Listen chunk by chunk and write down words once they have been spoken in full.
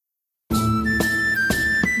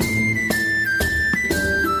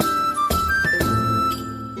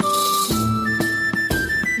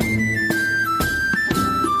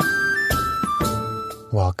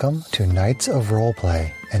Welcome to Knights of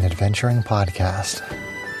Roleplay, an adventuring podcast.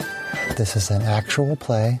 This is an actual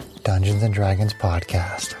play Dungeons & Dragons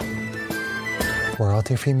podcast.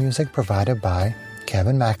 Royalty-free music provided by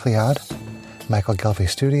Kevin MacLeod, Michael Gelfie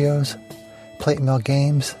Studios, Plate Mill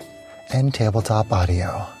Games, and Tabletop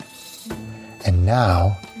Audio. And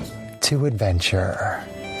now, to adventure.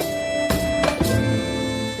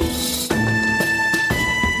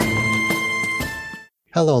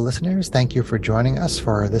 Hello, listeners. Thank you for joining us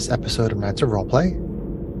for this episode of Knights of Roleplay.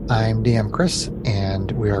 I'm DM Chris,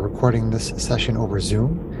 and we are recording this session over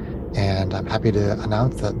Zoom. And I'm happy to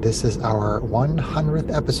announce that this is our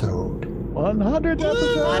 100th episode. 100th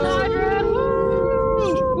episode!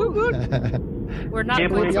 100! We're not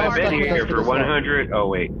can't believe I've been here for 100. Oh,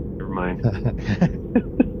 wait. Never mind.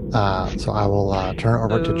 So I will turn it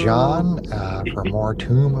over to John for more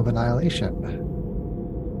Tomb of Annihilation.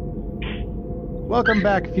 Welcome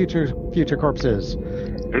back, future corpses.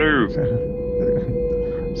 Hello.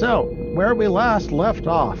 So, where we last left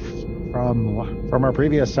off from our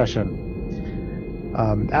previous session,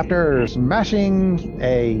 after smashing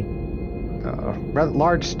a rather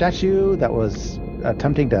large statue that was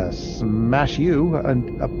attempting to smash you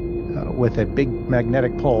with a big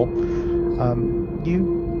magnetic pull,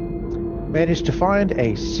 you managed to find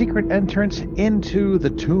a secret entrance into the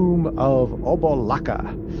tomb of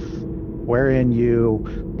Obolaka, wherein you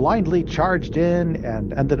blindly charged in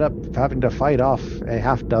and ended up having to fight off a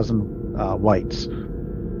half dozen whites.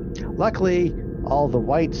 Luckily, all the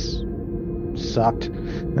whites sucked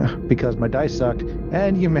because my dice sucked,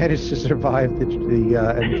 and you managed to survive the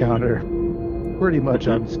encounter pretty much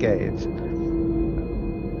unscathed.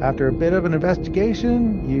 After a bit of an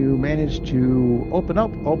investigation, you managed to open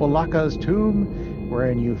up Obolaka's tomb,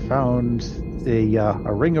 wherein you found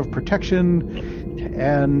a ring of protection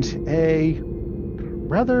and a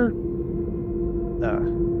rather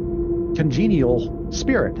congenial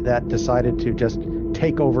spirit that decided to just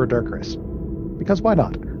take over Dirkris. Because why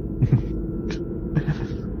not?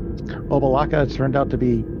 Obolaka turned out to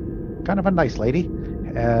be kind of a nice lady,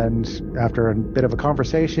 and after a bit of a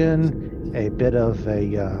conversation, a bit of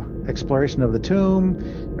a exploration of the tomb,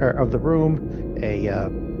 or of the room,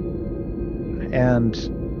 and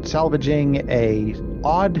salvaging a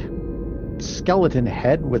odd skeleton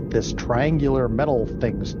head with this triangular metal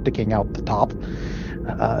thing sticking out the top.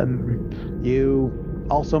 You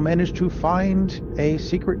also managed to find a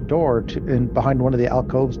secret door behind one of the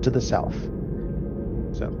alcoves to the south.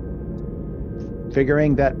 So,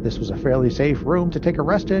 figuring that this was a fairly safe room to take a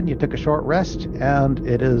rest in, you took a short rest, and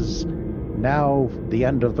it is now the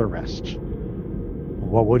end of the rest.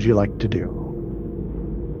 What would you like to do?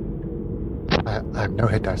 I have no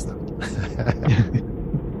hit dice, though.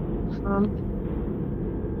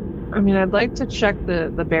 I'd like to check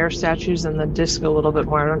the bear statues and the disc a little bit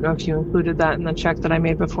more. I don't know if you included that in the check that I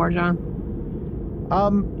made before, John.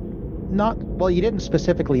 You didn't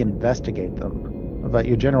specifically investigate them, but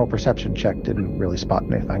your general perception check didn't really spot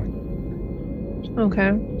anything.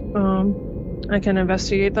 Okay. I can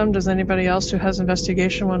investigate them. Does anybody else who has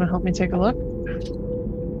investigation want to help me take a look?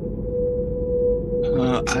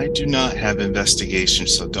 I do not have investigation,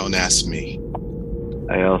 so don't ask me.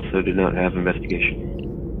 I also do not have investigation.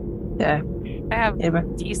 Yeah. I have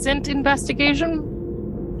decent investigation.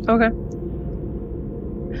 Okay.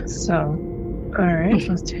 So, all right,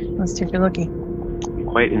 let's take a lookie.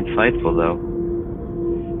 Quite insightful, though.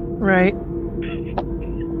 Right.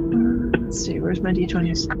 Let's see, where's my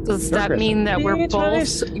d20s? Does that mean that we're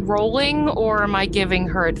both rolling, or am I giving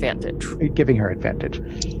her advantage? You're giving her advantage.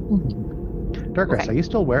 Dirkris, Are you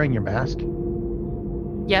still wearing your mask?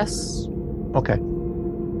 Yes. Okay.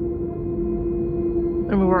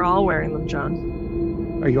 I mean, we're all wearing them,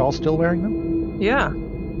 John. Are you all still wearing them? Yeah.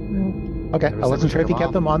 Okay, I wasn't sure if you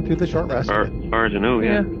kept them on through the short rest. As far as I know,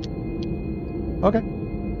 yeah. Okay.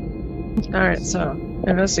 All right, so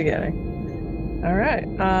investigating. All right,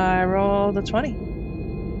 I rolled a 20.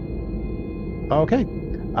 Okay.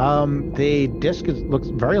 The disc looks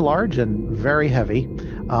very large and very heavy,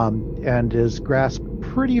 and is grasped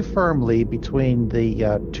pretty firmly between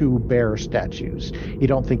the two bear statues. You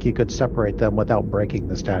don't think you could separate them without breaking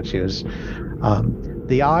the statues.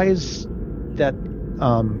 The eyes that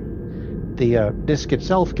the disc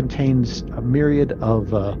itself contains a myriad of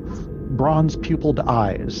bronze pupilled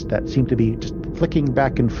eyes that seem to be just flicking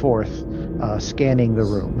back and forth, scanning the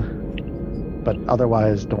room, but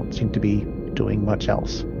otherwise don't seem to be doing much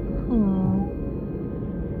else.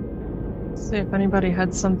 See if anybody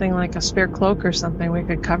had something like a spare cloak or something, we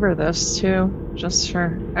could cover this too, just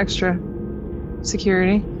for extra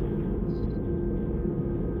security.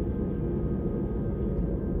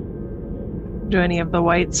 Do any of the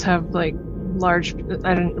whites have like large?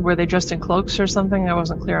 Were they just in cloaks or something? I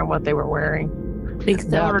wasn't clear on what they were wearing. I think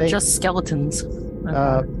they were just skeletons. They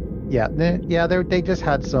just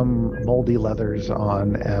had some moldy leathers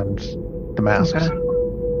on and the masks. Okay.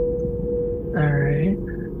 All right.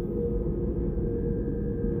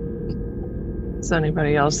 Does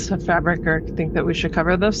anybody else have fabric or think that we should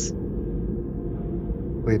cover this?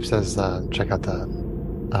 Weeb says, check out the.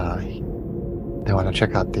 They want to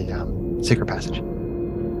check out the secret passage.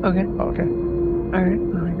 Okay. Okay. All right.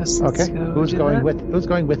 Well, I guess let's go Who's do going that. Who's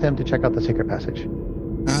going with him to check out the secret passage?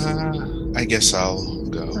 I guess I'll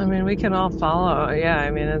go. I mean, we can all follow. Yeah. I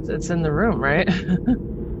mean, it's in the room, right?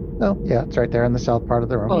 Oh, yeah, it's right there in the south part of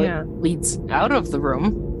the room. Well, Yeah. it leads out of the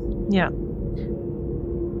room. Yeah.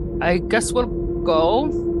 I guess we'll go.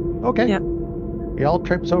 Okay. Yeah. Y'all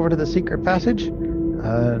trips over to the secret passage,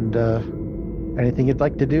 and anything you'd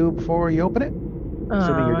like to do before you open it?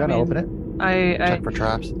 Assuming you're going to open it. Check for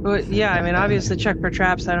traps. Yeah, I mean, obviously check for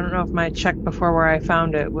traps. I don't know if my check before where I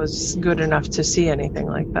found it was good enough to see anything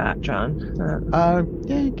like that, John.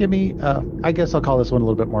 Yeah, give me, I guess I'll call this one a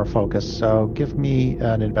little bit more focused, so give me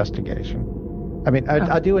an investigation. I mean,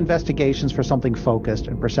 I do investigations for something focused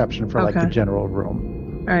and perception for like the general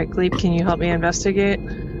room. All right, Gleep, can you help me investigate?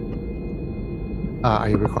 Are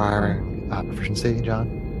you requiring proficiency, John?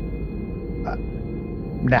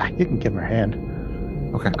 Nah, you can give her a hand.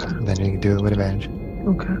 Okay. Then you can do it with advantage.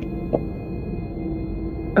 Okay.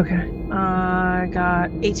 I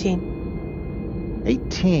got 18.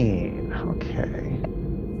 18. Okay.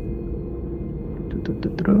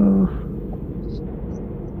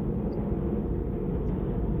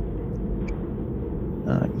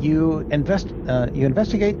 You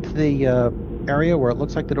investigate the area where it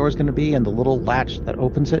looks like the door is going to be and the little latch that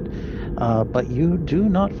opens it, but you do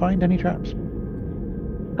not find any traps.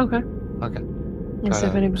 Okay. Okay. Let's see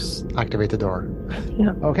if anybody... Just activate the door.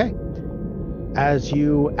 Yeah. Okay. As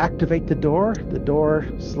you activate the door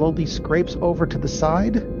slowly scrapes over to the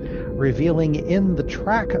side, revealing in the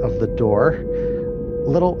track of the door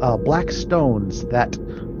little black stones that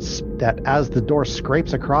as the door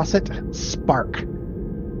scrapes across it, spark,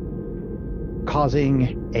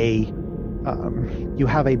 causing you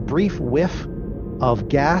have a brief whiff of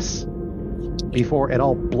gas before it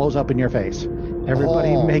all blows up in your face.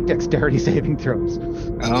 Everybody make dexterity saving throws.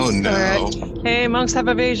 Oh no. All right. Hey, monks have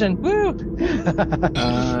evasion. Woo!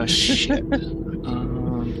 Shit.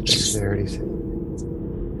 Dexterity.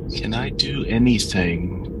 Can I do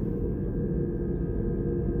anything?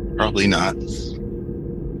 Probably not.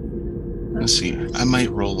 Let's see. I might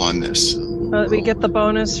roll on this. We get the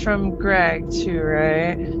bonus from Greg too,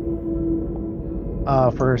 right?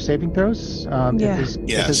 For saving throws? Yeah.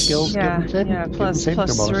 If his skills give him saving, plus saving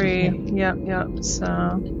throw bonuses. 3. Yep. So,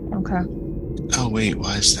 okay. Oh wait,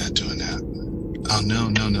 why is that doing that? Oh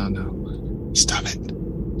no. Stop it.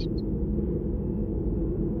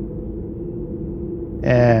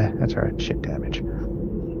 That's alright. Shit damage.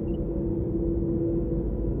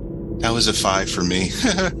 That was a 5 for me.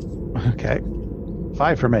 Okay.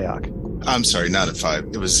 5 for Mayok. I'm sorry, not a 5.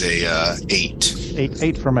 It was a 8.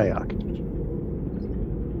 8 for Mayok.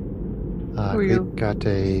 Gleep got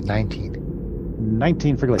a 19.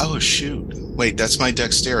 19 for Gleep. Oh shoot. Wait, that's my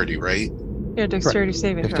dexterity, right? Yeah, dexterity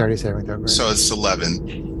saving throw. Dexterity saving throw. Right? So it's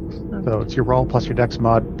 11. So it's your roll plus your dex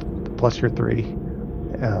mod plus your 3.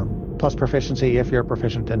 Plus proficiency if you're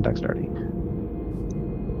proficient in dexterity.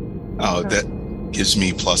 Oh, that gives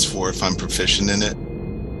me +4 if I'm proficient in it.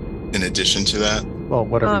 In addition to that? Well,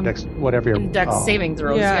 whatever your Dex saving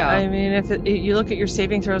throws, yeah. I mean, if you look at your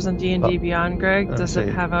saving throws on D&D Beyond, Greg, does it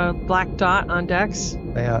have a black dot on Dex?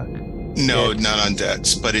 No, not on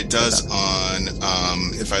Dex, but it does on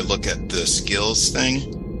if I look at the skills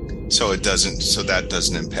thing. So it doesn't. So that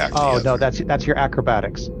doesn't impact. No, that's your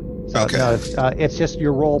acrobatics. So, okay. No, it's just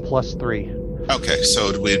your roll plus 3. Okay, so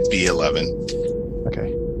it would be 11.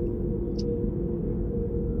 Okay.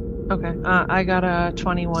 Okay. I got a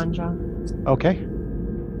 21, John. Okay.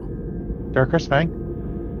 Dirkris, Fang?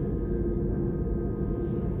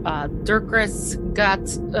 Dirkris got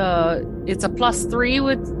it's a +3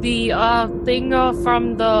 with the thing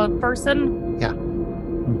from the person. Yeah.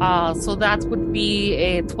 So that would be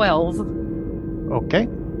a 12. Okay.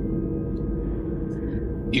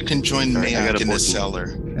 You can join Mayak in the cellar.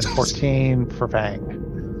 And 14 for Fang.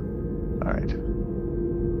 All right.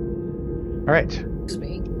 All right.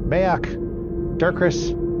 Mayak,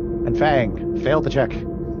 Dirkris, and Fang fail the check.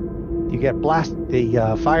 You get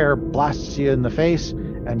the fire blasts you in the face,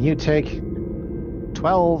 and you take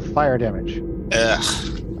 12 fire damage.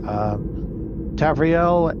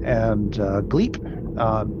 Tavriel and Gleep,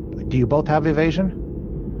 do you both have evasion?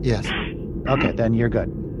 Yes. Okay, then you're good.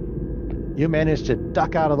 You managed to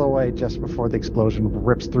duck out of the way just before the explosion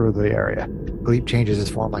rips through the area. Gleep changes his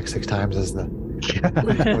form like 6 times as the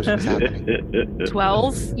explosion is happening.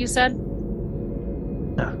 12, you said?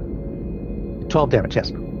 12 damage,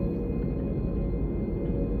 yes.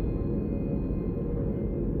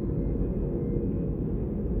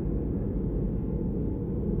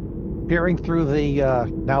 Peering through the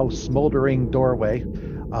now smoldering doorway,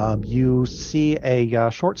 you see a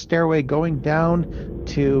short stairway going down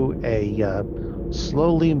to a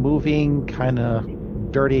slowly moving, kind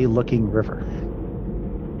of dirty-looking river.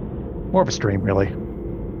 More of a stream, really.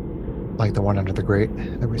 Like the one under the grate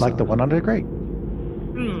that we saw. Like the one under the grate.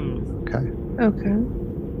 Okay. Okay.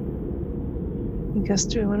 I guess,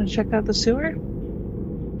 do we want to check out the sewer?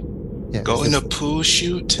 Yeah, Go in a poo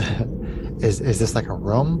shoot. Is this like a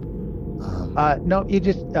room? No, you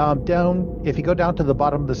just down. If you go down to the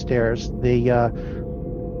bottom of the stairs, the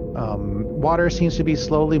water seems to be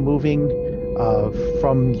slowly moving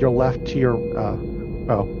from your left to your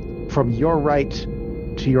from your right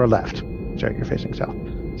to your left. Sorry, you're facing south.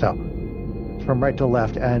 So from right to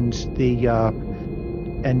left, and the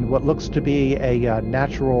and what looks to be a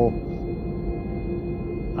natural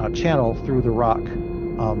channel through the rock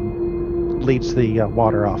leads the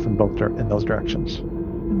water off in those directions.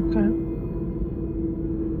 Okay.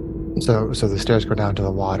 So the stairs go down to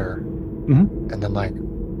the water, Mhm. and then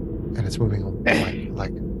and it's moving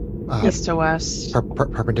like East to west.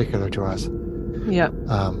 perpendicular to us. Yep.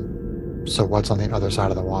 So what's on the other side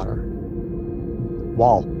of the water?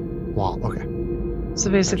 Wall. Okay. So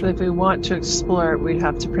basically, if we want to explore it, we'd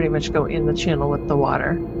have to pretty much go in the channel with the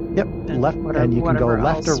water. Yep, left, and you can go whatever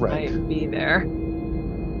left or else right. might be there.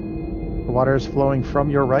 The water is flowing from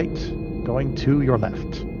your right, going to your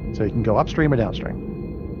left. So you can go upstream or downstream.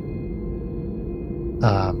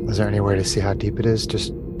 Is there any way to see how deep it is,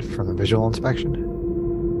 just from a visual inspection?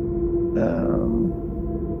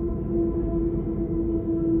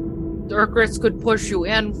 Urgrist could push you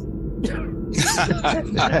in. Stretch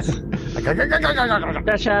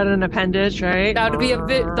out an appendage, right? That'd be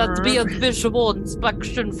a visual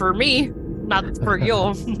inspection for me, not for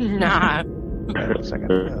you. Nah. Wait a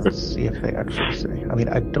second. Let's see if they actually say. I mean,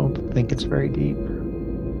 I don't think it's very deep.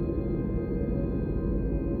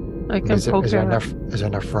 I can Is poke there it. enough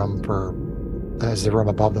room for? Is there room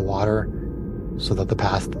above the water, so that the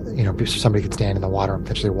path, somebody could stand in the water and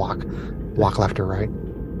potentially walk left or right?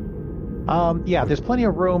 Yeah, there's plenty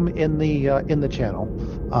of room in the channel.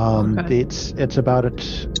 Okay. It's about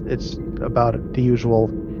the usual.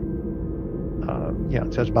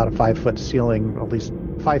 It says about a 5-foot ceiling, at least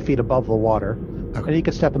 5 feet above the water, and you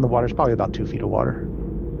can step in the water. It's probably about 2 feet of water.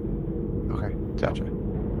 Okay, gotcha.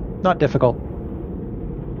 Not difficult.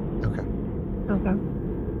 Okay. Okay.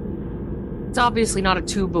 It's obviously not a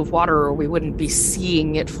tube of water, or we wouldn't be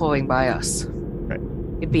seeing it flowing by us. Right.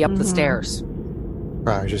 It'd be up the Mhm. stairs.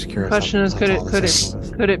 Right, I was just curious. Question is, how could tall the it signal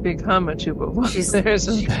is. could it become a tube of water? She says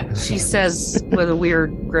with a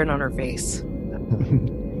weird grin on her face.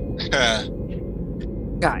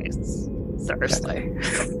 Guys, seriously.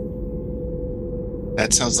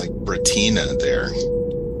 That sounds like Bratina there.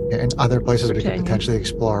 And other places we could Britannia. potentially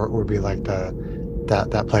explore would be like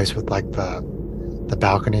that place with like the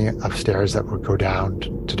balcony upstairs that would go down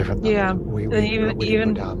to different. Yeah, we and didn't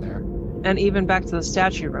even go down there. And even back to the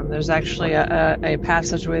statue room, there's actually a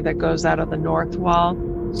passageway that goes out of the north wall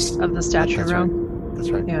of the statue That's room. Right.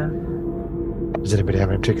 That's right. Yeah. Does anybody have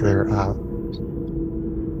any particular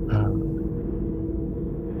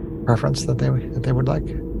preference that they would like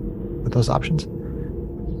with those options?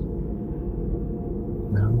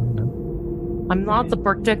 No. I'm not the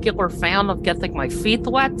particular fan of getting my feet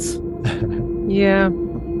wet. Yeah.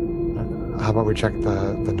 How about we check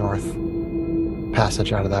the north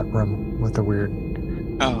passage out of that room with the weird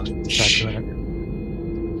Oh, statue in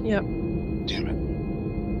it? Yep. damn it.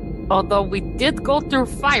 Although we did go through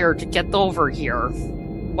fire to get over here.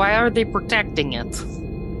 Why are they protecting it?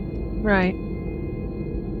 Right.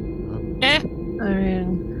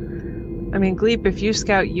 I mean, Gleep, if you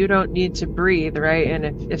scout, you don't need to breathe, right?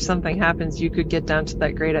 And if something happens, you could get down to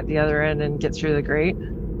that grate at the other end and get through the grate.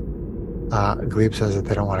 Glebe says that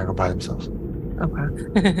they don't want to go by themselves.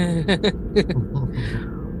 Okay.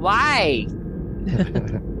 Why?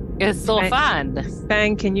 It's so Right. fun.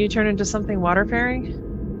 Fang, can you turn into something water-faring?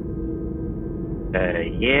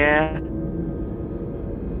 Yeah.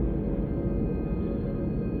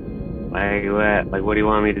 Like, what do you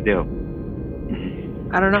want me to do?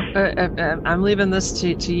 I don't know. I'm leaving this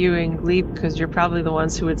to you and Gleep because you're probably the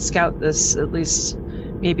ones who would scout this at least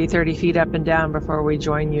maybe 30 feet up and down before we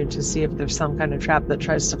join you to see if there's some kind of trap that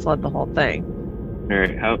tries to flood the whole thing.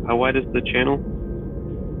 right. How wide is the channel?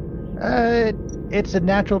 It's a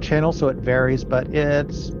natural channel, so it varies, but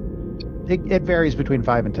it varies between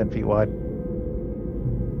 5 and 10 feet wide.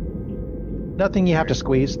 Nothing you have to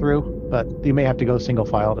squeeze through, but you may have to go single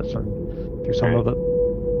file through some of it.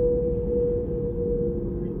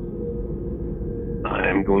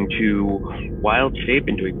 I'm going to wild shape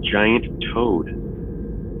into a giant toad.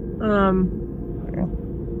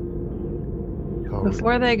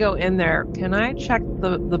 Before they go in there, can I check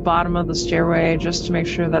the bottom of the stairway just to make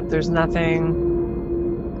sure that there's nothing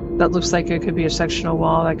that looks like it could be a sectional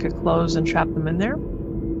wall that could close and trap them in there?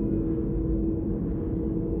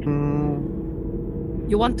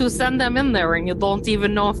 You want to send them in there and you don't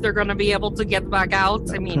even know if they're going to be able to get back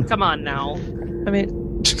out? I mean, come on now. I mean,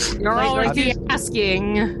 You're already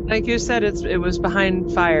asking. like you said, it was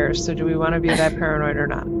behind fires, so do we want to be that paranoid or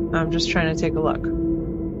not? I'm just trying to take a look.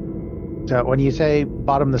 So when you say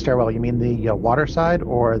bottom of the stairwell, you mean the water side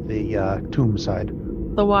or the tomb side?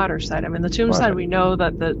 The water side. I mean, the tomb side, we know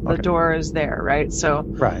that the door is there, right? So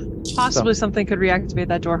right. Possibly something could reactivate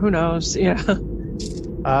that door. Who knows? Yeah.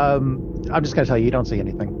 I'm just going to tell you don't see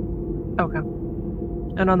anything. Okay.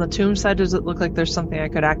 And on the tomb side, does it look like there's something I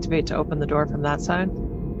could activate to open the door from that side?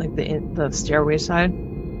 Like the stairway side? You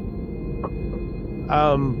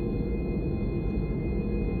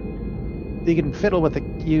can fiddle with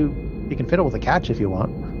you can fiddle with the catch if you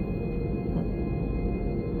want.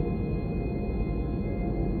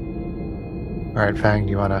 All right, Fang,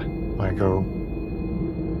 do you want to go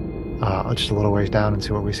just a little ways down and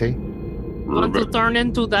see what we see? Want to turn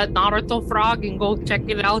into that Naruto frog and go check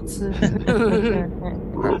it out? So,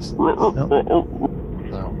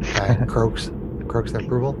 Fang croaks their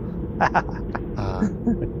approval.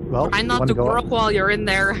 Well, Try not to croak while you're in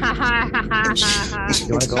there. You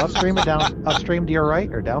want to go upstream or upstream to your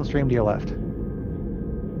right or downstream to your left?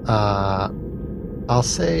 I'll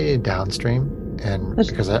say downstream, and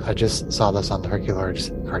because I just saw this on the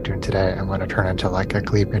Herculords cartoon today, I'm going to turn into like a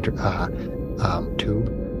Gleep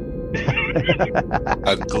tube.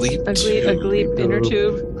 A Gleep A Gleep inner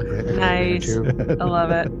tube. Nice. Inner tube. I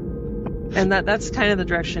love it. And that's kind of the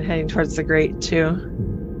direction heading towards the grate too.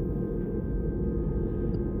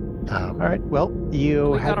 All right. Well, We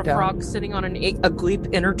got a frog sitting on a Gleep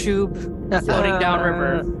inner tube floating down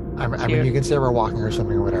river. I mean, you can say we're walking or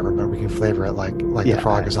something or whatever, but we can flavor it like the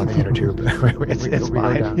frog is on the inner tube. It's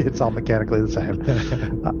fine. It's all mechanically the same.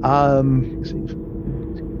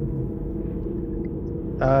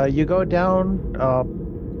 You go down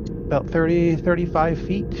about 35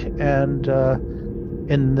 feet, and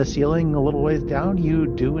in the ceiling a little ways down, you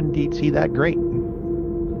do indeed see that grate.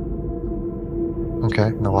 Okay,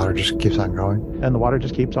 and the water just keeps on going? And the water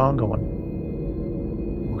just keeps on going.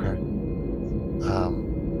 Okay.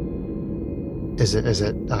 Is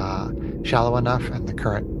it shallow enough and the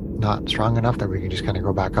current not strong enough that we can just kind of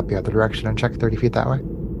go back up the other direction and check 30 feet that way?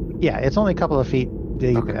 Yeah, it's only a couple of feet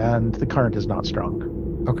deep, and the current is not strong.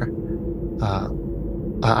 Okay.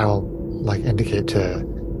 I will indicate to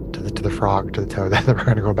the frog, to the toad, that we're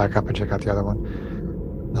going to go back up and check out the other one.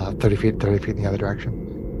 30 feet in the other direction.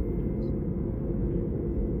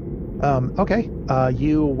 Okay.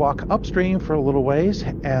 You walk upstream for a little ways,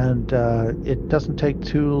 and it doesn't take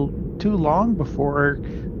too long before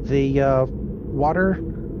the water.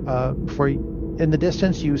 In the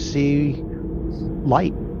distance, you see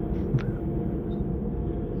light.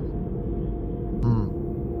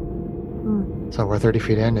 So we're 30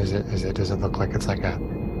 feet in. Does it look like it's like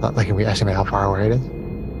can we estimate how far away it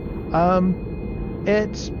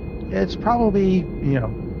is? It's probably,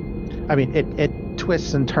 I mean, it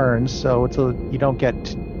twists and turns, so you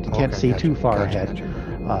can't see too far ahead.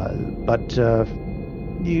 But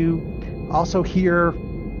you also hear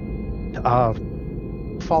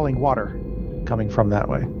falling water coming from that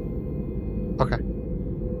way. Okay.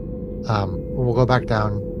 We'll go back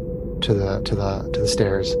down to the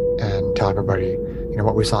stairs and tell everybody,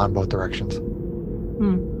 what we saw in both directions.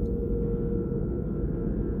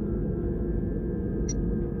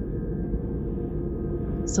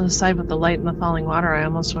 So the side with the light and the falling water, I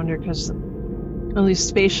almost wonder, because at least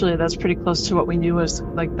spatially that's pretty close to what we knew was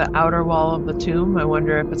like the outer wall of the tomb. I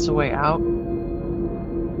wonder if it's a way out.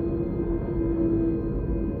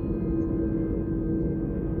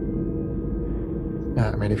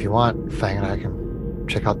 I mean, if you want, Fang and I can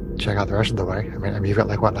check out the rest of the way. I mean, you've got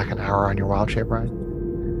like an hour on your wild shape ride.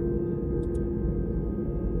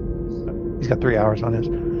 He's got 3 hours on his.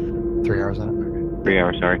 3 hours on it. Okay. 3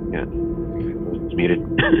 hours. Sorry. Yeah. It's muted.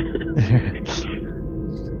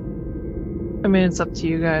 I mean, it's up to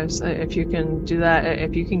you guys. If you can do that,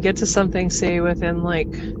 if you can get to something, say within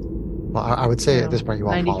like Well, I would say Yeah, at this point you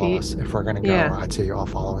all 90 follow feet. us. If we're going to go, Yeah. I'd say you all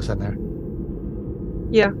follow us in there.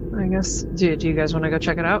 Yeah, I guess. Do you guys want to go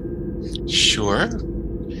check it out? Sure.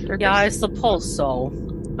 Dirkus? Yeah, I suppose so.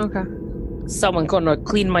 Okay. Someone gonna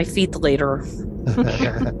clean my feet later.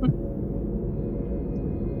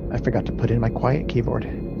 I forgot to put in my quiet keyboard.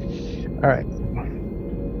 All right.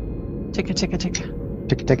 Ticka.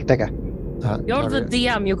 Ticka. You're the Gabriel,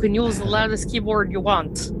 DM. You can use the loudest keyboard you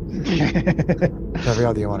want.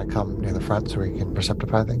 Gabriel, do you want to come near the front so we can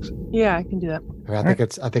perceptify things? Yeah, I can do that. I mean, I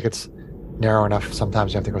think it's narrow enough.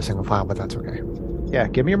 Sometimes you have to go single file, but that's okay. Yeah,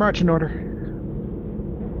 give me your marching order.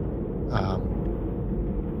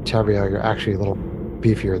 Gabriel, you're actually a little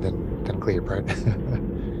beefier than Glebe, right?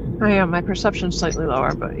 I am. My perception's slightly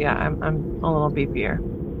lower, but yeah, I'm a little beefier.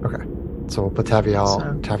 Okay. So we'll put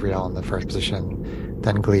Tavriel in the first position,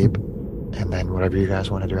 then Glebe, and then whatever you guys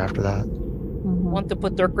want to do after that. Mhm. Want to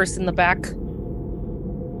put Dirkus in the back?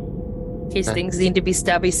 In case Okay. things need to be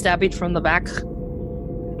stabbied from the back.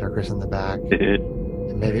 Dirkus in the back. It,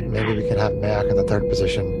 And maybe we can have Mayak in the third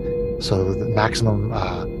position, so the maximum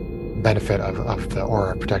benefit of the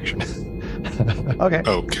aura protection. Okay.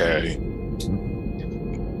 Okay.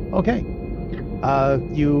 Okay.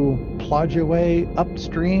 You plod your way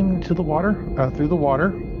upstream to the water, through the water,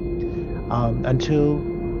 until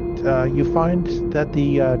you find that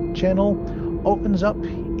the channel opens up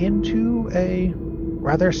into a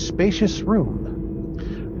rather spacious room.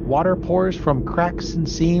 Water pours from cracks and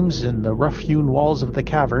seams in the rough-hewn walls of the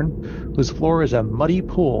cavern, whose floor is a muddy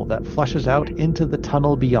pool that flushes out into the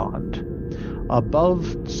tunnel beyond.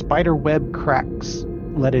 Above, spiderweb cracks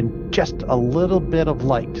let in just a little bit of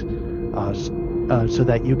light, so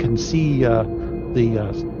that you can see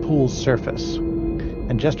the pool's surface.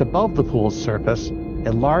 And just above the pool's surface,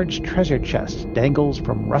 a large treasure chest dangles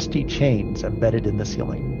from rusty chains embedded in the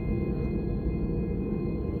ceiling.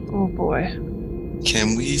 Oh boy.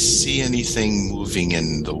 Can we see anything moving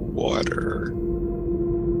in the water?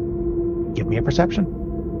 Give me a perception.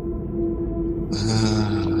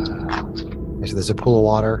 Okay, so there's a pool of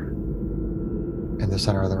water in the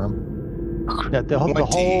center of the room. The whole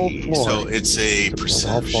 20. floor. So it's a The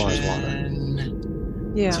whole floor is water.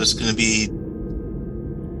 perception. Yeah. So it's going to be.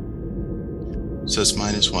 So it's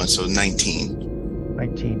 -1, so 19.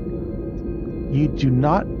 19. You do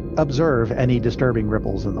not observe any disturbing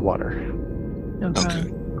ripples in the water.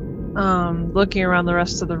 Okay. Looking around the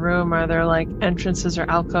rest of the room, are there like entrances or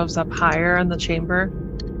alcoves up higher in the chamber?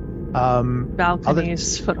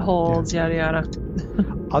 Balconies, footholds, yada yada.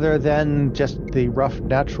 Other than just the rough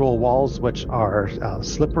natural walls, which are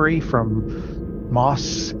slippery from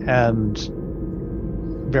moss and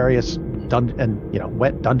various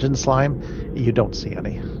wet dungeon slime, you don't see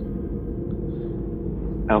any.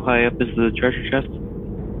 how high up is the treasure chest?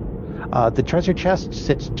 The treasure chest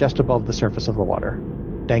sits just above the surface of the water,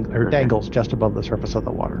 dangles just above the surface of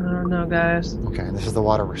the I water. don't know, guys. Okay, and this is the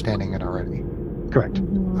water we're standing in already. Correct.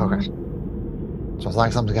 Mhm. Okay. So as long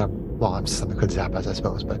as something's something could zap us, I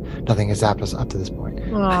suppose, but nothing has zapped us up to this point.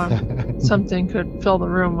 Something could fill the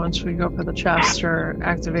room once we go for the chest, or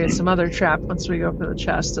activate some other trap once we go for the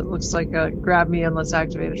chest. It looks like a grab me and let's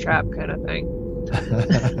activate a trap kind of thing.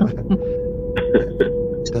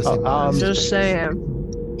 Does seem I'm Just saying.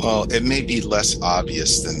 Well, it may be less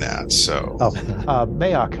obvious than that. So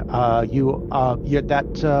Mayak,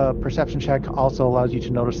 that perception check also allows you to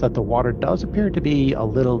notice that the water does appear to be a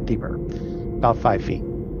little deeper, about 5 feet.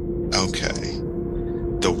 okay,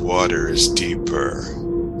 the water is deeper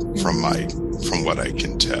from what I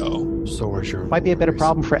can tell. So is your Might be a bit of voice.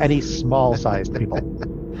 problem for any small-sized people.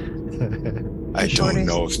 I Shorty. don't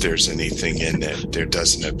know if there's anything in it. There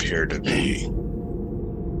doesn't appear to be.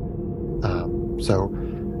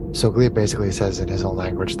 So Glebe basically says in his own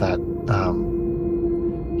language that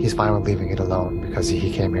he's fine with leaving it alone because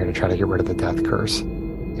he came here to try to get rid of the death curse,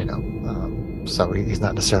 so he's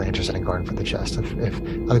not necessarily interested in going for the chest. If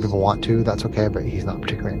other people want to, that's okay, but he's not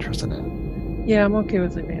particularly interested in it. Yeah, I'm okay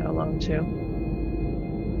with leaving it alone too.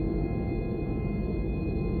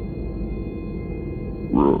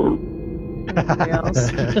 Anybody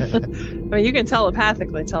else? I mean, you can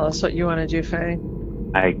telepathically tell us what you want to do, Faye.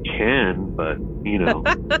 I can, but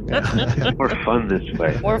more fun this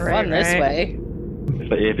way. More fun Right, this right. way.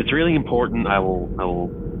 If it's really important, I will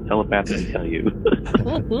telepathically tell you.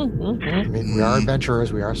 I mean, we are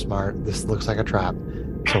adventurers, we are smart. This looks like a trap,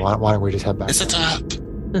 so why don't we just head back? It's a trap.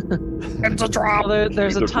 It's a drop. Well,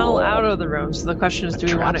 there's a Either tunnel or. out of the room, so the question is, do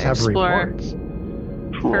we want Traps to have explore rewards.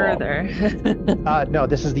 further? No,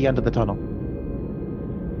 this is the end of the tunnel.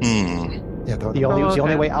 Yeah, The only Oh, the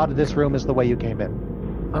only okay. way out of this room is the way you came in.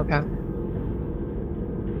 Okay.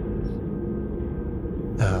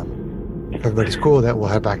 if everybody's cool with it, we'll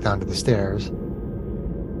head back down to the stairs.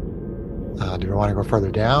 Do we want to go further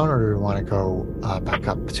down, or do we want to go back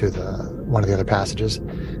up to one of the other passages?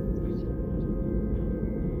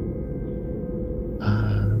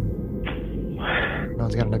 No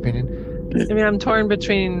one's got an opinion? I mean, I'm torn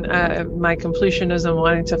between my completionism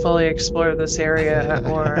wanting to fully explore this area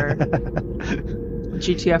or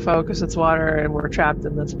GTFO because it's water and we're trapped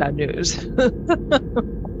and that's bad news.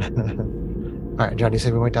 All right, John, you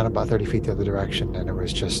said we went down about 30 feet the other direction and it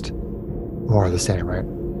was just more of the same, right?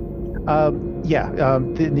 In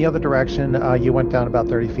the other direction, you went down about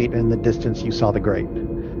 30 feet, and in the distance you saw the grate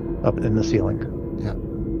up in the ceiling. Yeah.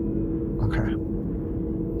 Okay.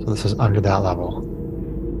 So this is under that level.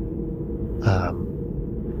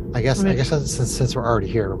 I guess since we're already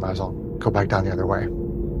here, we might as well go back down the other way.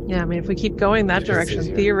 Yeah, I mean, if we keep going that direction,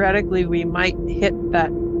 theoretically we might hit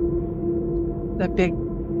that big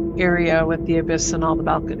area with the abyss and all the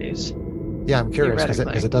balconies. Yeah, I'm curious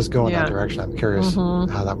because it does go in that direction. I'm curious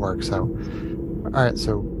how that works. So, all right.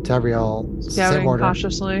 So Tavriel, same order,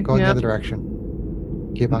 cautiously, go in the other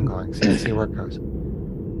direction. Keep on going. See where it goes.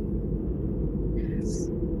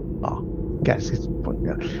 Oh, guys.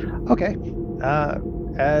 Okay.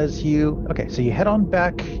 So you head on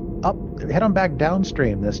back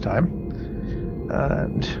downstream this time,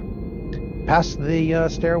 and past the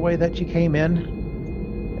stairway that you came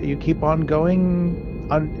in. You keep on going.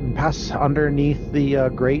 Pass underneath the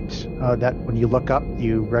grate that when you look up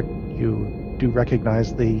you do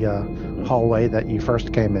recognize the hallway that you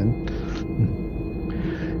first came in.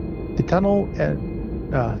 The tunnel,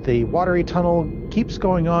 the watery tunnel, keeps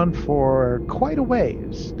going on for quite a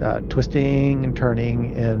ways, twisting and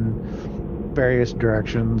turning in various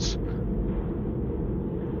directions,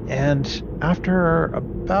 and after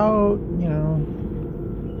about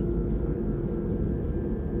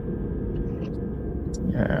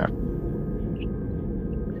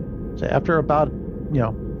so after about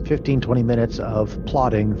 15-20 minutes of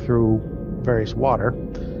plodding through the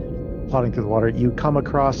water, you come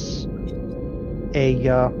across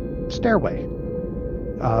a stairway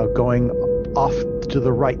going off to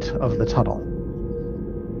the right of the tunnel.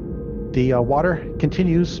 The water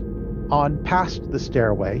continues on past the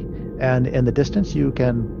stairway, and in the distance you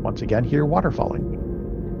can once again hear water falling.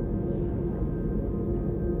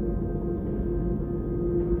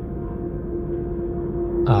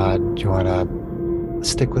 Do you want to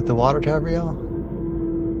stick with the water, Gabrielle?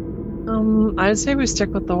 I'd say we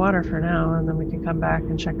stick with the water for now, and then we can come back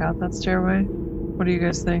and check out that stairway. What do you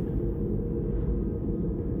guys think?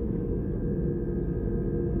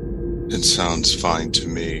 It sounds fine to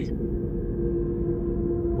me.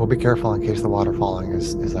 We'll be careful in case the water falling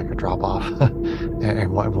is like a drop off,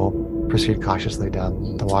 and we'll proceed cautiously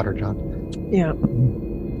down the water, John. Yeah.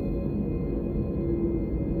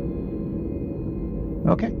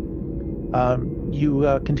 Okay.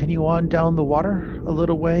 You continue on down the water a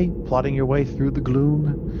little way, plodding your way through the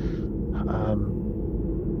gloom.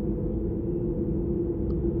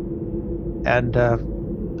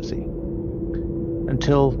 Let's see.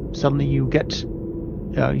 Until suddenly you get,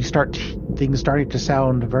 things starting to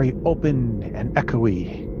sound very open and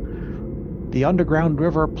echoey. The underground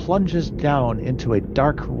river plunges down into a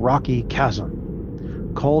dark, rocky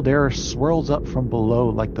chasm. Cold air swirls up from below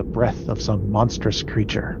like the breath of some monstrous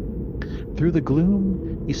creature. Through the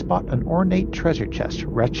gloom, you spot an ornate treasure chest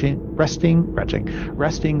resting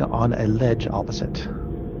on a ledge opposite.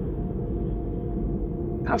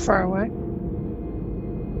 How far away?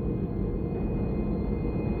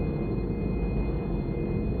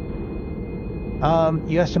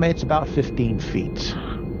 You estimate it's about 15 feet.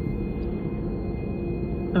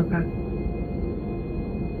 Okay.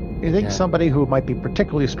 You think somebody who might be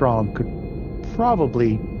particularly strong could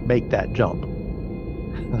probably make that jump.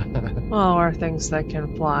 Well, or things that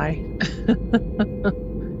can fly.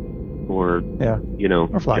 Or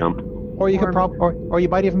fly. jump. Or you could or you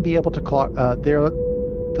might even be able to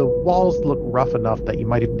the walls look rough enough that you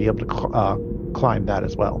might even be able to climb that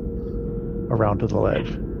as well, around to the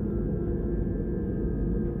ledge.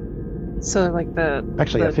 So like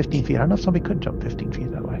actually 15 feet. I don't know if somebody could jump 15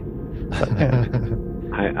 feet that way. But,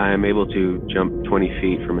 I am able to jump 20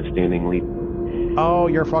 feet from a standing leap. Oh,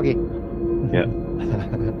 you're Froggy. Yeah.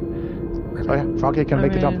 Oh yeah, Froggy can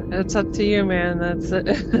make the jump. It's up to you, man. That's it.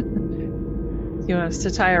 You want us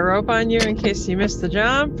to tie a rope on you in case you miss the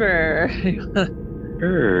jump, or?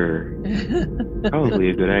 Sure. Probably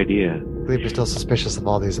a good idea. I believe you're still suspicious of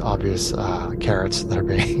all these obvious carrots that are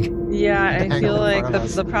being... Yeah, I feel like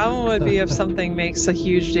the problem would be if something makes a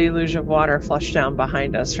huge deluge of water flush down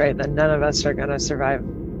behind us, right? Then none of us are going to survive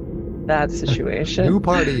that situation. New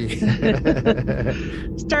party.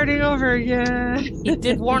 Starting over again. He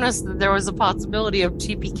did warn us that there was a possibility of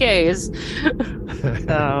TPKs.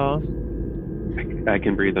 So. I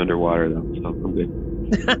can breathe underwater though, so I'm good.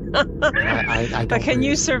 I But can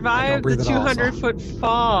you survive the 200-foot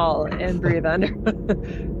fall and breathe under?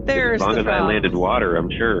 There's as long the as I problem. landed water, I'm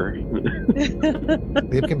sure.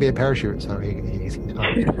 Leap can be a parachute, so he's fine.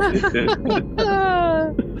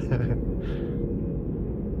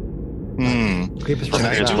 Leap is from Can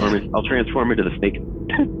I the do ground. I'll transform into the snake.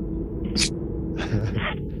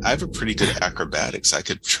 I have a pretty good acrobatics. I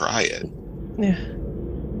could try it. Yeah.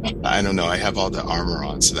 I don't know. I have all the armor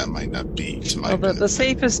on, so that might not be to my Well, the benefit.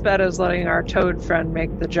 safest bet is letting our toad friend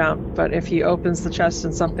make the jump. But if he opens the chest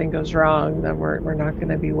and something goes wrong, then we're not going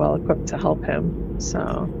to be well equipped to help him.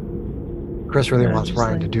 So. Chris really Yeah, wants just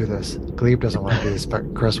Ryan like- to do this. Glebe doesn't want to do this,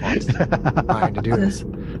 but Chris wants Ryan to do this.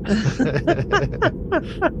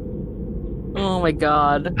 Oh my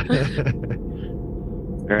god. All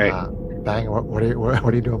right, Bang, what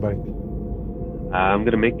are you doing, buddy? I'm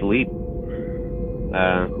gonna make the leap.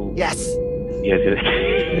 Yes! You guys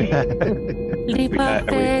Leap of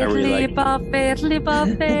faith, are we like- leap of faith, leap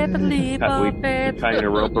of faith, leap are we of faith. tying a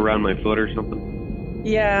rope around my foot or something?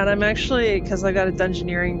 Yeah, and I'm actually, because I got a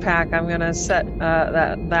dungeoneering pack, I'm gonna set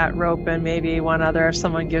that rope and maybe one other, if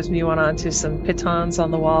someone gives me one, onto some pitons on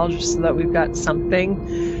the wall, just so that we've got something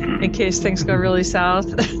in case things go really south.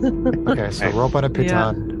 Okay, so rope on a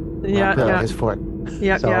piton. Yeah, His foot.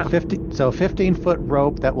 yeah. So 15-foot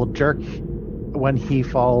rope that will jerk when he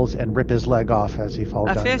falls and rip his leg off as he falls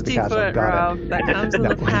A down into the chasm. 50-foot Got rope that comes in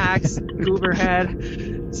the packs, goober head.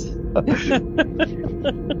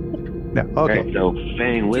 No, okay. Alright, so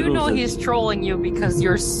Fang You wiggles know his- he's trolling you because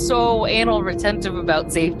you're so anal retentive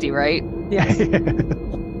about safety, right? Yeah,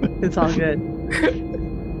 it's all good.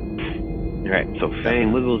 Alright, so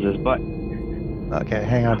Fang wiggles his butt. Okay,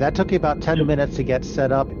 hang on. That took you about 10 minutes to get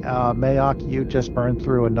set up. Mayok, you just burned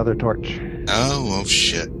through another torch. Oh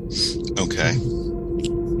shit. Okay.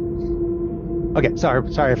 Okay,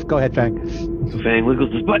 sorry. Go ahead, Fang. So Fang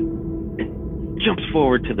wiggles his butt and jumps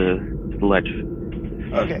forward to the ledge.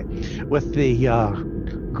 Okay. With the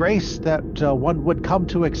grace that one would come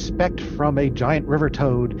to expect from a giant river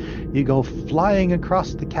toad, you go flying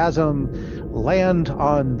across the chasm, land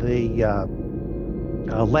on the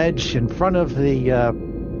ledge in front of the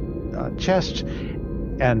chest,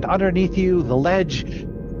 and underneath you, the ledge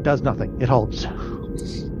does nothing. It holds.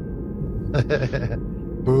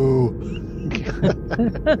 Boo.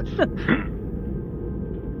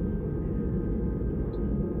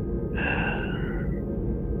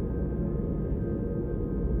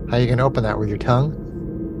 How you gonna open that, with your tongue?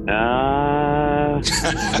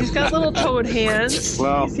 He's got little toad hands.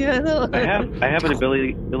 Well, He's got little... I have an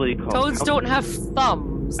ability called Toads don't have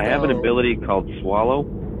thumbs. I have an though. ability called swallow.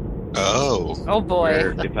 Oh. Oh boy.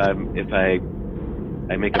 Where if I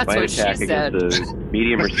make a That's bite what she attack said. against a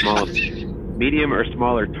medium or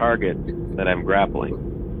smaller target that I'm grappling,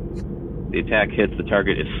 the attack hits, the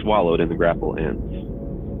target is swallowed and the grapple ends.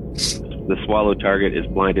 The swallowed target is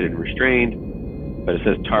blinded and restrained, but it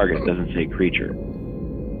says target, it doesn't say creature.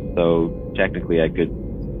 So technically I could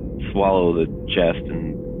swallow the chest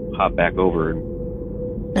and hop back over and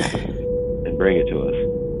bring it to us.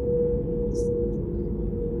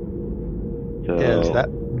 So Is that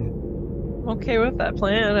Okay with that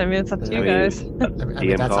plan. I mean, it's up to you I mean, guys. I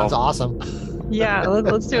mean, that call. sounds awesome. Yeah,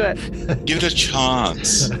 let's do it. Give it a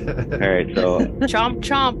chance. all right, so Chomp,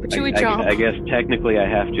 chomp, chewy chomp. I guess technically I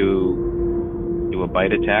have to do a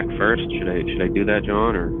bite attack first. Should I do that,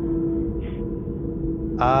 John, or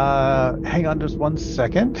hang on just 1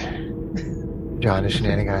 second. John is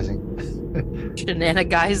shenanigizing.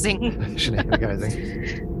 Shenanigizing.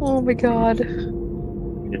 Shenanigizing. Oh my god.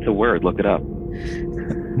 it's a word? Look it up.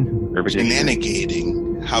 Urban Dictionary.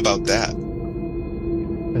 Shenanigating. How about that?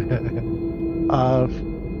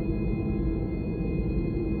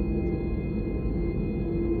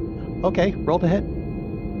 Okay, roll to hit.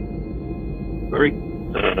 Hurry.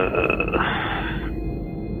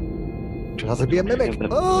 Turns out to be a mimic. Have that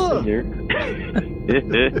Oh! in here.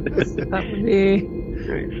 That would be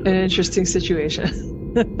Right, an interesting situation.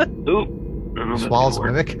 so- Oop. I don't know if that's Swallows a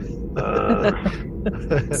gonna work.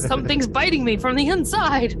 mimic. Something's biting me from the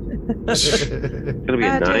inside. It's gonna be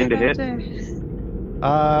a 9 to hit.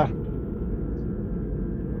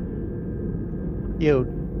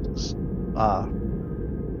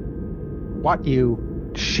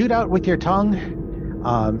 You shoot out with your tongue,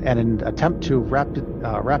 and in an attempt to wrap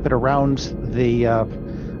it around the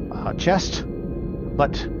chest,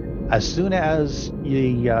 but as soon as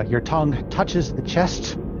your tongue touches the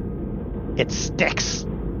chest, it sticks.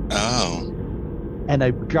 Oh. and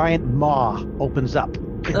a giant maw opens up.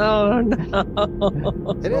 Oh no!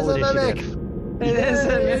 It is Roll a mimic. initiative. It is a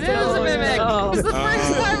It is a mimic. no. It's the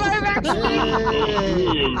first time I've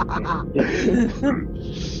actually.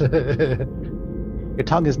 Your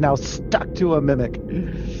tongue is now stuck to a mimic.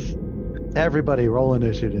 Everybody roll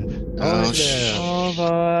initiative. Oh, Oh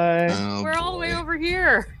boy! Oh, We're all the way boy. over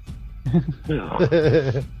here.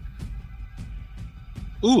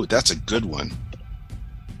 Ooh, that's a good one.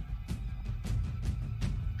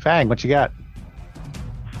 Fang, what you got?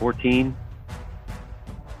 14.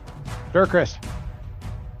 Durkris.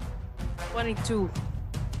 22.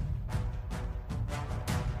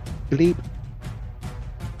 Bleep.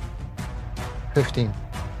 15.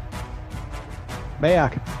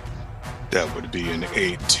 Mayak. That would be an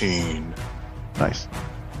 18. Nice.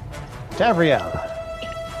 Tavriel.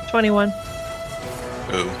 21.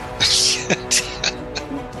 Oh.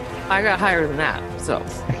 I got higher than that, so.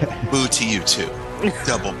 Boo to you too.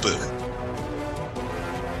 Double boo.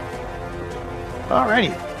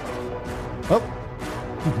 Alrighty. Well,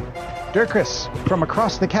 Durkris, from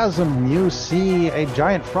across the chasm, you see a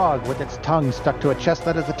giant frog with its tongue stuck to a chest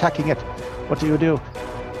that is attacking it. What do you do?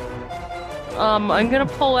 I'm gonna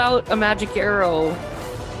pull out a magic arrow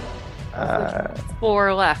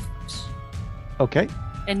for left Okay.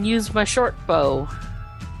 and use my short bow.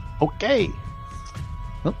 Okay.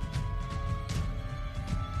 Well,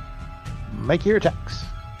 make your attacks.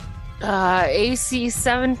 AC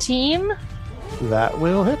 17 That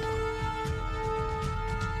will hit.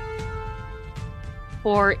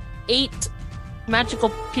 for 8 magical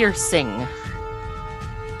piercing.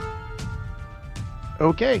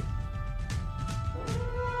 Okay.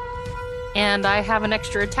 And I have an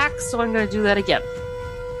extra attack, so I'm gonna do that again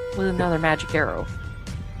with another magic arrow.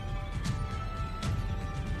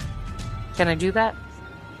 Can I do that?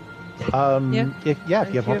 Yeah. If you have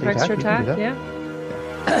If you have multi-attack, extra you can attack, do that.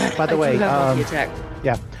 yeah. By the way, I do have multi-attack.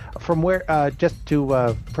 from where, just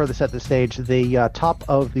to further set the stage, the top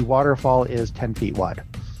of the waterfall is 10 feet wide.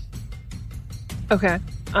 Okay.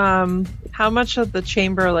 How much of the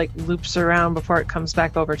chamber like loops around before it comes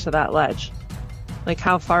back over to that ledge? Like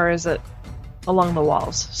how far is it along the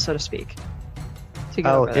walls, so to speak? To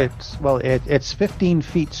get over there? It's 15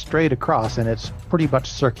 feet straight across, and it's pretty much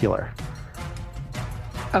circular.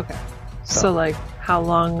 Okay. So like how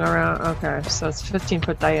long around? Okay, so it's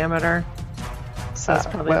 15-foot diameter. So it's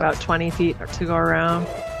probably about 20 feet to go around.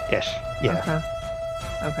 Ish. Yeah.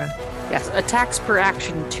 Okay. Yes, attacks per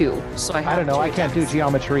action 2. So I have I don't know. 2 I can't do attacks.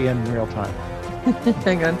 geometry in real time.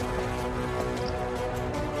 Hang on.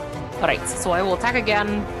 Alright, so I will attack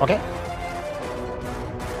again Okay.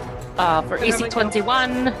 for AC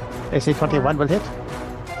 21, AC 21 will hit.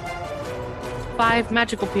 5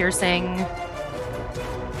 magical piercing,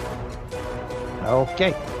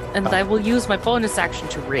 Okay. and I will use my bonus action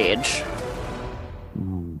to rage.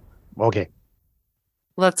 Okay.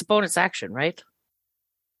 Well, that's a bonus action, right?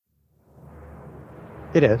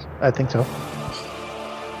 It is. I think so.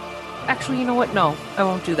 Actually, you know what? No, I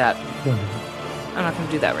won't do that. I'm not going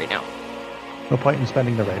to do that right now. No point in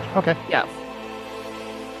spending the rage. Okay. Yeah.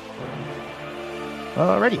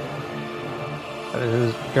 Alrighty.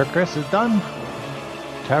 Durkris is done.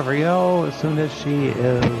 Tavriel, as soon as she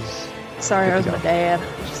is... Sorry, I was Good to my go. dad.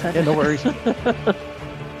 Just had Yeah, no worries.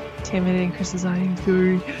 Intimidating Chris's eye. I'm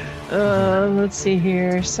sorry. Let's see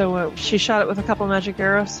here. So she shot it with a couple magic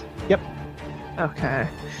arrows? Yep. Okay.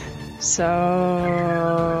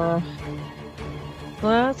 So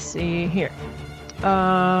let's see here.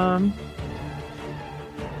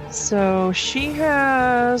 So she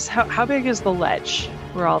has how big is the ledge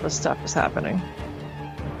where all this stuff is happening?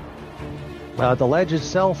 The ledge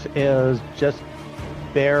itself is just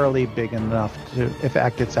barely big enough to... In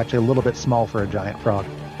fact, it's actually a little bit small for a giant frog.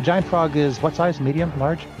 A giant frog is what size? Medium?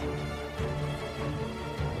 Large?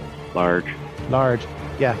 Large. Large.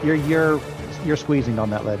 Yeah, you're squeezing on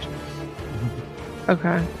that ledge.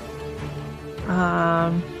 Okay.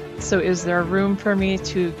 So is there room for me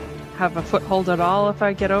to have a foothold at all if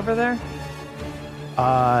I get over there?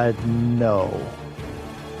 No.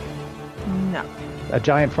 No. A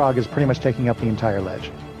giant frog is pretty much taking up the entire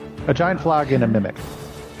ledge. A giant frog and a mimic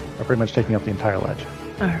are pretty much taking up the entire ledge.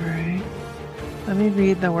 All right. Let me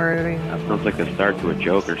read the wording of Sounds like the start to a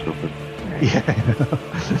joke or something. Yeah.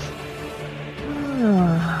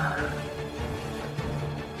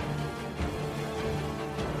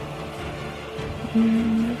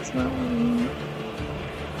 That's not one.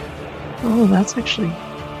 Oh, that's actually.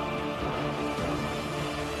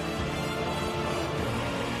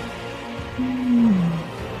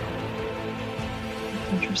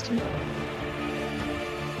 That's interesting.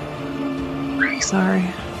 Sorry.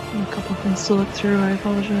 A couple things to look through. I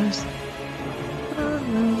apologize.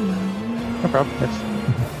 No problem. It's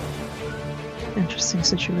Interesting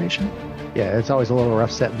situation. yeah, it's always a little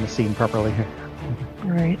rough setting the scene properly here.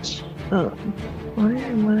 Right. Why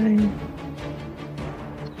am I?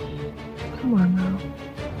 Come on now.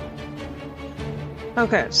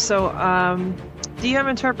 Okay, so DM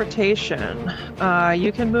interpretation.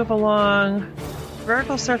 You can move along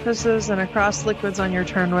vertical surfaces and across liquids on your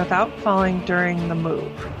turn without falling during the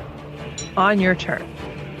move. On your turn.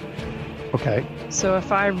 Okay. So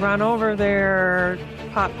if I run over there,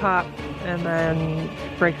 pop, and then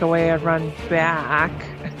break away and run back.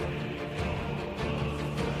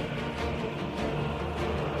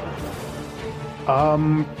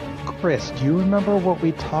 Chris, do you remember what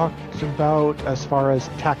we talked about as far as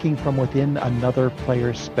attacking from within another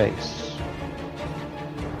player's space?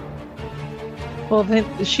 Well,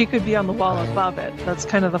 then she could be on the wall above it. That's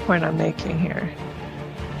kind of the point I'm making here.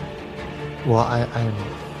 Well,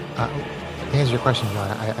 to answer your question, John,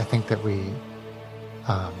 I think that we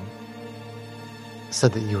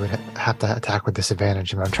said that you would have to attack with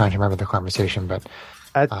disadvantage. I'm trying to remember the conversation, but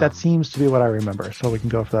That seems to be what I remember, so we can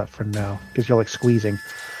go for that for now, because you're like squeezing.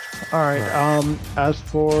 All right. As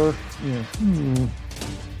for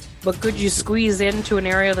But could you squeeze into an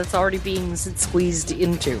area that's already being squeezed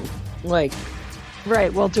into? Like,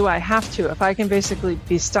 Right, well, do I have to? If I can basically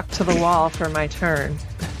be stuck to the wall for my turn.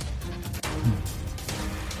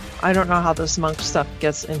 I don't know how this monk stuff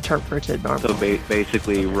gets interpreted normally. So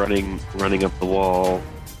basically running up the wall.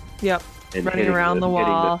 Yep, And running around the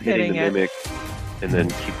wall, hitting the it. mimic, and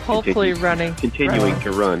then Hopefully continuing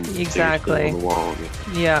to run. Exactly. On the wall,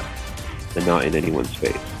 Yeah, and not in anyone's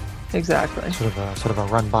space. exactly. sort of a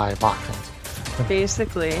run by boxing.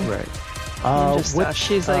 Basically. right.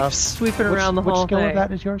 She's like sweeping around the whole Which skill thing. of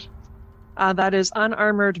that is yours? That is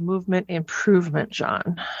unarmored movement improvement,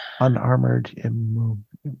 John. Unarmored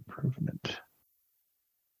improvement.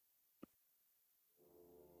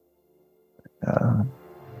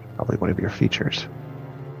 Probably one of your features.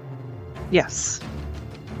 Yes.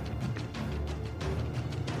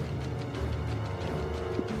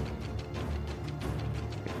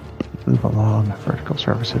 Move along vertical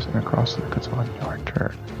surfaces and across the liquids on your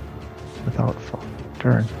turn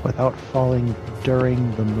without falling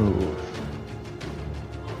during the move.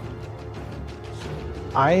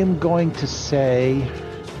 I am going to say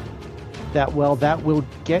that that will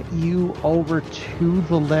get you over to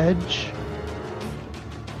the ledge.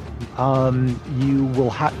 You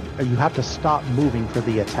have to stop moving for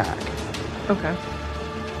the attack. Okay.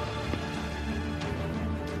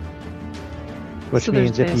 Which So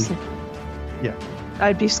means there's yeah.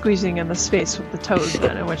 I'd be squeezing in the space with the toad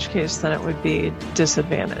then, in which case then it would be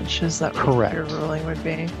disadvantage. Is that what Correct. your ruling would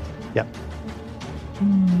be? Yep.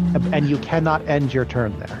 And you cannot end your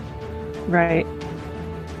turn there. Right.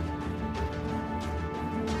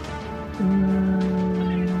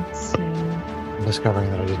 Let's see. I'm discovering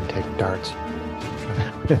that I didn't take darts.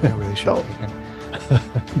 I really should have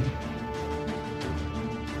taken.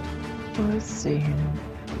 Let's see here.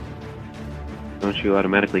 Don't you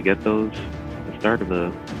automatically get those at the start of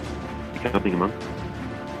the becoming a monk?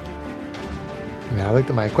 I mean, I looked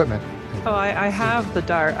at my equipment. Oh, I have the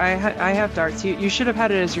dart. I have darts. You should have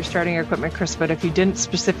had it as your starting equipment, Chris, but if you didn't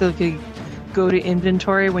specifically go to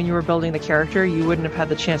inventory when you were building the character, you wouldn't have had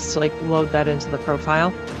the chance to like load that into the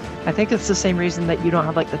profile. I think it's the same reason that you don't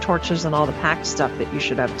have like the torches and all the pack stuff that you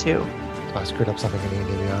should have too. So I screwed up something in the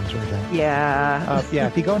Indiana sort of thing. Yeah. Yeah,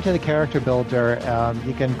 if you go into the character builder,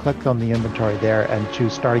 you can click on the inventory there and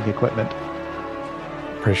choose starting equipment.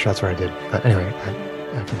 Pretty sure that's what I did. But anyway,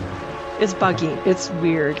 I can. It's buggy. It's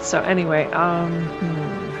weird. So anyway,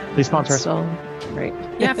 Please sponsor us. so right.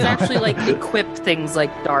 you have to actually like equip things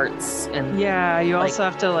like darts and Yeah, you Like- also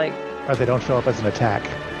have to like Or they don't show up as an attack.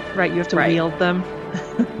 right. You have to Right. wield them.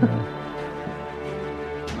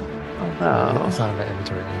 Although It's not in my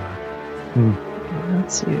inventory anymore.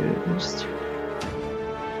 that's used.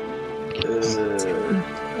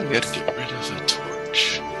 I gotta get rid of a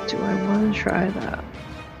torch. Do I want to try that?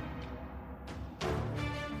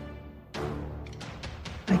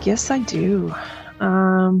 I guess I do.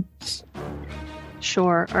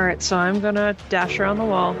 Sure. All right. So I'm gonna dash around the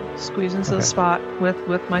wall, squeeze into the Okay. spot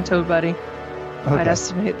with my toad buddy. I'd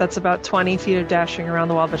estimate that's about 20 feet of dashing around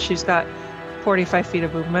the wall, but she's got 45 feet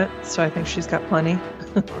of movement, so I think she's got plenty.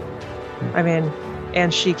 I mean,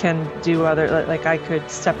 and she can do other, like I could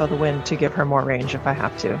step of the wind to give her more range if I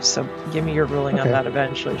have to. So give me your ruling on Okay. that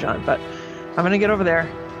eventually, John. But I'm going to get over there,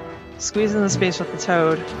 squeeze in the space with the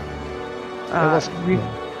toad,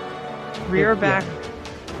 rear Yeah. back.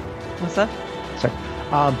 What's that? Sorry.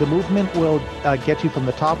 The movement will get you from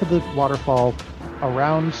the top of the waterfall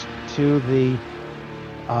around to the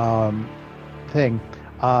thing.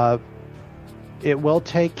 It will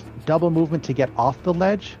take double movement to get off the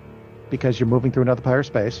ledge because you're moving through another player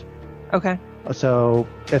space. Okay. So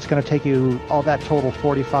it's going to take you all that total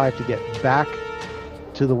 45 to get back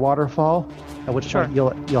to the waterfall. At which point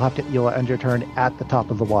you'll end your turn at the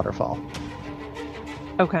top of the waterfall.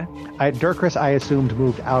 Okay. Dirkris, I assumed,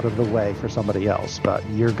 moved out of the way for somebody else, but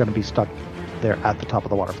you're going to be stuck there at the top of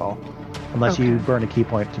the waterfall, unless you burn a key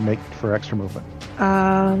point to make for extra movement.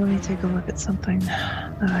 Let me take a look at something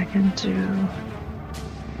that I can do.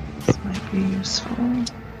 This might be useful.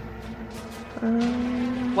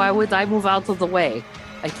 Why would I move out of the way?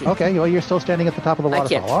 I kid. Okay, well, you're still standing at the top of the waterfall. I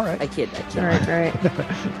kid. All right. I kid. All right, great.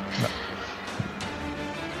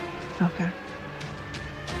 Okay.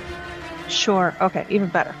 Sure. Okay, even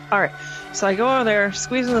better. All right. So I go over there,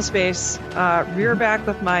 squeeze in the space, rear back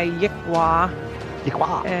with my Yikwa,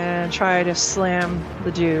 and try to slam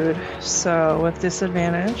the dude. So with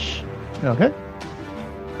disadvantage. Okay.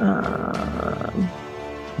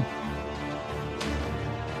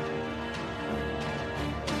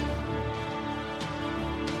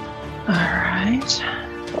 Alright.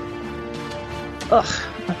 Ugh,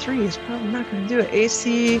 a 3 is probably not going to do it.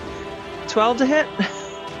 AC 12 to hit.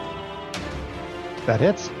 That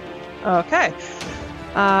hits. Okay.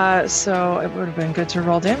 So it would have been good to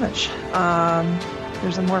roll damage.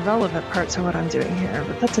 There's a more relevant part to what I'm doing here,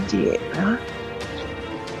 but that's a D8, huh?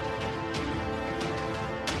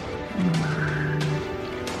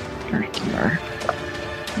 Here.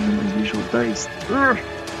 My usual dice. Alright.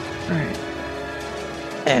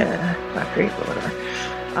 Not great, but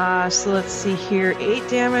whatever. So let's see here. 8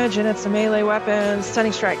 damage, and it's a melee weapon.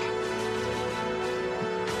 Stunning strike.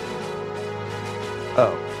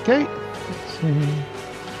 Okay. Let's see.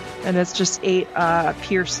 And it's just 8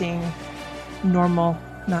 piercing, normal,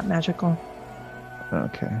 not magical.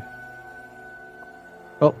 Okay.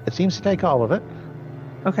 Well, it seems to take all of it.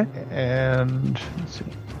 Okay. And let's see.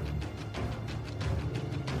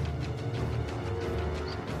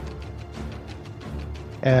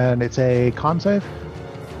 And it's a con save?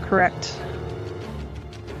 Correct.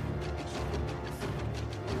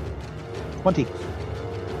 20.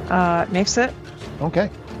 Makes it.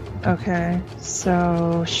 Okay. Okay,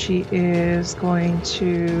 so she is going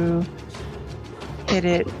to hit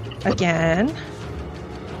it again.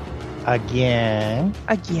 Again.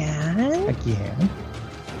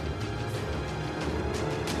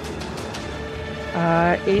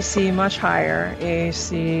 AC much higher.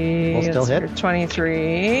 AC will still hit.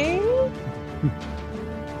 23.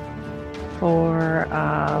 For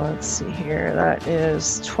let's see here. That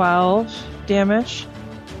is 12 damage.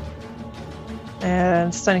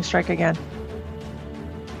 And stunning strike again.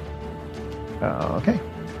 Okay.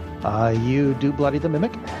 You do bloody the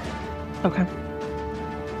mimic. Okay.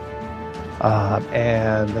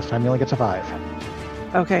 And this time he only gets a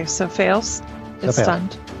 5. Okay, so fails. It's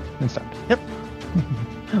stunned. It's stunned. Yep.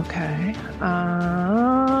 Okay.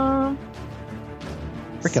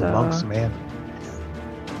 Freaking monks, man.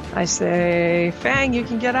 I say, Fang, you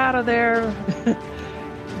can get out of there.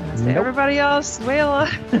 I say, everybody else, Wayla.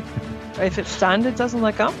 If it's stunned, it doesn't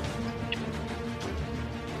let go?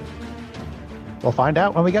 We'll find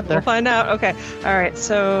out when we get there. We'll find out. Okay. All right.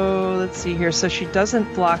 So let's see here. So she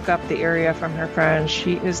doesn't block up the area from her friend.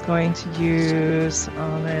 She is going to use...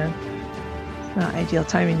 Oh, man. It's not ideal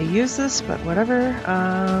timing to use this, but whatever.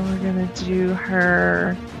 We're going to do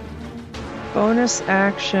her bonus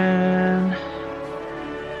action.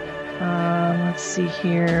 Let's see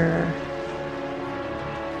here.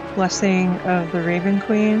 Blessing of the Raven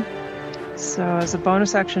Queen. So as a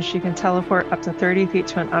bonus action, she can teleport up to 30 feet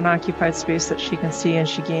to an unoccupied space that she can see, and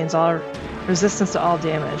she gains all resistance to all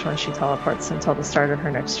damage when she teleports until the start of her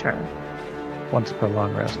next turn. Once per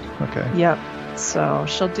long rest. Okay. Yep. So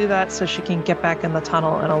she'll do that so she can get back in the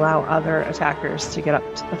tunnel and allow other attackers to get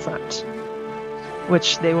up to the front.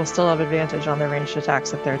 Which they will still have advantage on their ranged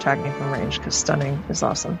attacks if they're attacking from range, because stunning is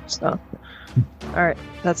awesome. So, alright,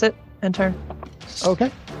 that's it. End turn. Okay.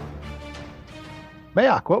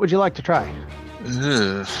 Mayak, what would you like to try?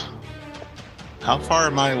 How far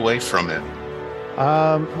am I away from it?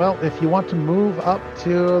 Well, if you want to move up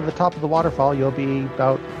to the top of the waterfall, you'll be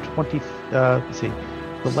about 20... let's see.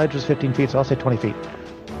 The ledge is 15 feet, so I'll say 20 feet.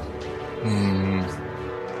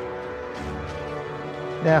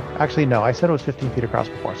 Yeah, actually, no. I said it was 15 feet across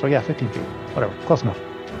before. So, yeah, 15 feet. Whatever. Close enough.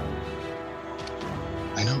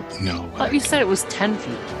 I don't know. I thought you said it was 10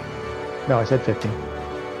 feet. No, I said 15.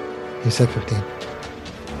 You said 15.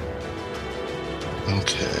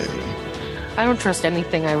 Okay. I don't trust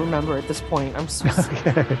anything I remember at this point. I'm so sorry.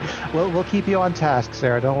 Okay. We'll keep you on task,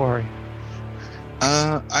 Sarah. Don't worry.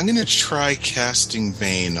 I'm going to try casting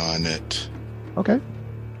Bane on it. Okay.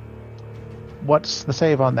 What's the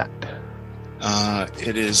save on that?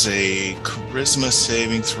 It is a charisma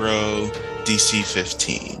saving throw, DC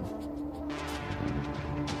 15.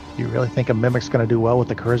 You really think a mimic's going to do well with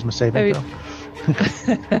the charisma saving throw?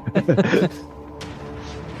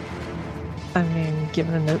 I mean,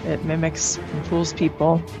 given that it mimics and fools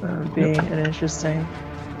people, that would be an interesting.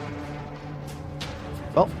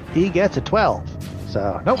 Well, he gets a 12.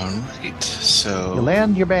 So, nope. All right. So. You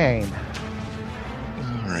land your Bane.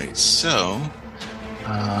 All right. So.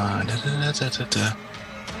 All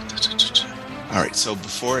right. So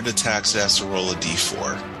before it attacks, it has to roll a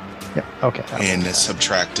d4. Yep. Okay. And it's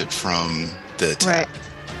subtracted from the attack.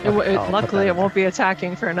 Right. Luckily, it won't be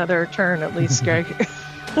attacking for another turn, at least, Greg.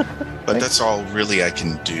 But that's all really I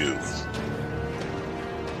can do.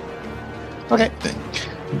 Okay. I think.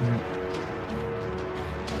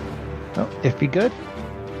 Oh, if be good.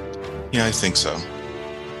 Yeah, I think so.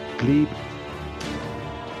 Gleep.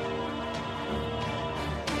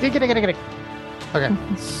 Okay,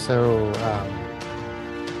 so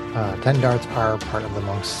 10 darts are part of the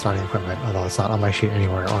monk's starting equipment, although it's not on my sheet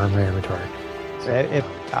anywhere or in my inventory.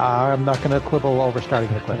 I'm not going to quibble over starting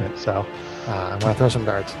equipment, so I'm going to throw some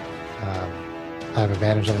darts. I have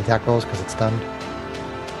advantage on the attack rolls because it's stunned.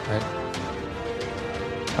 Right?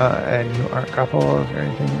 And you aren't grappled or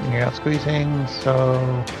anything. You're not squeezing, so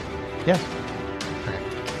yes. Okay,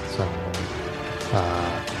 so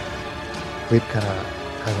Leap kind of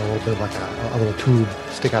has a little bit of like a little tube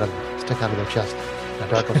stick out of their chest. And a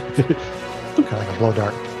dart goes kind of like a blow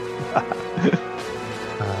dart.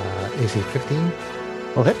 AC 15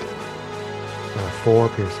 will hit. 4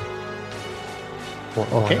 piercing. 4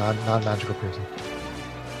 Okay. Non-magical piercing.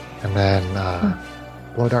 And then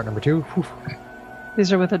blow dart number 2. Whew.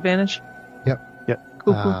 These are with advantage? Yep.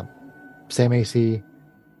 Cool. Same AC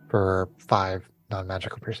for 5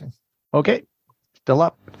 non-magical piercing. Okay. Still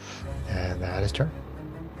up. And that is turn.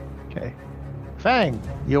 Okay. Fang,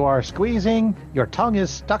 you are squeezing. Your tongue is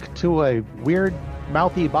stuck to a weird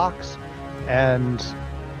mouthy box, and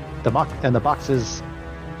the box is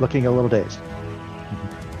looking a little dazed.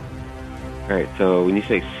 All right, so when you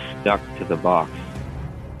say stuck to the box,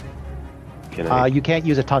 can I? You can't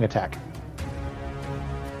use a tongue attack.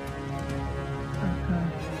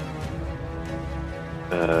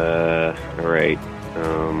 All right.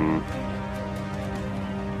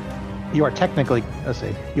 You are technically, let's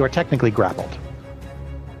see, you are technically grappled.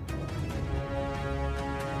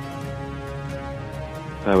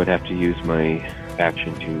 I would have to use my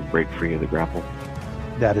action to break free of the grapple.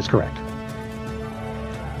 That is correct.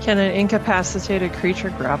 Can an incapacitated creature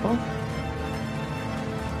grapple?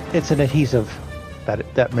 It's an adhesive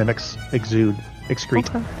that mimics excrete.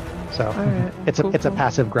 Okay. So All right. it's a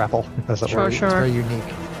passive grapple, as it Sure, were. sure. It's very unique.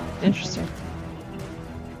 Interesting.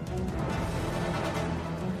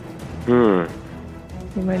 Hmm.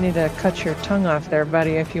 You might need to cut your tongue off there,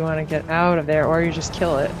 buddy, if you want to get out of there, or you just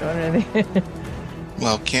kill it. One or the-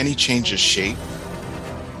 Well, can he change his shape?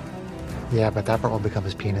 Yeah, but that part will become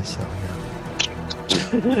his penis, so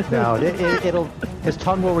yeah. No, it'll his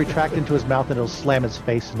tongue will retract into his mouth and it'll slam his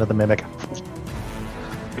face into the mimic.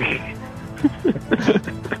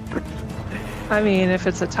 I mean, if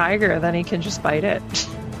it's a tiger, then he can just bite it.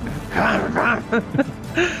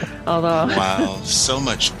 Although, Wow, so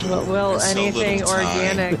much poo. will in so anything little time.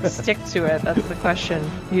 organic stick to it? That's the question.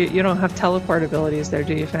 You don't have teleport abilities there,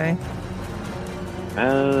 do you, Fang?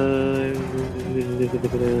 I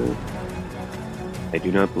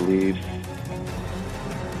do not believe.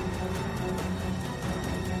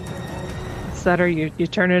 It's that or you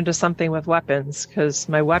turn it into something with weapons, because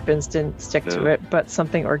my weapons didn't stick to it, but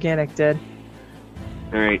something organic did.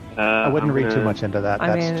 All right. I wouldn't read too much into that. I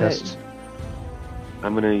That's mean, just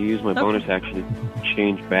I'm gonna use my bonus action to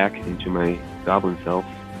change back into my goblin self.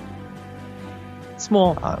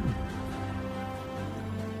 Small.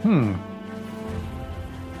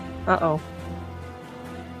 Uh-oh.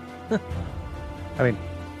 I mean,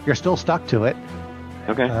 you're still stuck to it.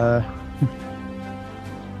 Okay.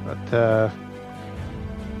 But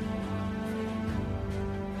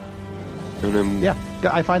And then, yeah,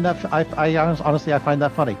 I find that honestly I find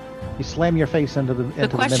that funny. You slam your face into the The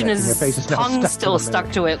question mimic, and your is, face is now tongue stuck still to the stuck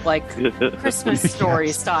mimic. to it like Christmas story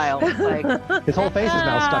Yes. style. Like, His whole face is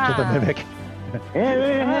now stuck to the mimic. You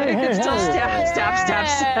can still stab.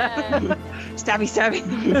 Stabby, stabby.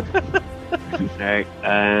 Alright,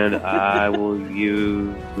 and I will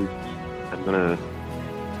use. I'm gonna.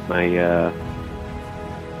 My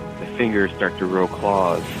fingers start to grow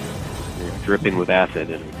claws. dripping with acid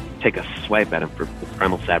and take a swipe at him for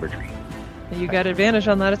primal savagery. You got advantage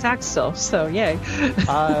on that attack still, so yay.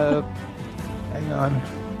 Hang on.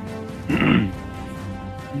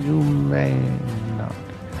 You may not.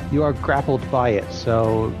 You are grappled by it,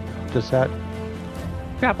 so does that...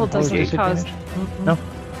 Grapple doesn't cause... No?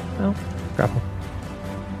 No? Grapple.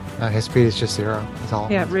 His speed is just 0. That's all.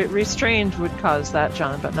 Yeah, restrained would cause that,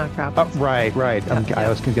 John, but not grapple. Oh, right. I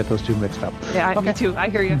was going to get those two mixed up. Yeah, me too. I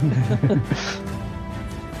hear you.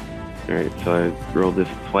 Alright, so I rolled this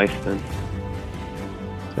twice then.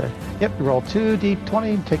 So, yep, you roll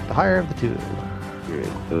 2d20 and take the higher of the two.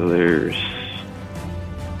 Alright, so there's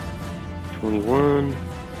 21.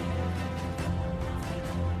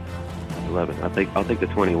 11. I'll take the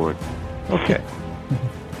 21. Okay.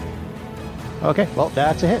 Okay, well,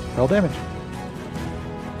 that's a hit. Roll damage.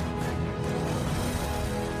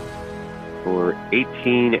 For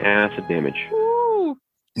 18 acid damage. Woo!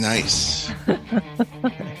 Nice.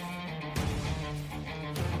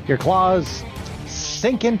 Your claws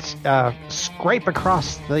sink in, scrape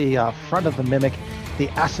across the front of the mimic. The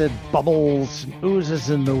acid bubbles, oozes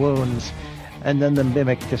in the wounds, and then the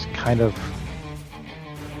mimic just kind of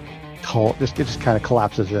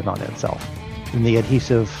collapses in on itself, and the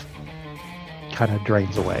adhesive kind of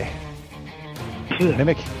drains away. The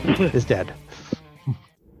mimic is dead.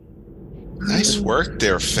 Nice work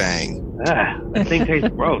there, Fang. That thing tastes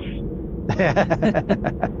gross.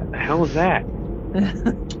 The hell is that?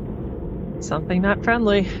 Something not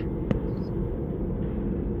friendly.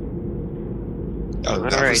 Oh,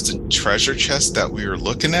 that was the treasure chest that we were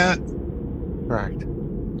looking at? Correct.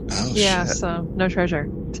 Oh, Yeah, shit. so no treasure.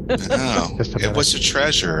 No, it was a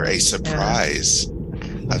treasure, a surprise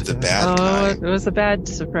of the bad kind. It was a bad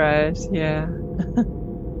surprise. Yeah.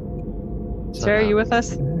 So Sarah, now- you with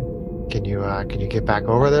us? Can you get back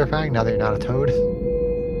over there, Fang? Now that you're not a toad.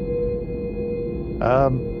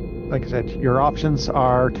 Like I said, your options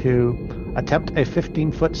are to attempt a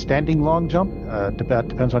 15-foot standing long jump. That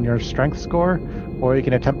depends on your strength score, or you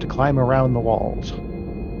can attempt to climb around the walls.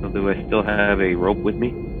 So do I still have a rope with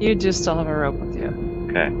me? You do still have a rope with you.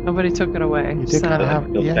 Okay. Nobody took it away. You did so- kinda So have-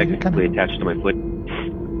 it's still yeah, you technically kinda- attached to my foot.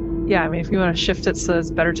 Yeah, I mean, if you want to shift it so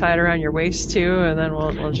it's better tied around your waist too, and then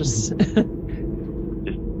we'll just.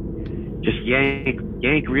 Just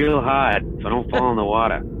yank real hard so I don't fall in the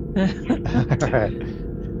water. All right.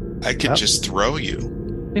 I could Yep. just throw you.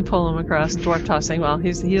 We pull him across, dwarf tossing. Well,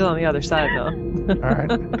 he's on the other side though. All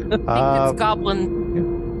right. I think it's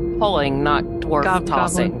goblin pulling, not dwarf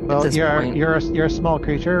tossing at Well, this point. you're a small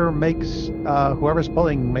creature. Makes whoever's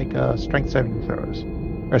pulling make strength saving throws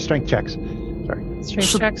or strength checks. Sorry.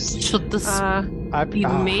 Strength checks. Should this I, be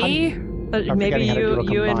me? But I'm maybe forgetting how to do a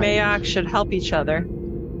you and combined. Mayak should help each other.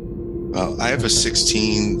 Well, I have a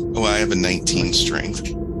 16. Oh, I have a 19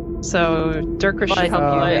 strength. So Dirk should I, help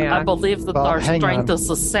you, I Mayak. believe that Well, our hang strength on. is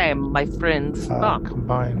the same, my friend.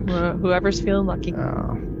 Combined. Whoever's feeling lucky.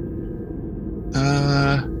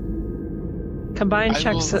 Combined I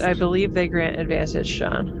checks, will- I believe they grant advantage,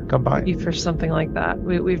 Sean. Combined. For something like that.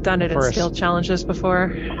 We've done it in First. skill challenges before.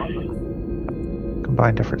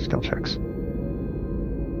 Combine different skill checks.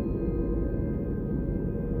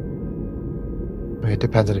 It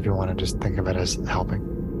depends on if you want to just think of it as helping.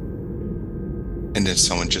 And then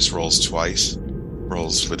someone just rolls twice,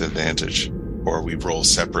 rolls with advantage, or we roll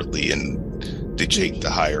separately and they take the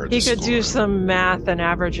higher He the could score. do some math and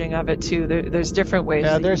averaging of it too. There's different ways.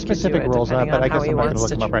 Yeah, that there's you could do specific it, rules on it, depending but I how guess he I'm not going to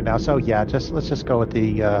wants look them up right now. So yeah, let's just go with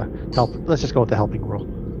the help. Let's just go with the helping rule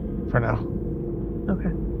for now.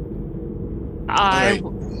 Okay. I Alright.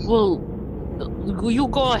 will. You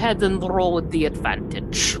go ahead and roll with the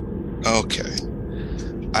advantage. Okay.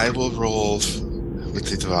 I will roll with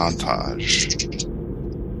advantage.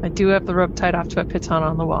 I do have the rope tied off to a piton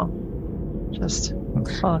on the wall. Just.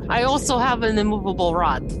 I also have an immovable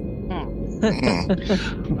rod.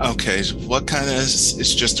 Okay, so what kind of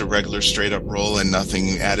it's just a regular straight up roll and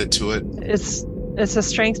nothing added to it? It's a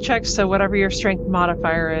strength check, so whatever your strength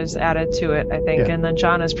modifier is added to it, I think. Yeah. And then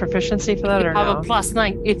John has proficiency for that, You or have no? a plus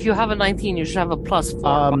 9. If you have a 19, you should have a plus 4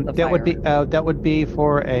 modifier. That would be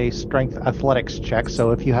for a strength athletics check.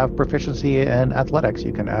 So if you have proficiency in athletics,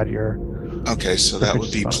 you can add your. Okay, so that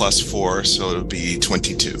would be Proficiency. +4, so it would be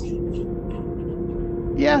 22.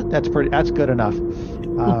 Yeah, that's good enough.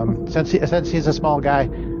 Since he's a small guy,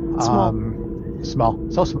 small,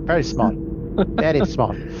 very small, very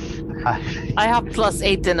small. I have plus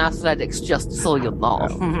 8 in athletics, just so you know.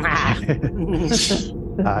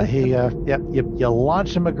 You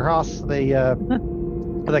launch him across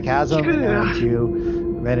the chasm, and you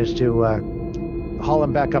manage to haul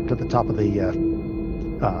him back up to the top of the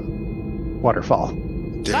waterfall.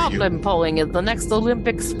 Goblin pulling is the next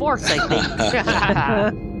Olympic sport, I think.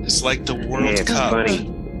 It's like the World Yeah, it's Cup, funny.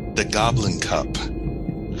 the Goblin Cup.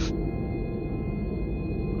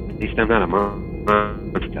 At least I'm not a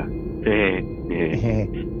monster.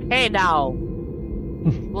 Hey now.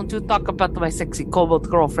 Won't you talk about my sexy kobold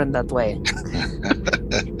girlfriend that way?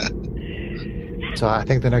 So I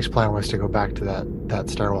think the next plan was to go back to that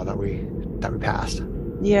stairwell that we passed.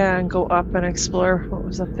 Yeah, and go up and explore what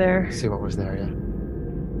was up there. See what was there. Yeah.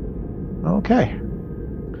 Okay.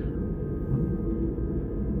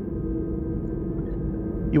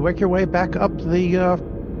 You work your way back up the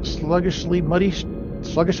sluggish and muddy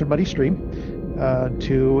stream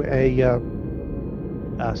to a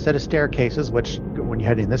set of staircases, which, when you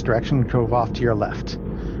head in this direction, drove off to your left.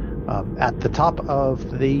 At the top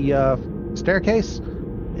of the staircase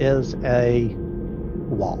is a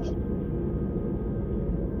wall.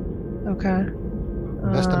 Okay.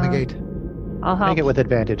 Investigate. I'll help. Make it with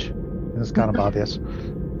advantage. It's kind of obvious.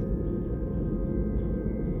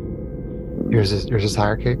 Yours is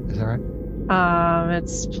higher, Kate. Is that right?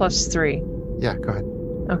 It's +3. Yeah. Go ahead.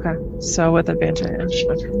 Okay, so with advantage. I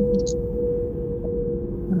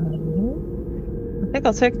think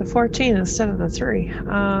I'll take the 14 instead of the 3.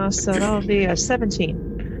 So that'll be a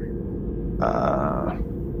 17.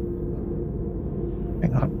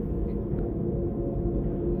 Hang on.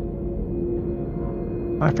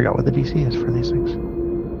 I forgot what the DC is for these things.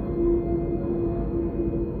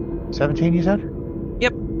 17, you said?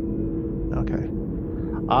 Yep. Okay.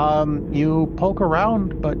 You poke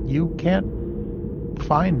around, but you can't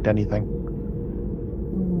find anything.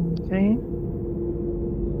 Okay.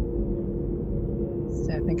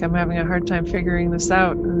 So I think I'm having a hard time figuring this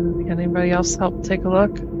out. Can anybody else help take a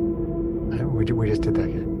look? We just did that.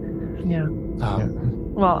 Yeah.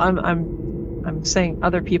 Well, I'm saying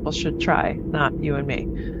other people should try, not you and me.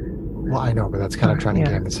 Well, I know, but that's kind of trying to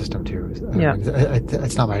game the system too. Yeah.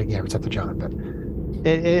 It's not my game; it's up to John. But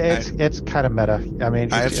It's kind of meta. I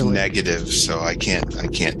mean, I have negative, so I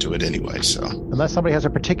can't do it anyway. So unless somebody has a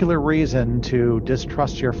particular reason to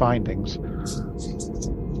distrust your findings.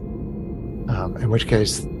 In which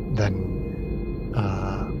case, then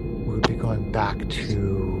we would be going back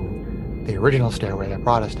to the original stairway that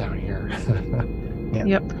brought us down here. Yeah.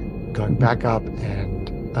 Yep. Going back up,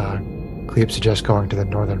 and Cleve suggests going to the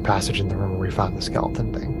northern passage in the room where we found the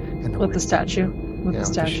skeleton thing. And With the statue. With the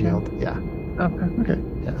statue. shield. Yeah. Okay.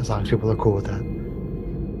 Yeah, as long as people are cool with that.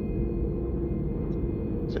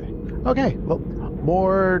 Okay, well,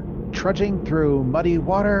 more trudging through muddy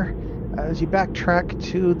water as you backtrack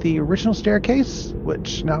to the original staircase,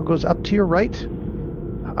 which now goes up to your right.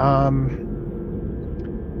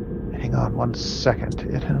 Hang on 1 second.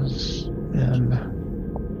 It has been...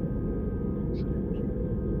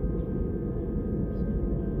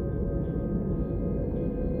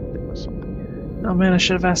 Oh man, I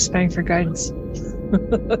should have asked Spang for guidance.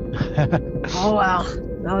 Oh wow.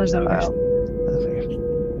 Now there's that Well,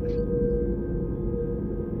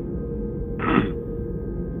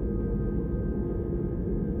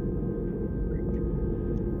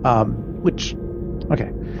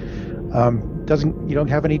 you don't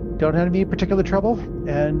have any particular trouble,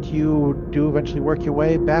 and you do eventually work your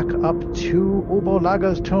way back up to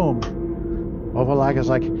Ubolaga's tomb. Ubolaga's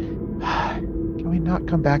like, can we not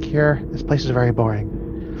come back here? This place is very boring.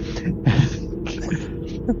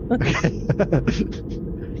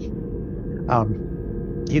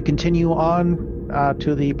 You continue on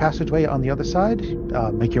to the passageway on the other side.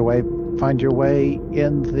 Find your way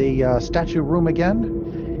in the statue room again.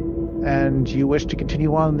 And you wish to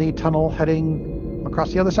continue on the tunnel heading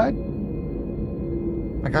across the other side?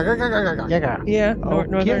 Yeah, Okay.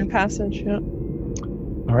 northern passage. Yeah.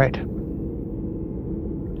 All right.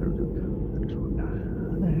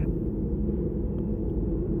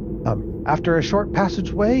 After a short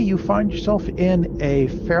passageway, you find yourself in a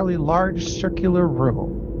fairly large circular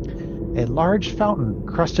room. A large fountain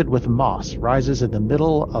crusted with moss rises in the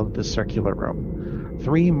middle of the circular room.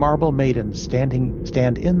 3 marble maidens stand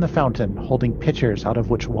in the fountain, holding pitchers out of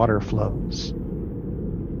which water flows.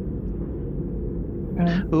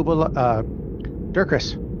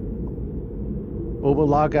 Dirkris.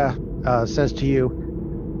 Ubalaga says to you,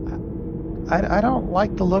 I don't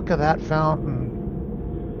like the look of that fountain.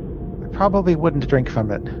 I probably wouldn't drink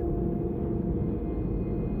from it.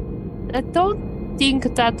 I don't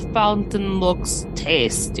think that fountain looks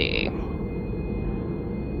tasty.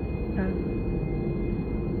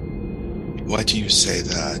 why do you say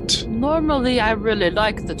that? Normally, I really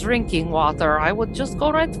like the drinking water. I would just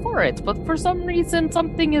go right for it. But for some reason,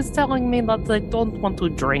 something is telling me that I don't want to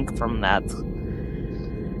drink from that.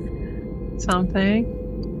 Something.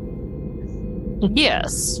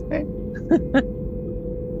 Yes.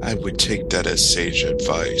 I would take that as sage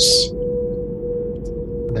advice.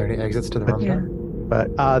 Are there any exits to the room? Yeah.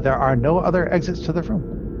 But there are no other exits to the room.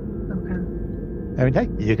 Okay. I mean, hey,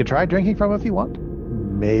 you could try drinking from it if you want.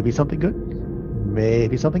 Maybe something good,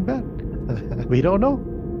 maybe something bad. We don't know.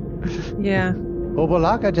 Yeah.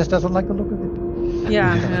 Obolaka just doesn't like the look of it.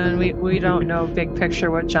 Yeah, and we don't know big picture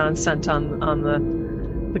what John sent on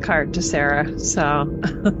the cart to Sarah. So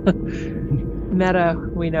meta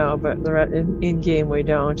we know, but in game we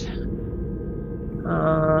don't.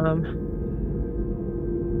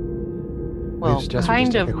 Well, suggest we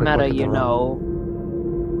kind just take of a quick look meta, at the you room. know,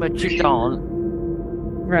 but you don't.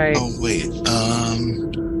 Right. Oh wait,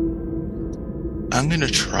 I'm gonna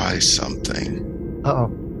try something.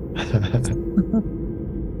 Uh-oh.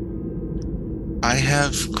 I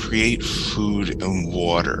have create food and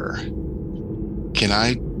water. Can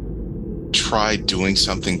I try doing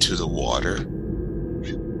something to the water?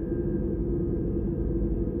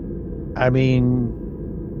 I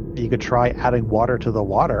mean, you could try adding water to the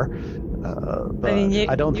water. But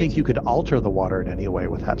I don't think you could alter the water in any way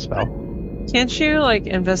with that spell. Can't you like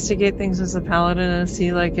investigate things as a paladin and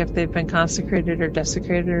see like if they've been consecrated or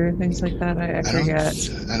desecrated or things like that? I forget.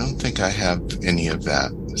 I don't think I have any of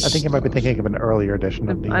that. I think you might be thinking of an earlier edition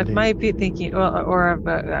of D&D. I might be thinking, or of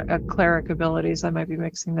a cleric abilities. I might be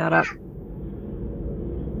mixing that up.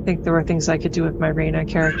 I think there were things I could do with my Reyna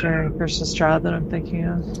character versus Strahd that I'm thinking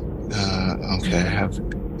of. Okay, I have.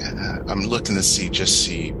 I'm looking to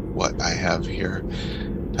see what I have here.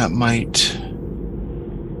 That might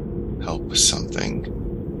help with something.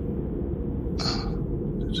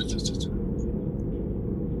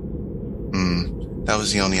 That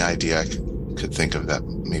was the only idea I could think of. That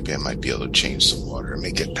maybe I might be able to change the water and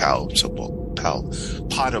make it potable.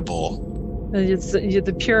 It's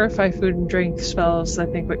the purify food and drink spells, I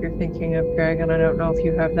think, what you're thinking of, Greg, and I don't know if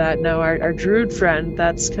you have that. Now, our druid friend,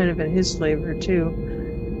 that's kind of in his flavor, too.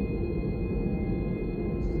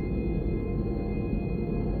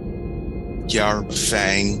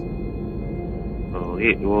 Yarfang. Oh,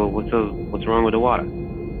 well, what's wrong with the water?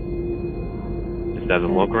 Just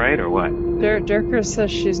doesn't look right, or what? Dirker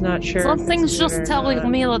says she's not sure. Something's just telling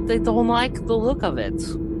me that they don't like the look of it.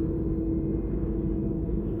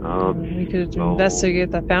 We could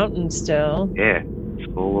investigate the fountain still. Yeah,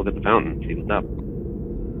 let's go look at the fountain, see what's up.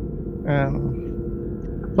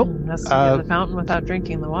 Investigate the fountain without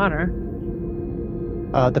drinking the water.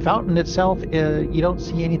 The fountain itself, you don't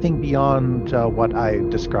see anything beyond what I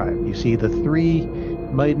described. You see the three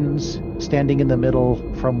maidens standing in the middle,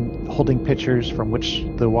 from holding pitchers from which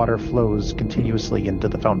the water flows continuously into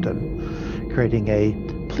the fountain, creating a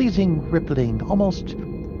pleasing, rippling, almost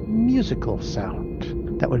musical sound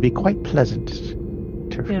that would be quite pleasant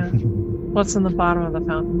to. Yeah. What's in the bottom of the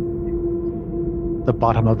fountain? The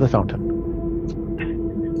bottom of the fountain.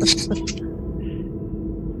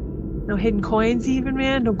 No hidden coins, even,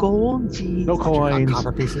 man. No gold. Jeez. No coins.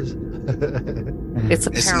 Copper pieces. It's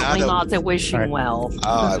It's apparently not not a wishing Right. well.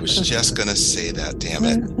 Oh, I was just gonna say that. Damn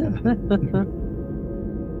it!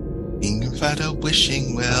 Ingvada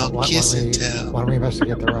wishing well, kiss and tell. Why don't we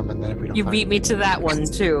investigate the room, and then if we don't You find beat me to that one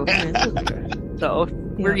too. So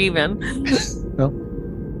we're even. Well,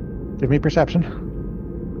 give me perception.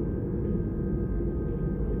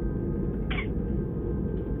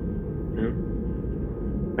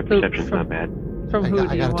 My perception's not bad. From who I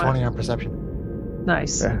do you got a want? 20 on perception.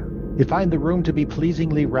 Nice. Yeah. You find the room to be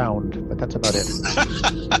pleasingly round, but that's about it.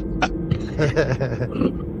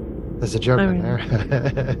 There's a joke I in mean- there.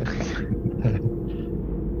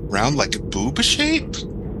 Round like a booba shape?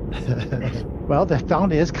 Well, the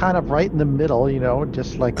fountain is kind of right in the middle,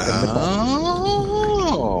 just like the middle.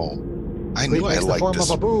 Oh, I knew I Takes the liked form this.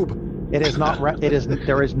 of a boob. It is not.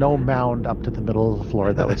 There is no mound up to the middle of the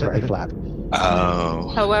floor, though. It's very flat. Oh,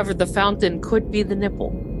 However, the fountain could be the nipple.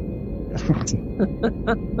 I'm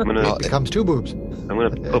gonna Well, It becomes two boobs. I'm gonna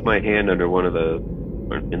put my hand under one of the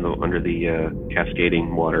under the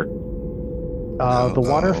cascading water. The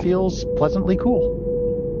water feels pleasantly cool.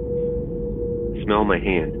 Smell my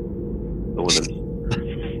hand. The one that's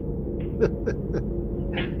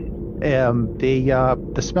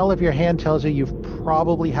The smell of your hand tells you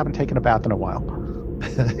probably haven't taken a bath in a while.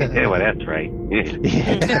 yeah, well, that's right.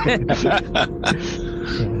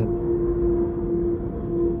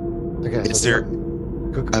 Okay, Is so there-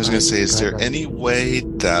 Go I was going to say, is there ahead. any way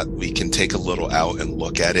that we can take a little out and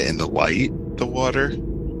look at it in the light, the water?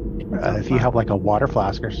 If you have like a water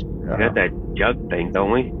flask or. We got that jug thing,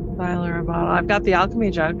 don't we? Vial or a bottle. I've got the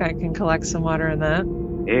alchemy jug. I can collect some water in that.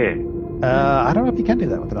 Yeah. I don't know if you can do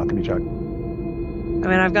that with an alchemy jug. I mean,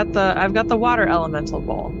 I've got the water elemental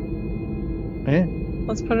bowl. Eh?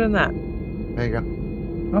 Let's put it in that. There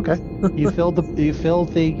you go. Okay. You filled the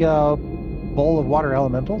bowl of water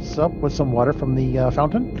elementals up with some water from the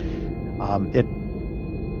fountain. It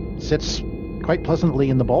sits quite pleasantly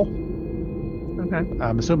in the bowl. Okay.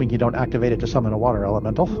 I'm assuming you don't activate it to summon a water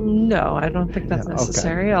elemental. No, I don't think that's Yeah, okay.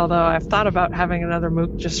 necessary. Although I've thought about having another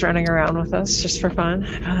mook just running around with us, just for fun.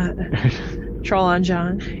 Troll on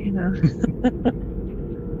John, you know,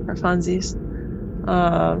 for funsies.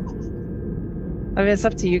 I mean, it's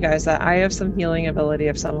up to you guys. I have some healing ability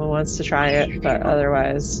if someone wants to try it, but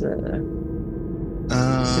otherwise, do we want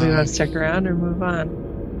to stick around or move on?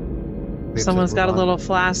 If someone's got a little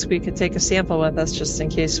flask, we could take a sample with us just in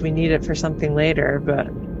case we need it for something later, but,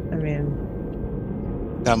 I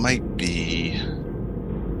mean... That might be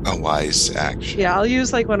a wise action. Yeah, I'll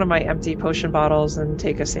use, like, one of my empty potion bottles and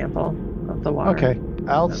take a sample of the water. Okay.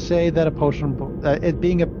 I'll say that a potion... it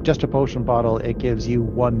being just a potion bottle, it gives you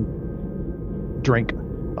one drink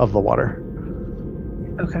of the water.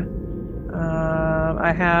 Okay.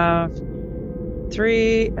 I have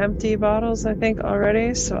 3 empty bottles, I think,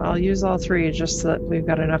 already, so I'll use all 3 just so that we've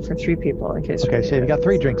got enough for 3 people in case. Okay, so you've got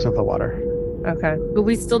 3 drinks of the water. Okay. But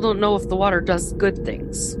we still don't know if the water does good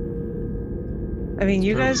things. I mean,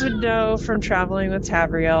 you guys would know from traveling with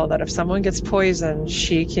Tavriel that if someone gets poisoned,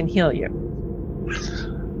 she can heal you.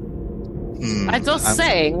 I'm just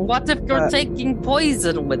saying, what if you're taking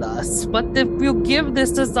poison with us? What if you give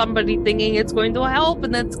this to somebody thinking it's going to help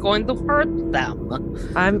and it's going to hurt them?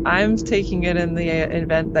 I'm taking it in the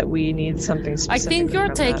event that we need something specific. I think you're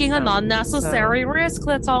taking an unnecessary risk.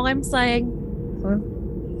 That's all I'm saying.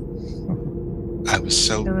 I was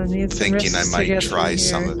so Gonna need some thinking I risks to might get try through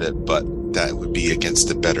some here. of it, but that would be against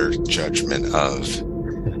the better judgment of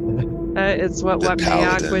It's what The Mayak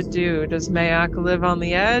paladin. would do. Does Mayak live on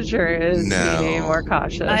the edge, or is No. he more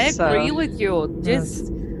cautious? I So- agree with you.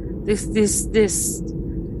 Just this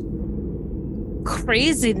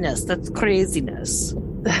craziness. That's craziness.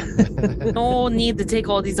 No need to take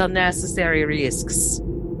all these unnecessary risks.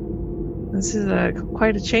 This is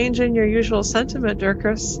quite a change in your usual sentiment,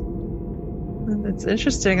 Dirkus. And it's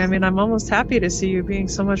interesting. I mean, I'm almost happy to see you being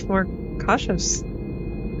so much more cautious.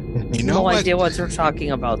 You know No what? idea what you're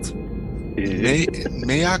talking about.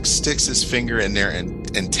 Mayak sticks his finger in there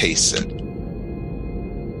and tastes it.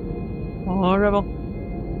 Horrible.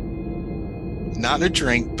 Not a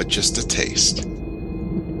drink, but just a taste.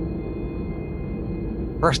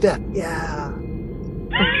 First step. Yeah.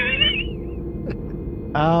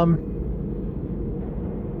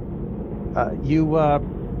 You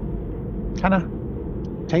kind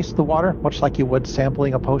of taste the water, much like you would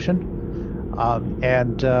sampling a potion,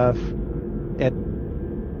 and it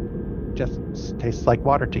just tastes like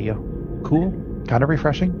water to you. Cool, kind of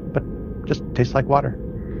refreshing, but just tastes like water.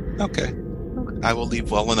 Okay. I will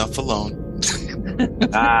leave well enough alone.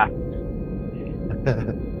 Ah,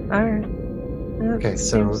 All right. Yeah, Okay, it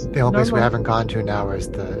so seems the only place we normal. haven't gone to now is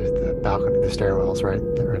the balcony, the stairwells, right?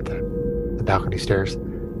 Or the balcony stairs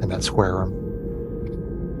in that square room.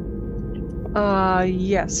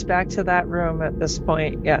 Yes, back to that room at this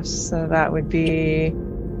point. Yes, so that would be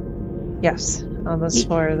yes on this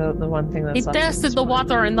floor. The one thing that's He left on tested this the floor.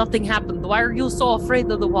 water and nothing happened. Why are you so afraid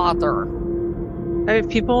of the water? If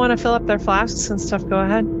people want to fill up their flasks and stuff, go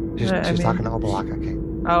ahead. She's I mean- talking to Obalaka. Okay.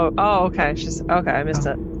 Oh, okay. She's okay. I missed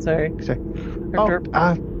it. Sorry. So, Derp,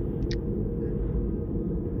 derp.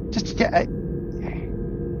 just yeah,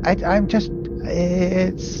 I'm just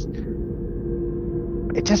it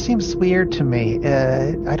just seems weird to me.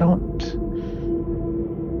 I don't.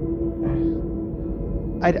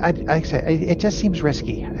 I say it just seems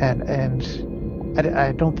risky, and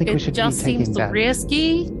I don't think we It should just be taking seems that.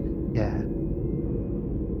 risky. Yeah.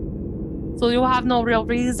 So you have no real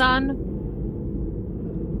reason.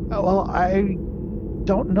 Well, I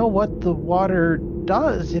don't know what the water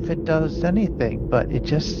does, if it does anything, but it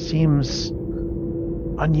just seems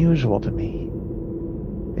unusual to me.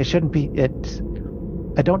 It shouldn't be.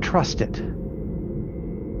 I don't trust it.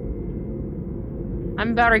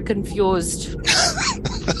 I'm very confused.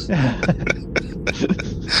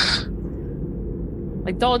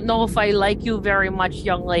 I don't know if I like you very much,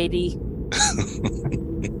 young lady.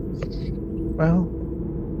 Well,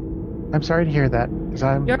 I'm sorry to hear that. 'Cause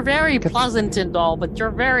You're very Cons- pleasant and all, but you're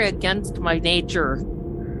very against my nature.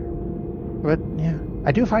 But yeah,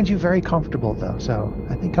 I do find you very comfortable, though. So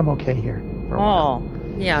I think I'm okay here. For a while. Oh,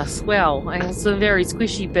 yes. Well, I have some very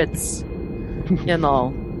squishy bits, you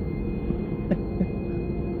know.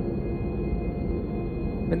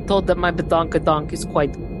 Been told that my badonkadonk is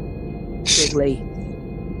quite jiggly.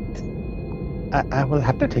 I will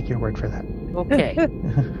have to take your word for that. Okay.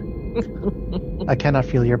 I cannot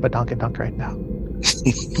feel your badonkadunk right now.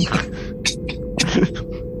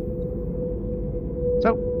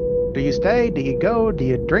 So, do you stay? Do you go? Do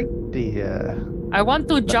you drink? Do you... I want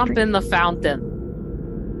to jump in the fountain.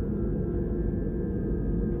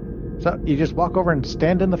 So, you just walk over and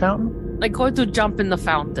stand in the fountain? I'm going to jump in the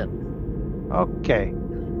fountain. Okay.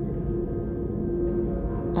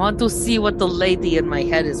 I want to see what the lady in my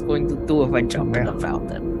head is going to do if I jump in the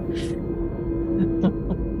fountain.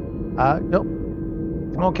 Nope.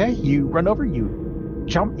 Okay, you run over, you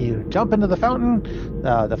jump into the fountain.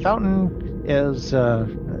 The fountain is a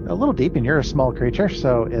little deep, and you're a small creature,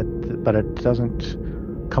 but it doesn't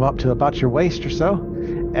come up to about your waist or so.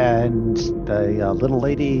 And the little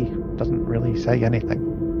lady doesn't really say anything.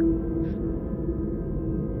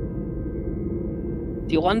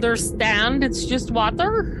 Do you understand? It's just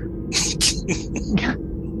water?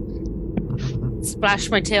 Splash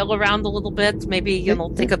my tail around a little bit. Maybe,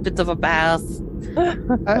 take a bit of a bath.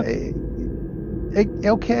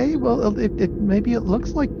 Okay, well, maybe it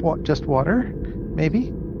looks like just water.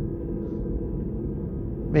 Maybe.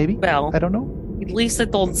 Well, I don't know. At least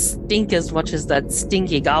it don't stink as much as that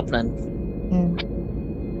stinky goblin.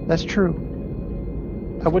 That's true.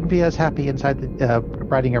 I wouldn't be as happy inside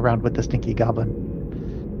riding around with the stinky goblin.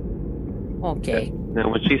 Okay. Now,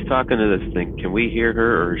 when she's talking to this thing, can we hear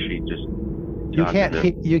her, or is she just? You can't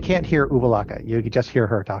hear Uvalaka. You just hear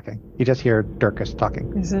her talking. You just hear Durkis talking.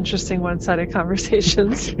 These interesting one-sided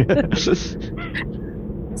conversations.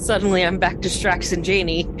 Suddenly, I'm back to Strax and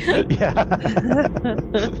Janie. Yeah.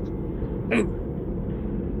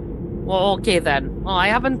 Well, okay then. Well, I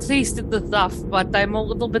haven't tasted the stuff, but I'm a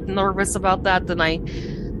little bit nervous about that, and I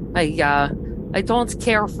don't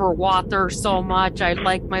care for water so much. I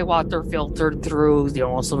like my water filtered through,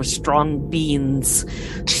 some strong beans.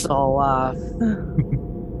 So,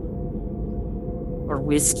 or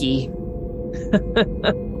whiskey.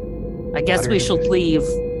 I guess we should leave.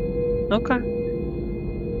 Okay.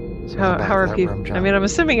 So How back are to that people? room, I John. mean, I'm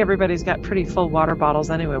assuming everybody's got pretty full water bottles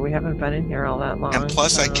anyway. We haven't been in here all that long. And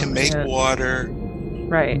plus, I can make yeah. water.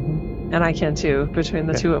 Right. And I can too. Between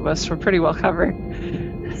the two of us, we're pretty well covered.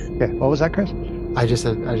 Okay, what was that, Chris? I just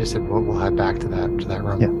said we'll head back to that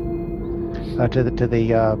room. Yeah. To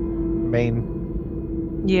the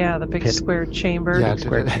main. Yeah, the big Pit. square chamber. Yeah,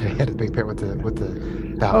 square. had a big pit with the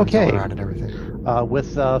fountains Okay. all around and everything.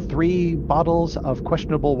 With 3 bottles of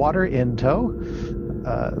questionable water in tow,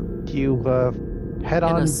 you head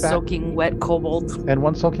And on a back, soaking wet kobold. and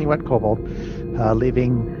 1 soaking wet kobold,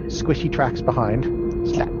 leaving squishy tracks behind.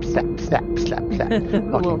 Slap, slap, slap, slap, slap.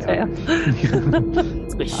 A little tail.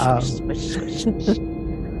 Squish, Um, squish, squish, squish.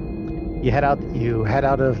 You head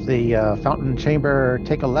out of the fountain chamber,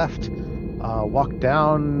 take a left, walk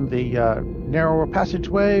down the narrower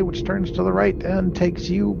passageway, which turns to the right and takes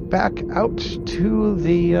you back out to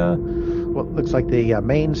the what looks like the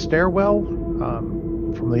main stairwell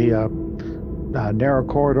from the narrow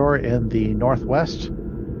corridor in the northwest.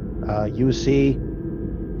 You see,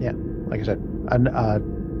 like I said,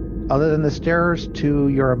 other than the stairs to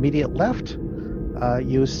your immediate left,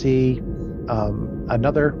 you see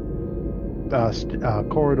another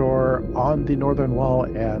corridor on the northern wall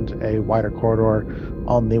and a wider corridor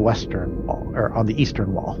on the western wall, or on the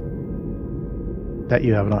eastern wall, that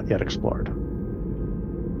you have not yet explored.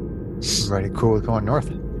 Ready, cool with going north.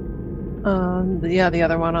 The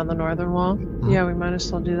other one on the northern wall. Mm-hmm. Yeah, we might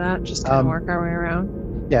as well do that. Just kind of work our way around.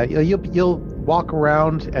 Yeah, you'll walk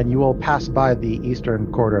around and you will pass by the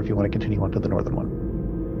eastern corridor if you want to continue on to the northern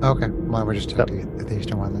one. Okay, why don't we just take the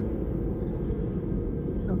eastern one then?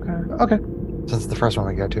 Okay. Okay. Since it's the first one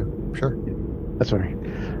we go to. Sure. That's what I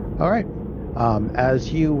mean. All right.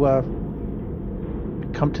 As you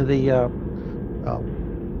come to the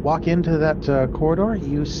walk into that corridor,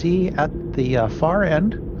 you see at the far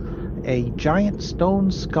end a giant stone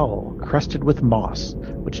skull crusted with moss,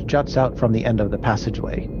 which juts out from the end of the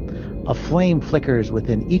passageway. A flame flickers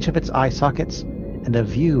within each of its eye sockets, and a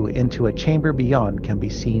view into a chamber beyond can be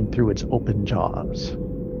seen through its open jaws.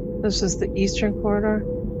 This is the eastern corridor.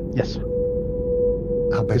 Yes.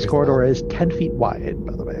 How big This is corridor is 10 feet wide,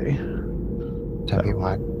 by the way. 10 feet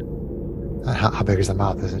wide. How big is the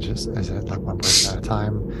mouth? Is it like one person at a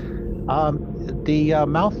time? The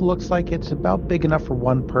mouth looks like it's about big enough for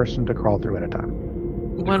one person to crawl through at a time.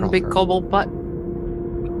 One big kobold butt.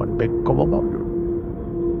 One big kobold butt.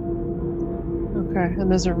 Okay, and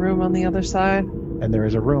there's a room on the other side. And there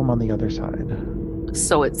is a room on the other side.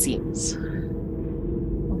 So it seems.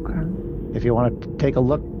 Okay. If you want to take a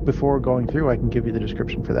look before going through, I can give you the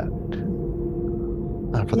description for that.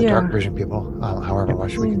 For the Yeah. dark vision people, however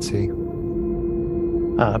much we can see.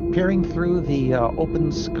 Peering through the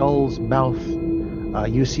open skull's mouth,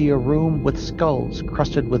 you see a room with skulls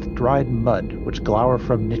crusted with dried mud, which glower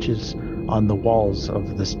from niches on the walls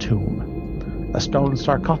of this tomb. A stone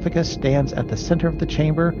sarcophagus stands at the center of the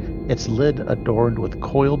chamber, its lid adorned with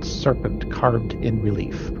coiled serpent carved in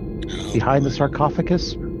relief. Behind the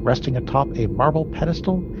sarcophagus, resting atop a marble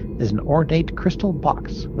pedestal, is an ornate crystal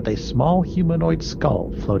box with a small humanoid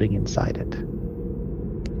skull floating inside it.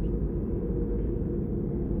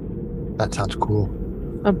 That sounds cool.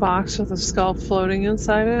 A box with a skull floating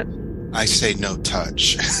inside it? I say no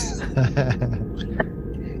touch.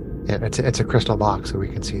 Yeah, it's a crystal box, so we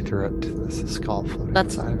can see through it. This is skull floating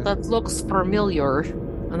inside of it. That looks familiar.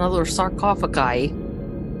 Another sarcophagi.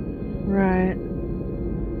 Right.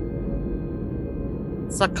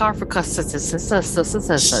 Sarcophagus.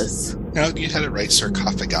 No, you had it right.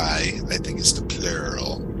 Sarcophagi, I think, is the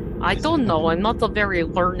plural. I don't know. I'm not a very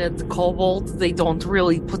learned kobold. They don't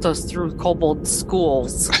really put us through kobold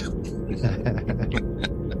schools.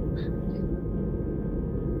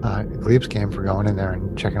 Gleep's game for going in there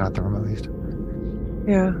and checking out the room at least.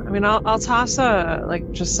 Yeah. I mean, I'll toss a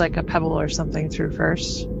pebble or something through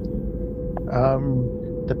first.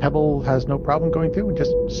 The pebble has no problem going through and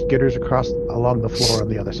just skitters across along the floor on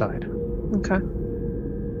the other side. Okay.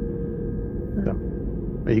 So,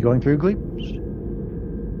 are you going through, Gleep?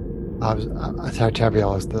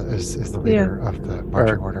 Tavriel is the leader of the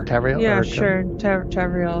marching order. Tavriel? Yeah, sure.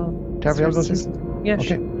 Tavriel. Tavriel goes in? Yeah, Okay.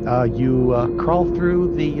 sure. You crawl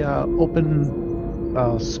through the open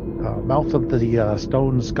mouth of the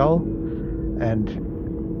stone skull, and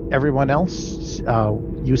everyone else,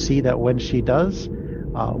 you see that when she does,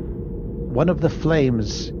 one of the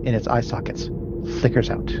flames in its eye sockets flickers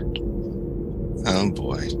out. Oh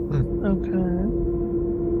boy. Okay.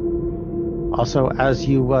 Also, as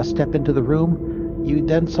you step into the room, you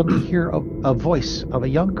then suddenly hear a voice of a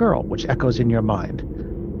young girl, which echoes in your mind.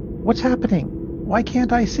 What's happening? Why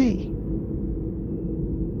can't I see?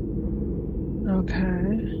 Okay.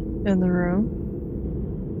 In the room.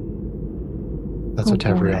 That's what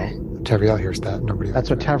Oh, boy. Tavriel hears that. Nobody. That's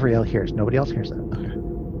what Tavriel hears. Nobody else hears that.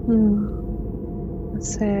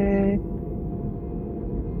 Let's say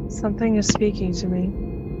something is speaking to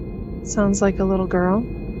me. Sounds like a little girl.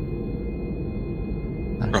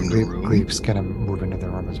 From the room? Gleep's gonna move into the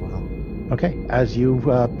room as well. Okay, as you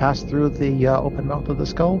pass through the open mouth of the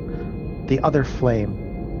skull, the other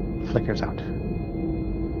flame flickers out.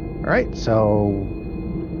 All right, so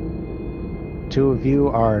two of you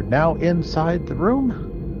are now inside the room,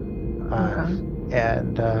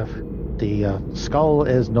 and the skull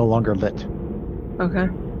is no longer lit. Okay.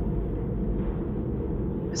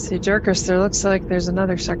 See, Durkis, there looks like there's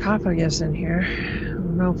another sarcophagus in here. I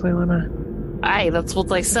don't know if we want to... Aye, that's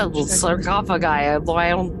what I said with sarcophagi.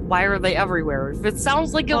 Why are they everywhere? If it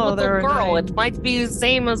sounds like a little they're girl, annoying. it might be the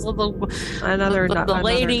same as the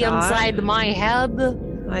lady inside my head.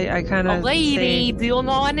 I kind A of... lady, do you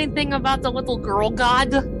know anything about the little girl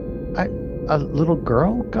god? A little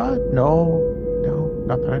girl god? No,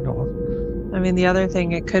 not that I know of. I mean, the other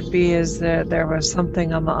thing it could be is that there was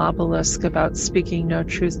something on the obelisk about speaking no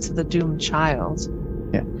truth to the doomed child.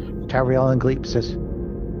 Yeah, Tavriel and Gleep says,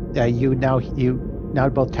 you now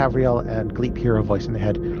both Tavriel and Gleep hear a voice in their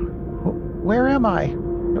head. Where am I?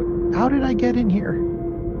 How did I get in here?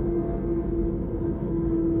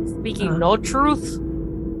 Speaking no truth?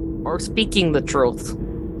 Or speaking the truth?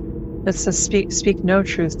 It says speak no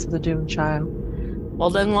truth to the doomed child. Well,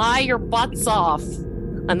 then lie your butts off.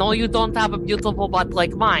 I know you don't have a beautiful butt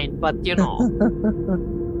like mine, but you know.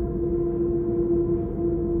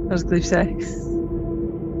 What does Gleep say?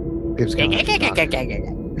 Gleep's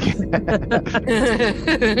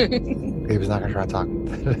not gonna try to talk.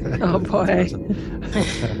 Oh, boy.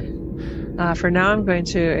 For now, I'm going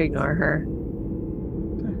to ignore her.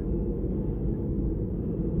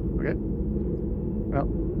 Okay. Well,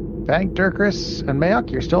 Fang, Durkis, and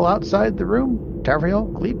Mayok, you're still outside the room. Tavriel,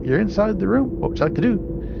 Gleep, you're inside the room. What would you like to do?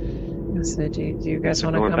 So do you guys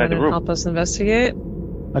want to Go come inside in the and room. help us investigate?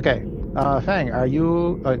 Okay. Fang, are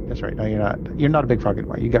you... that's right. No, you're not. You're not a big frog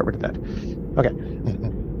anymore. You got rid of that. Okay.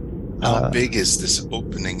 How big is this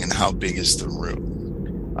opening and how big is the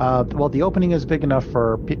room? Well, the opening is big enough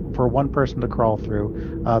for one person to crawl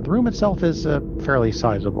through. The room itself is a fairly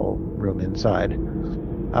sizable room inside.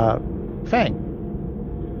 Fang,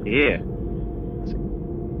 Yeah.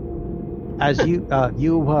 as you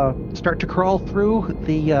start to crawl through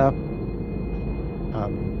the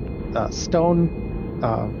stone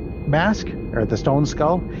mask or the stone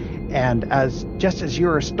skull, and just as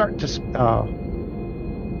you're start to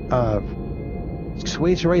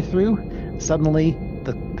squeeze your way through, suddenly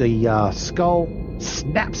the skull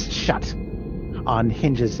snaps shut on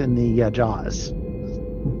hinges in the jaws.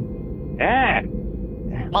 Ah!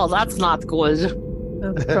 Oh, that's not good.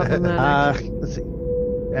 That's problematic. Let's see.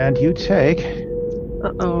 And you take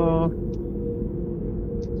Uh-oh.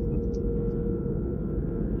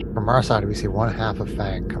 From our side, we see one half of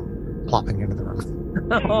Fang come plopping into the room.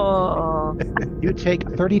 Oh.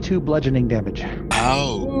 32 bludgeoning damage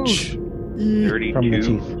Ouch. from the 32.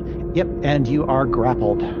 teeth. Yep, and you are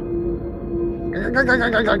grappled. And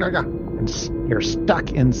you're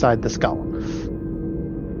stuck inside the skull.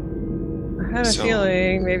 I had a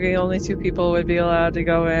feeling maybe only 2 people would be allowed to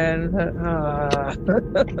go in.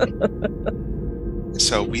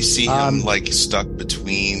 So we see him like stuck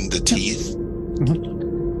between the teeth.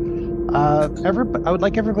 I would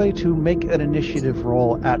like everybody to make an initiative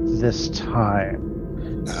roll at this time.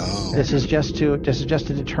 Oh. This is just to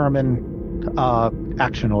determine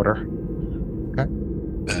action order.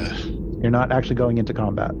 You're not actually going into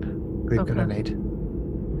combat. We've got an 8.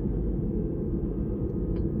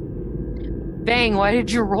 Bang, why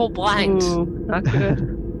did you roll blind? Ooh, not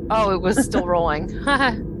good. Oh, it was still rolling.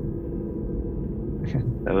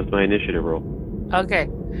 That was my initiative roll. Okay.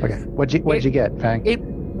 Okay. What'd you get, Fang? It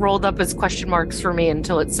rolled up as question marks for me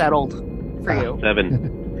until it settled for you.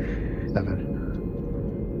 7. 7.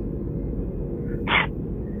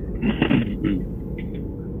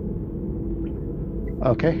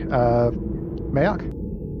 Okay. Mayok?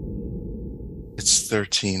 It's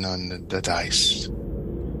 13 on the dice.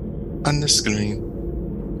 On the screen.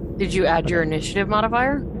 Did you add your initiative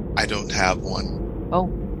modifier? I don't have one. Oh,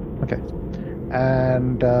 Okay.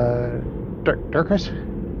 And Dirkus?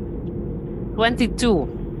 22.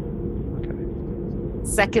 Okay.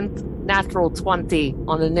 Second natural 20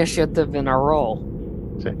 on initiative in a roll.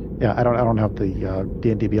 So, yeah, I don't have the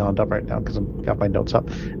D&D Beyond up right now because I've got my notes up.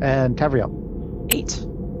 And Tavriel? 8.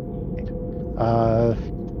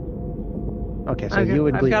 Okay, so you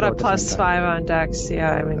and I've Glee got go a at the plus same time. 5 on Dex.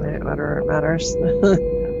 Yeah, I mean, whatever it matters.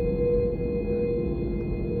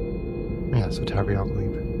 Yeah, so Tavriel will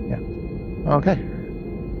leave. Okay.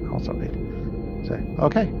 Also 8. So,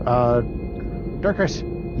 okay. Dirkus,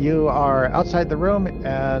 you are outside the room,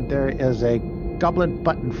 and there is a goblin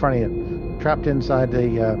butt in front of you, trapped inside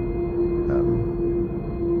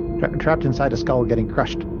trapped inside a skull, getting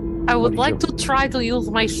crushed. I would do you like do? to try to use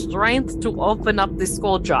my strength to open up the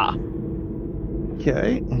skull jaw.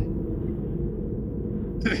 Okay.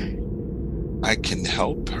 I can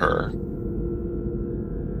help her.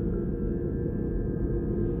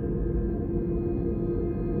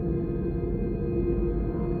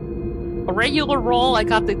 A regular roll, I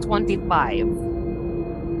got the 25.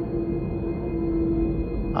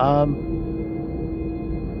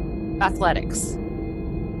 Athletics.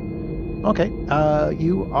 Okay.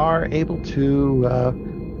 You are able to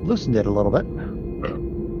loosen it a little bit.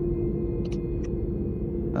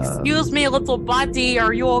 Excuse me, little buddy,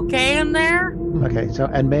 are you okay in there? Okay. So,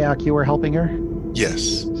 and Mayok, you were helping her.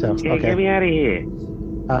 Yes. So, Hey, get okay. me out of here.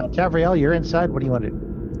 Tavriel, you're inside. What do you want to do?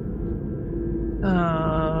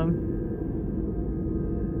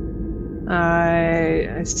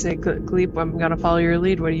 I say, Gleep, I'm going to follow your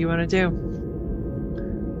lead. What do you want to do?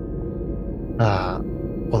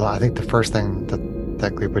 Well, I think the first thing that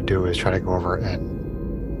Gleep would do is try to go over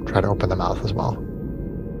and try to open the mouth as well.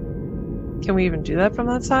 Can we even do that from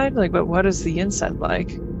that side? Like, but what is the inside like?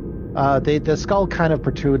 The skull kind of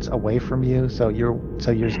protrudes away from you, so you're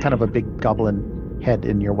kind of a big goblin head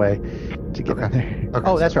in your way to get in there. Okay,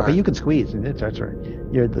 Oh, that's so right. But I- you can squeeze. That's right.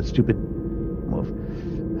 You're the stupid move.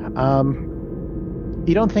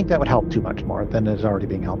 You don't think that would help too much more than is already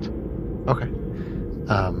being helped. Okay.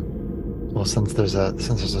 Well, since there's a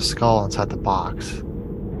skull inside the box,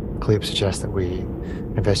 Gleep suggests that we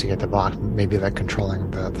investigate the box. Maybe that controlling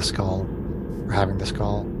the skull or having the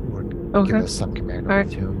skull would give Okay. us some command All over right.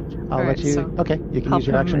 the tomb. I'll All let right, you. so Okay, you can help use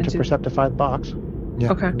your him action to into- perceptify the box.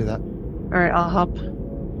 Yeah, Okay. we can do that. All right, I'll help.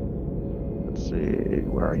 Let's see.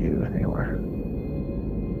 Where are you? There you are.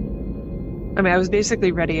 I mean, I was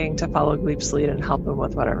basically readying to follow Gleep's lead and help him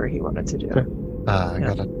with whatever he wanted to do. Okay. I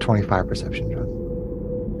got a 25 perception, John.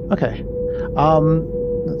 Okay.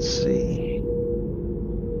 Let's see.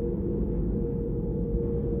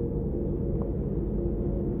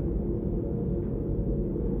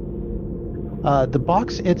 The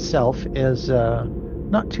box itself is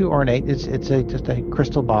not too ornate. It's just a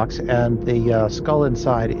crystal box, and the skull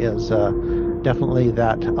inside is definitely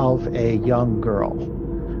that of a young girl.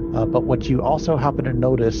 But what you also happen to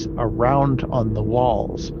notice around on the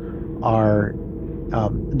walls are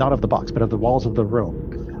not of the box, but of the walls of the room,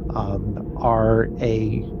 are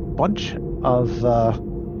a bunch of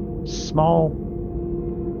small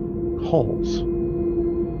holes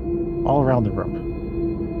all around the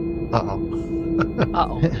room. Uh-oh.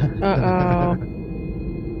 Uh-oh.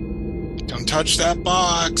 Don't touch that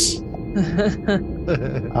box.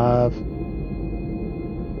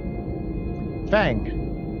 Fang.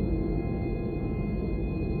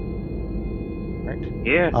 Right.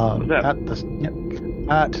 Yeah. What's up?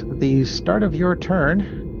 At the start of your turn,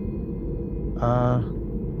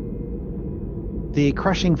 the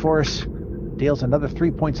crushing force deals another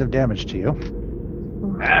 3 points of damage to you.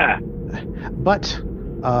 Ah. But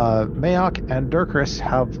Mayok and Durkris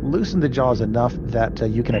have loosened the jaws enough that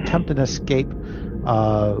you can attempt an escape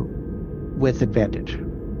with advantage.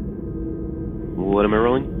 What am I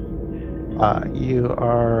rolling? You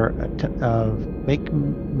are make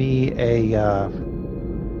me a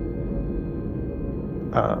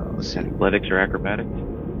let's see. Athletics or acrobatics?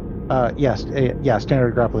 Yes,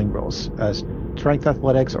 standard grappling rules. Strength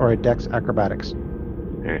athletics or a dex acrobatics. All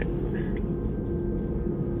right.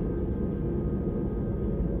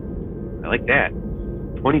 I like that.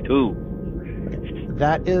 22.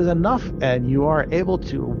 That is enough, and you are able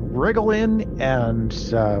to wriggle in, and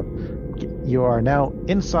you are now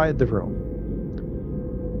inside the room.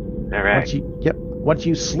 All right. Once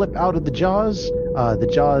you slip out of the jaws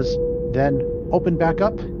then open back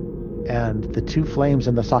up, and the two flames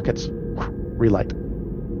in the sockets relight.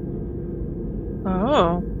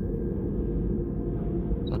 Oh.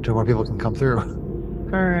 So 2 more people can come through.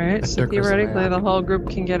 All right. So Durkris and theoretically, Mayok. the whole group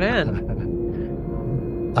can get in.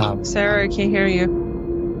 Sarah, I can't hear you.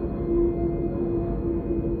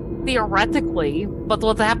 Theoretically, but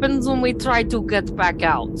what happens when we try to get back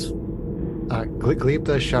out? Gleep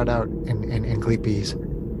does shout out in Gleepies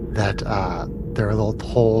that there are little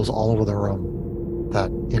holes all over the room that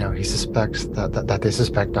he suspects that they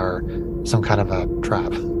suspect are some kind of a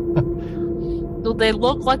trap. Do they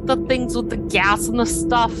look like the things with the gas and the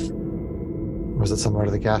stuff? Was it similar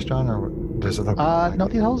to the gas, John, or does it look? No,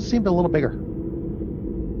 these holes seemed a little bigger.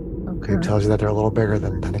 Okay. Gleep tells you that they're a little bigger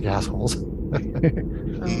than the gas holes.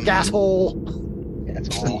 Gas hole.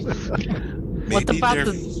 That's all. What about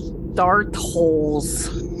the dart holes?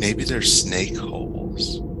 Maybe they're snake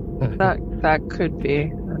holes. That could be.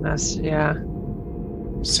 And that's, yeah.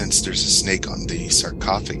 Since there's a snake on the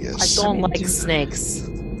sarcophagus. I don't mean, like snakes.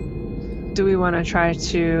 Do we want to try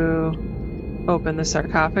to open the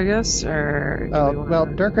sarcophagus, or do we Well,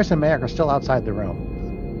 wanna... Durkris and Mayok are still outside the room.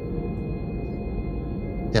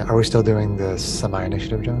 Yeah, are we still doing the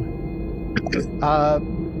semi-initiative, John?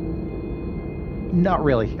 Not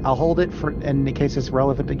really. I'll hold it for in case it's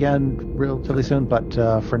relevant again relatively soon, but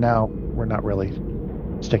for now, we're not really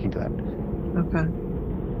sticking to that. Okay.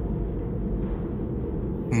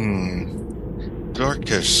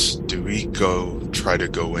 Dorcas, do we try to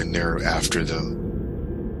go in there after them?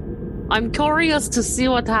 I'm curious to see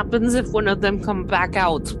what happens if one of them come back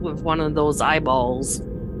out with one of those eyeballs.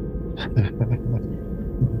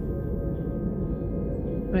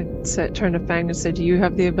 I'd turn to Fang and say, do you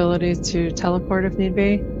have the ability to teleport if need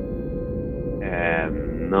be?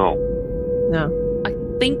 No. No. I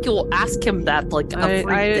think you'll ask him that like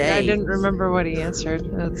every day. I didn't remember what he answered.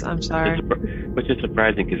 I'm sorry. Which is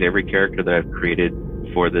surprising because every character that I've created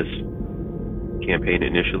for this campaign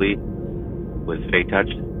initially was fate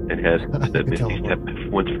touched and had the Misty Step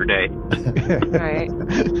once per day. Right.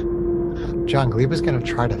 John, Glebe is going to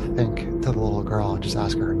try to think to the little girl and just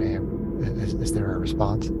ask her name. Is there a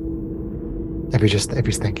response? If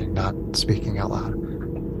he's thinking, not speaking out loud.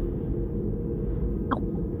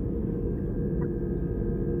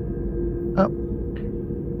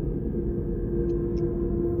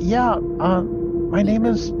 Yeah, my name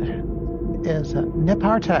is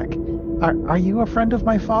Nepartek. Are you a friend of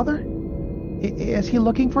my father? Is he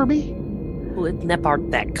looking for me? With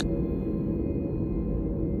Nepartek.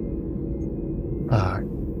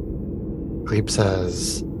 Glebe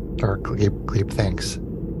says, or Glebe thinks,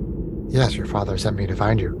 yes, your father sent me to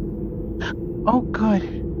find you. Oh, good.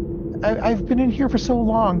 I've been in here for so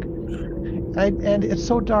long, and it's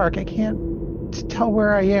so dark. I can't tell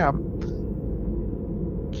where I am.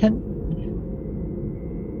 Can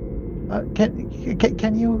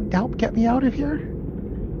you help get me out of here?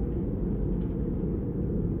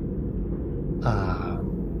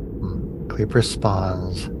 Glebe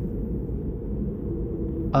responds,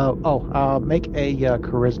 make a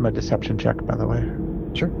charisma deception check, by the way.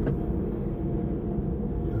 sure.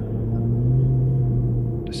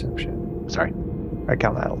 Deception. Sorry, I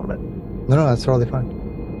count that a little bit. No, that's totally fine.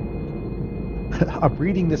 I'm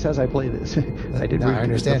reading this as I play this. I did. No, read I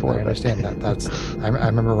understand. Before, I understand that. That's. I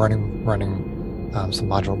remember running some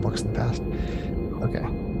module books in the past. Okay,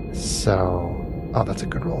 so that's a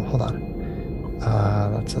good roll. Hold on.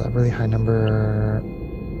 That's a really high number.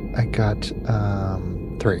 I got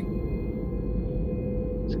 3.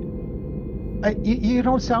 You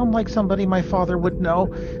don't sound like somebody my father would know.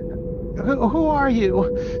 Who are you?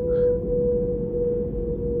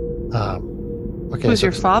 Okay. Who's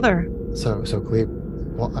your father? So Glebe.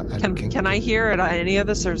 Well, Can I hear it? Any of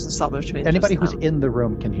this, or is this all between Anybody just who's them? in the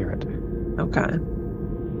room can hear it. Okay.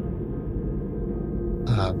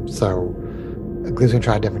 So Glee's gonna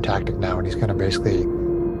try a different tactic now, and he's gonna basically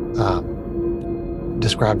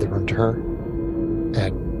describe the room to her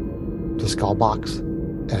and the skull box,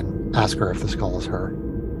 and ask her if the skull is her.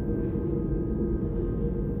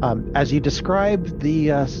 As you describe the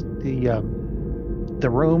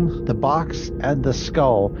room, the box, and the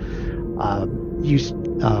skull, you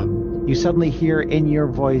suddenly hear in your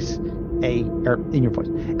voice you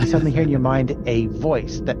suddenly hear in your mind a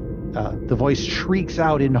voice that the voice shrieks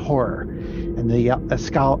out in horror, and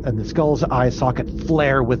the skull's eye socket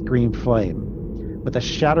flare with green flame. With a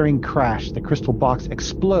shattering crash, the crystal box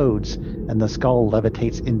explodes and the skull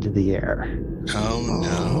levitates into the air.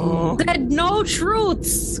 Oh no. Said no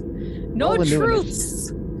truths. No Roll a new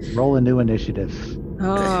truths. Roll a new initiative.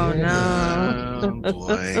 Oh no. Oh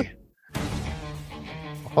boy.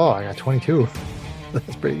 Oh, I got 22.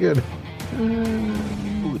 That's pretty good.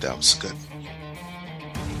 Ooh, that was good.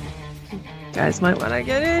 Guys might want to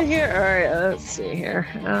get in here. All right, let's see here.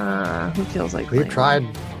 Who feels like Glebe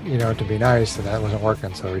playing? tried, to be nice, and that wasn't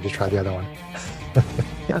working, so we just tried the other one.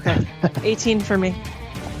 Okay, 18 for me.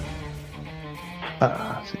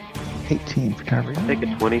 18 for Carver. Take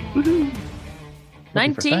a 20.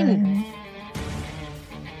 19.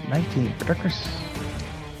 19 for Dirkus.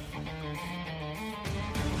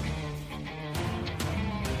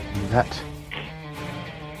 That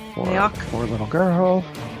for Yuck. poor little girl.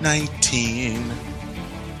 19.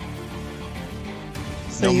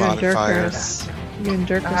 So No you and modifier. Dirkus,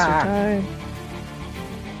 are tied.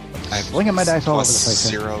 I'm Slinging my dice all over the plus place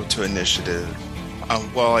here. 0 to initiative.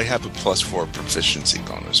 Well, I have a +4 proficiency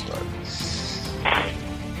bonus, but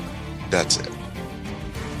that's it.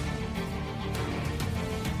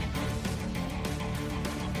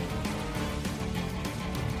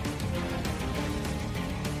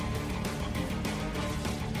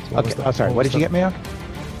 So Okay, sorry. What did you get, Mayo?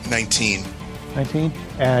 19. 19.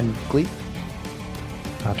 And Gleep?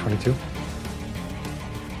 22.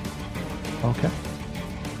 Okay.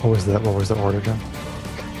 What was the order, John?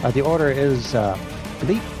 The order is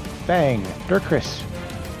Bleep, Fang, Dirkris,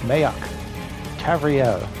 Mayok,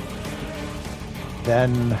 Tavriel,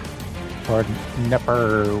 then for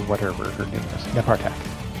Nepar, whatever her name is, Nepartak.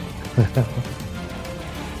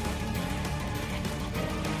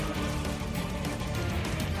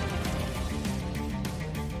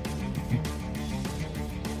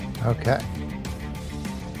 Okay.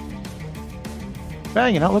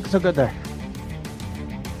 Fang, you're not looking so good there.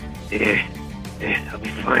 Yeah, I'll be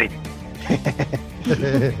fine.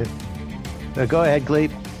 Go ahead,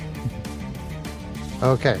 Gleep.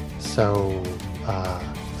 Okay, so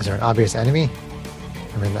is there an obvious enemy?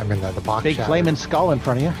 I mean the box. Big shattered. flaming skull in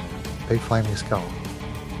front of you. Big flaming skull.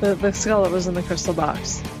 The skull that was in the crystal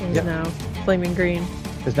box is Yeah. now flaming green.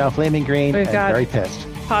 Is now flaming green We've and got- very pissed.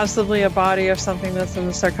 Possibly a body of something that's in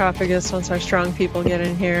the sarcophagus once our strong people get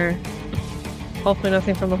in here. Hopefully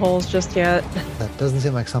nothing from the holes just yet. That doesn't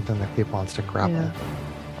seem like something that Cleep wants to grapple. Yeah.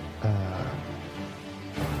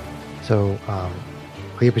 So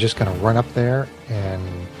Cleep is just going to run up there and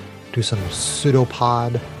do some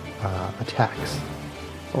pseudopod attacks.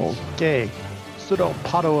 Okay.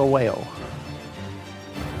 Pseudopodo a whale.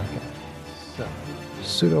 So,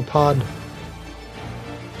 pseudopod,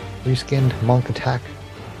 reskinned monk attack,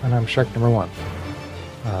 and I'm strike number 1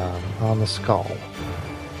 on the skull.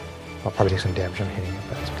 I'll probably take some damage. I'm hitting it,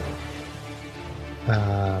 but that's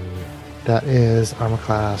good. That is armor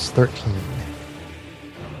class 13.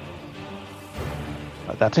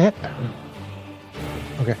 That's a hit.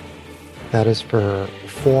 Okay. That is for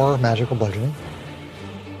 4 magical bludgeoning,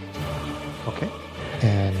 Okay.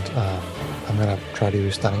 and I'm going to try to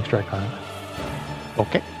use stunning strike on it.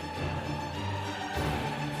 Okay.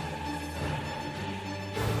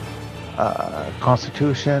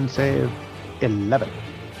 Constitution save 11.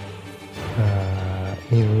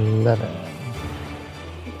 11.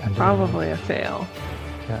 And Probably a fail.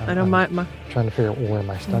 yeah, I know I'm my trying to figure out where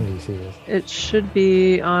my stun DC is. it should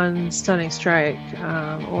be on stunning strike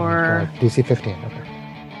or DC 15.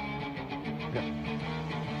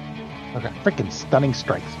 Okay. Freaking stunning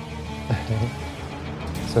strikes.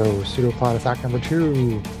 So pseudopod attack number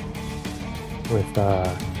 2 with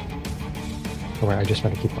oh wait, I just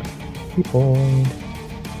spent a key point. Key point.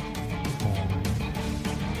 And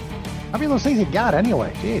How many of those things you got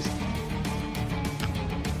anyway? Jeez.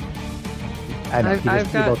 I know. I've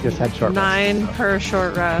You got both just had short rest. 9 per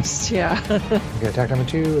short rest. Yeah. Okay, attack number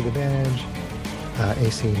 2 with advantage.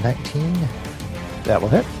 AC 19 That will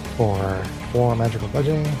hit. for 4 magical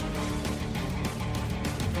bludgeoning.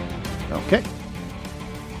 Okay.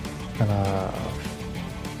 And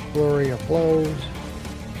flurry of blows.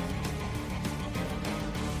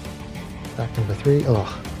 Attack number 3.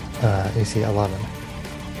 AC 11.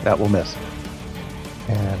 That will miss.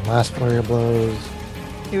 And last flurry of blows.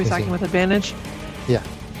 He was attacking with advantage. Yeah.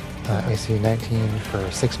 AC 19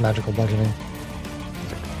 for 6 magical bludgeoning.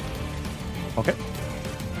 Okay.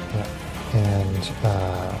 And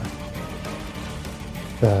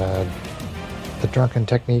the drunken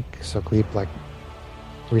technique, so Gleep like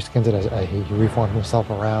reskins it as he reforms himself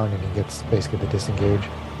around and he gets basically the disengage.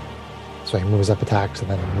 So he moves up, attacks, and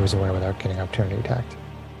then moves away without getting opportunity attacked.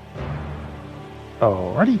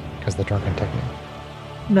 Alrighty. Because the drunken technique.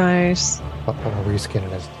 Nice. But we'll reskin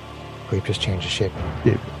it as Gleep just changes shape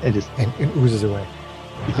It is. and it oozes away.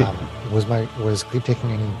 Was Gleep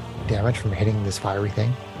taking any damage from hitting this fiery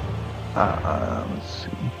thing? Let's see.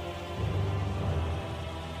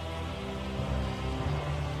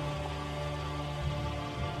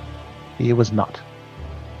 He was not.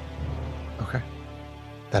 Okay.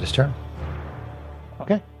 That is turn.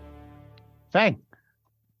 Okay. Fang.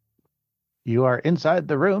 You are inside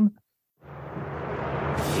the room.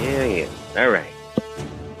 Yeah. All right.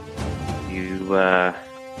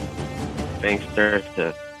 Fang starts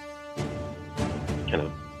to kind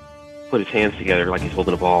of put his hands together like he's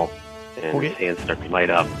holding a ball, and his hands start to light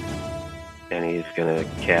up, and he's gonna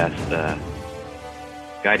cast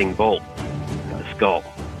Guiding Bolt at the skull.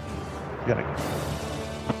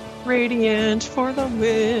 Radiant for the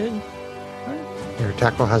win. Your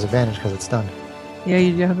attack roll has advantage because it's stunned. Yeah,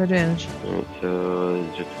 you do have advantage. Alright, so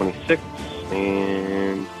it's a 26,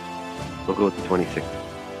 and we'll go with the 26.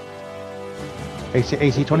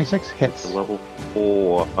 AC 26 hits. It's a level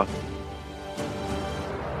 4.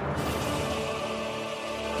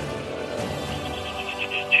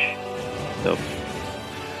 So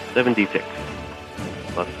 76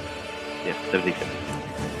 plus, 76.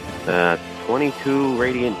 22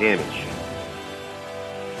 radiant damage.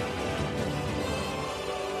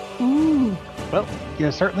 Ooh, Well,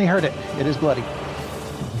 you certainly heard it. It is bloody.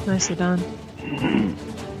 nicely done.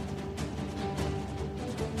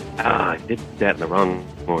 I did that in the wrong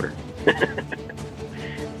order.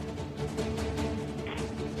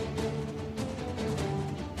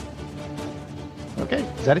 Okay.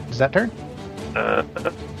 Is that it? Does that turn?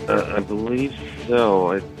 I believe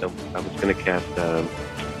so. I was going to cast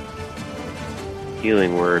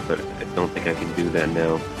Healing Word, but I don't think I can do that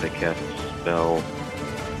now. I cast a spell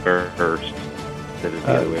first. Instead of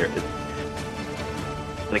the other way.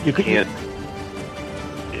 It's like you can't.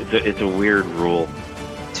 It's a weird rule.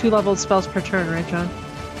 2 leveled spells per turn, right, John?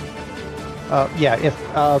 Yeah. If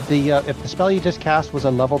the spell you just cast was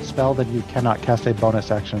a leveled spell, then you cannot cast a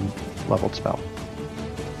bonus action leveled spell.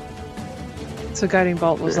 So Guiding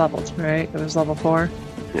Bolt was leveled, right? It was level 4.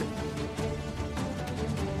 Yeah.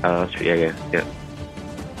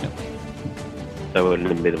 So I wouldn't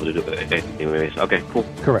have been able to do it anyways. Okay, cool.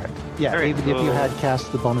 Correct. Yeah. All right, Even if you had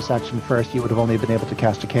cast the bonus action first, you would have only been able to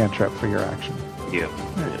cast a cantrip for your action. Yeah,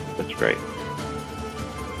 that's right.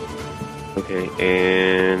 Okay,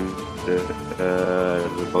 and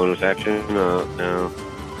the bonus action? No,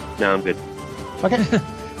 I'm good. Okay.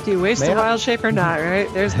 Do you waste May a I? wild shape or not,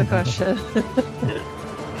 right? There's the question.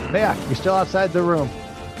 Yeah, you're still outside the room.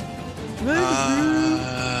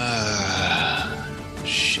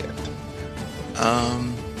 Shit.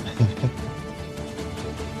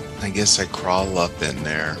 I guess I crawl up in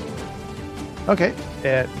there. Okay.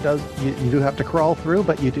 It does. You do have to crawl through,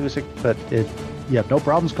 but you have no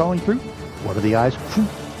problems crawling through. One of the eyes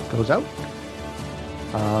goes out.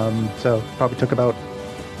 So probably took about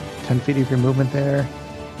 10 feet of your movement there.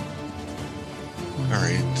 All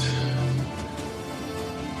right.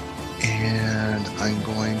 And I'm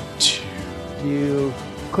going to... You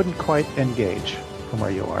couldn't quite engage from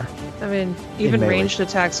where you are. I mean, even melee. ranged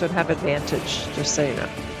attacks would have advantage, just so you know.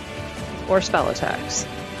 Or spell attacks.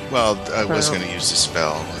 Well, I was going to use the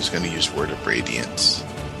spell. I was going to use Word of Radiance.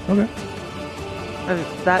 Okay. I mean,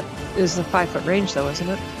 that is the 5-foot range, though, isn't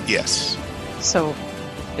it? Yes. So,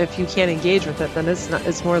 if you can't engage with it, then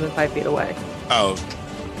it's more than 5 feet away. Oh,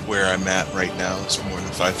 where I'm at right now is more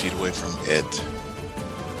than 5 feet away from it.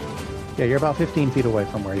 Yeah, you're about 15 feet away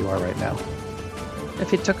from where you are right now.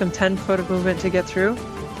 If it took him 10 foot of movement to get through?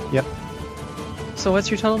 Yep. So what's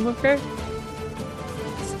your total move, Greg?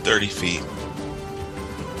 30 feet.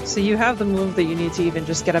 So you have the move that you need to even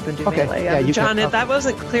just get up and do Okay, melee. yeah, you John, can- that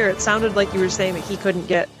wasn't clear. It sounded like you were saying that he couldn't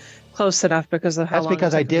get close enough because of how That's long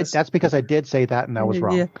because it I took did. us. That's because I did say that, and I was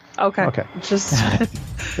wrong. Yeah. Okay. Okay. Just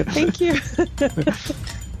thank you.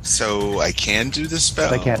 So I can do the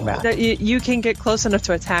spell. I can't match. No, you can get close enough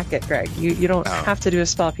to attack it, Greg. You don't Oh. have to do a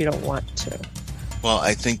spell if you don't want to. Well,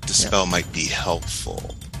 I think the spell might be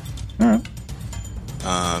helpful. Alright.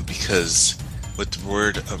 Because with the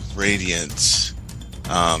word of radiance,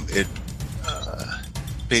 it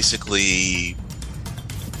basically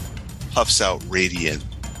puffs out radiant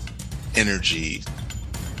energy,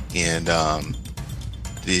 and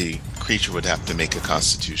the creature would have to make a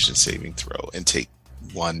Constitution saving throw and take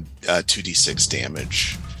 2d6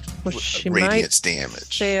 damage, Well, she radiance might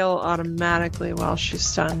damage. fail automatically while she's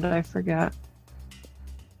stunned. I forget.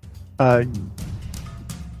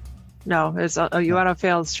 No, it's you auto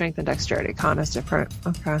failed strength and dexterity. Con is different.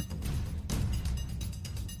 Okay.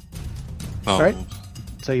 Oh, Right.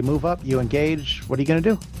 So you move up, you engage. What are you going to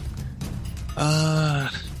do? all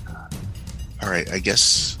right. I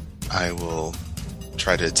guess I will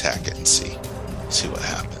try to attack it and see what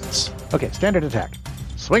happens. Okay, standard attack.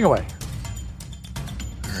 Swing away.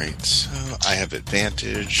 All right. So I have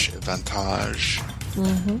advantage.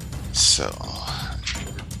 Mm-hmm. So I'll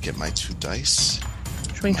get my 2 dice.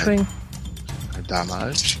 Swing, swing.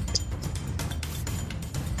 Damage.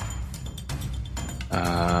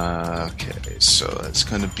 Okay, so it's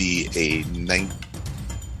going to be a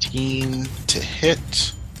 19 to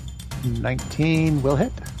hit, 19 will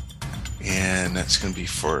hit. and that's going to be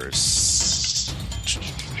for.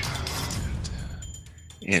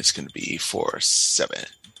 And it's going to be for 7.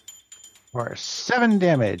 For 7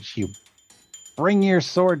 damage, you bring your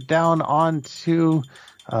sword down onto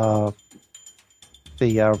the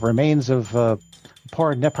remains of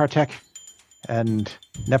poor Nepartek, and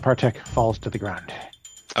Nepartek falls to the ground.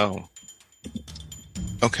 Oh.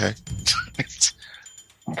 Okay.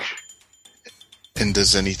 And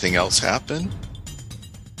does anything else happen?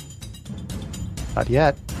 Not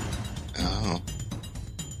yet. Oh.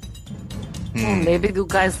 Well, maybe you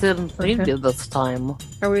guys didn't need Okay. it this time.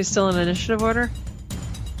 Are we still in initiative order?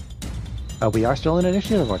 We are still in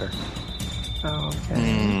initiative order. Oh,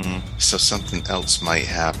 okay. So something else might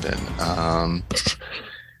happen.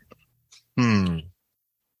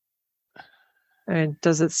 I mean,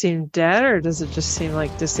 does it seem dead or does it just seem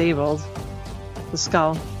like disabled? The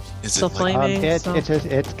skull. Is Still it like, flaming?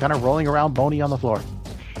 It's kind of rolling around, bony on the floor.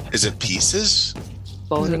 is it pieces?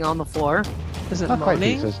 Boning on the floor. Is it Not quite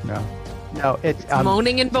moaning? pieces, no. No, it's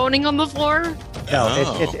Moaning and boning on the floor? no,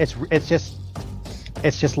 Oh.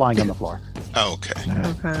 it's just lying on the floor. Oh, okay.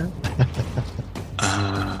 Okay.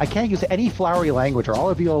 I can't use any flowery language, or all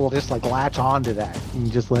of you will just like latch on to that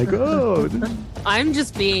and just like, oh, I'm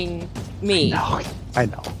just being me. no, I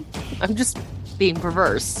know. I'm just being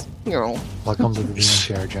perverse. You know, Welcome to the DM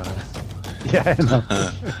chair, John. Yeah, I know.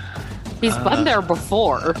 he's been there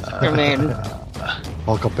before. I mean,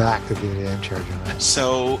 Welcome back to the DM chair, John.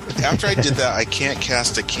 So after I did that, I can't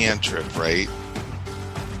cast a cantrip, right?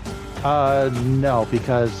 No,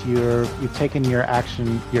 because you've taken your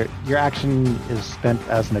action. Your action is spent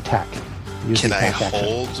as an attack. Use Can the I attack action.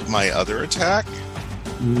 hold my other attack?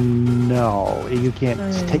 No, you can't.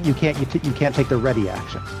 You can't take the ready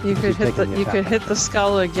action. You could You've hit the taken you attack could hit action. the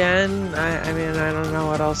skull again. I mean, I don't know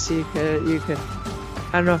what else you could.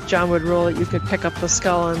 I don't know if John would rule it. You could pick up the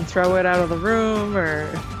skull and throw it out of the room, or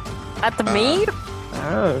at the mead?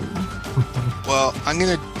 oh, Well, I'm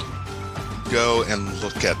gonna go and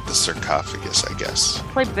look at the sarcophagus, I guess.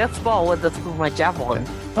 Play baseball with this with my javelin.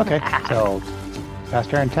 Okay, so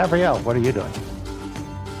Pastor and Tavriel, what are you doing?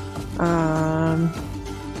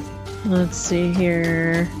 let's see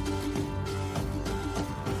here.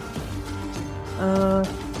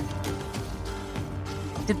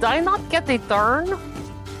 Did I not get a turn?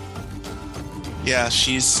 Yeah,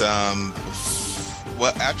 she's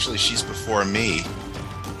well, actually, she's before me.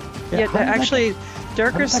 Yeah, how did that actually, how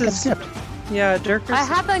did Dirkus that get is. skipped? Yeah, Dirkus. I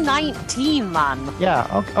had a 19, man.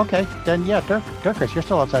 Yeah, okay. Then yeah, Dirkus, you're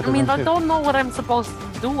still outside the I mean, room I too. don't know what I'm supposed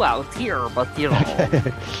to do out here, but you know.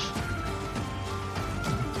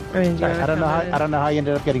 I mean, Sorry, I don't know. I don't know how you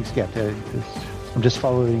ended up getting skipped. I'm just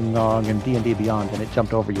following along in D&D Beyond, and it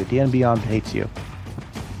jumped over you. D&D Beyond hates you.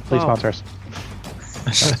 Please Oh. sponsor us.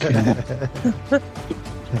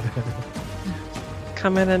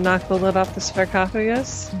 come in and knock the lid off the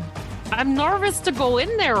sarcophagus. I'm nervous to go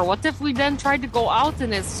in there. What if we then try to go out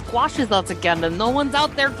and it squashes us again and no one's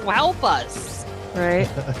out there to help us? Right.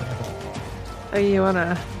 Oh, you want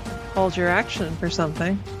to hold your action for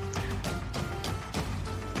something?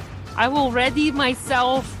 I will ready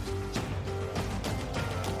myself.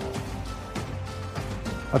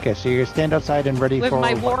 Okay, so you stand outside and ready With for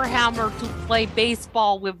my what? warhammer to play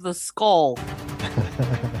baseball with the skull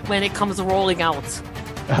when it comes rolling out.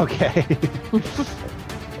 Okay.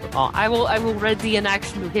 I will ready an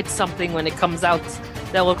action to hit something when it comes out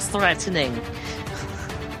that looks threatening.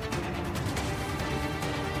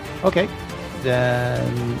 Okay.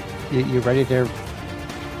 Then you're ready to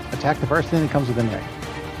attack the first thing that comes within range.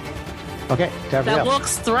 Okay, That Tavriel.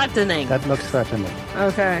 looks threatening. That looks threatening.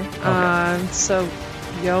 Okay. So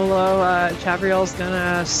YOLO, Chavriel's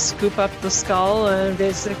gonna scoop up the skull and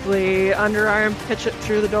basically underarm pitch it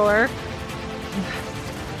through the door.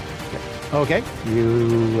 Okay.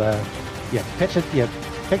 You pitch it. You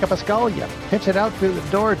pick up a skull. You pitch it out through the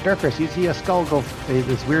door. Durkris, you see a skull go.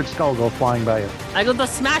 This weird skull go flying by you. I go to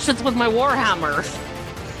smash it with my warhammer.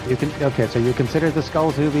 You can. Okay, so you consider the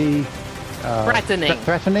skull to be Threatening.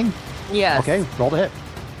 Threatening. Yes. Okay. Roll to hit.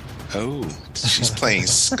 Oh, she's playing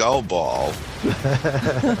skull ball.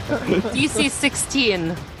 DC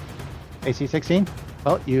 16. AC 16.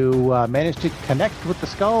 Well, you manage to connect with the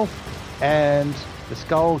skull, and the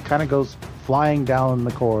skull kind of goes flying down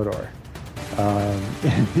the corridor, and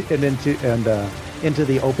into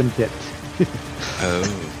the open pit. Oh,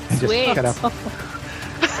 And just Sweet. kind of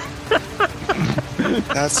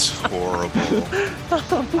that's horrible.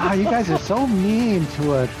 wow, you guys are so mean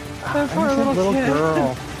to a That poor innocent little kid.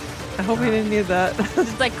 girl. I hope he didn't need that.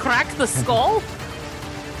 Did I crack the skull?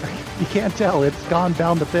 You can't tell; it's gone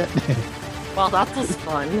down the pit. Well, that was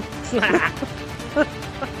fun.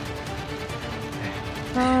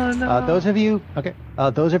 Oh no. Those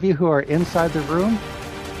of you who are inside the room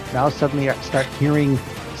now suddenly start hearing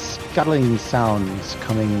scuttling sounds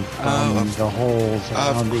coming from the holes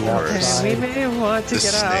around the course. outside. we may want to The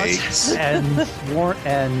get snakes. and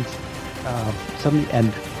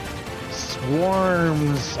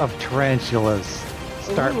swarms of tarantulas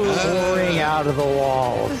start Ooh. pouring out of the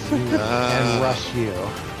walls and rush you.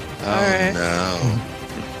 Oh Alright. no.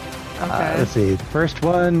 out. Let's see. The first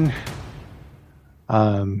one.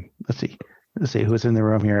 Let's see who's in the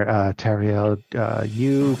room here. Tariel,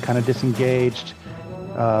 you kind of disengaged.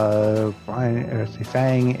 Fang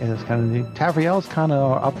is kind of Tavriel's kind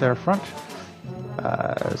of up there front.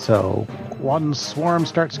 So one swarm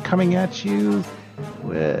starts coming at you,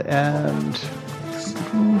 and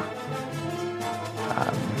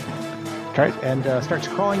starts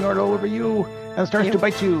crawling all over you and starts to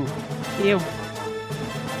bite you. You.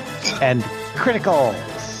 And criticals.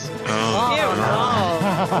 Oh,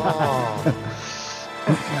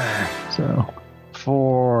 So,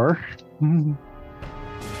 for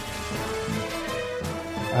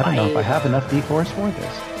I don't know if I have enough D4s for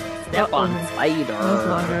this. Step on That was spider.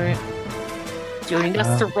 long, right? Doing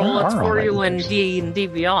us to roll there it are for you in already. D&D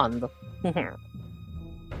Beyond.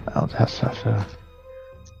 I'll just have to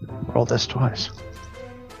roll this twice.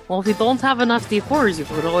 Well, if you don't have enough D4s, you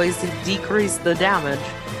could always decrease the damage.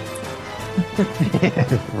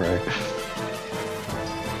 Right.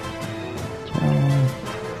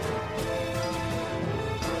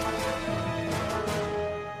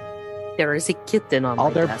 There is a kitten on All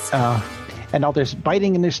my their desk. and all their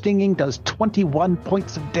biting and their stinging does 21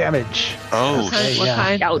 points of damage. oh, What kind? What yeah.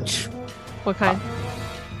 kind? Ouch. What kind?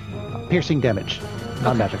 Piercing damage,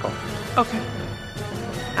 not magical. Okay.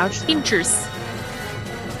 Ouch. Pinchers.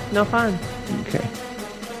 No fun. Okay.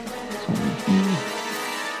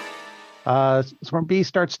 Swarm B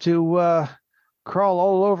starts to crawl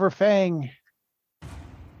all over Fang.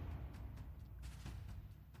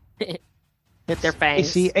 It's Their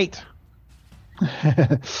fangs. AC 8.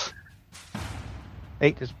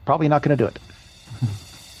 8 is probably not going to do it.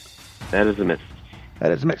 That is a miss.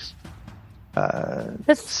 That is a miss.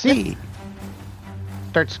 C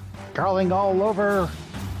starts crawling all over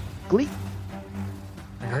Glee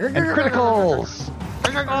and criticals.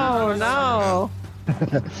 Oh no.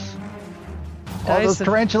 All those Dice-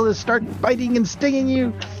 tarantulas start biting and stinging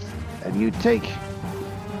you, and you take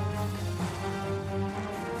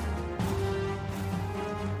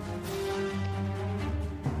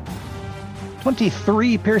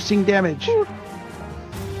 23 piercing damage. Oy,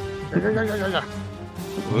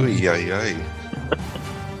 ay, ay.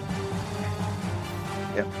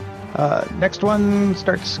 Next one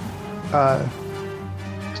starts.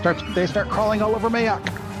 They start crawling all over Mayak.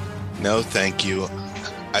 No, thank you.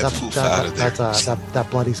 I poof out of there. That's that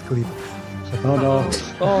bloody sleep. Oh no!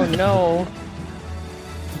 Oh no.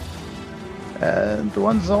 And the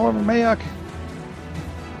ones all over Mayak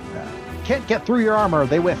can't get through your armor.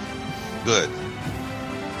 They whiff. Good.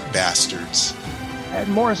 Bastards. And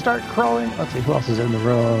more start crawling. Let's see who else is in the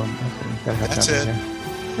room. Gotta have That's time it.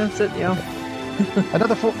 here. That's it, yo.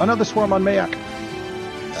 Another swarm on Mayak.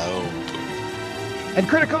 Oh. And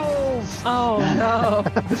criticals! Oh no.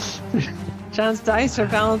 John's dice are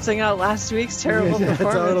balancing out last week's terrible Yeah,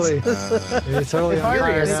 performance. totally. You're totally on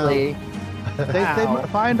fire now. Seriously. They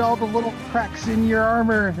find all the little cracks in your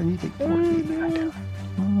armor, and you take 14.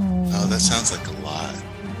 Oh, that sounds like a lot.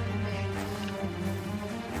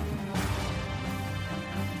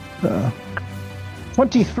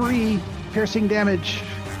 23 piercing damage.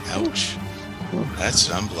 Ouch.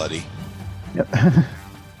 I'm bloody. Yep.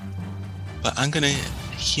 But I'm gonna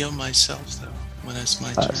heal myself though when it's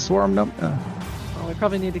my turn. Swarm number. Well, we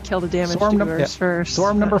probably need to kill the damage doers first.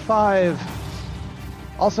 Swarm number 5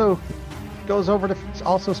 also goes over to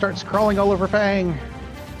also starts crawling all over Fang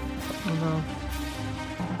Oh,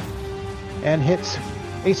 no. and hits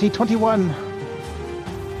AC 21.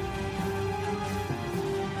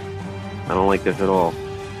 I don't like this at all.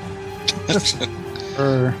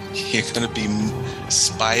 For You're gonna be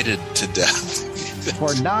spited to death.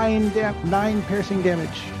 9 piercing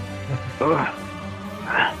damage. Ugh.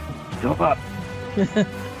 Jump up.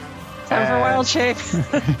 Time for wild shape.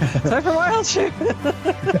 Time for wild shape.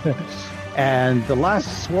 And the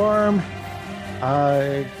last swarm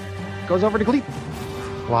goes over to Gleep.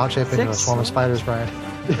 Wild shape into a 6. swarm of spiders, Brian.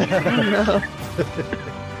 No.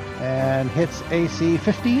 And hits AC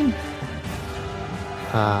 15.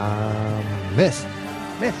 Miss.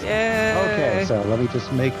 Miss. Yay. Okay, so let me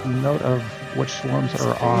just make note of which swarms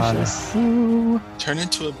are on Gracious. who. Turn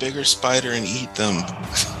into a bigger spider and eat them.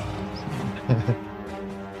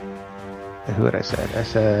 Who had I said? I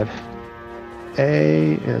said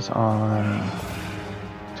A is on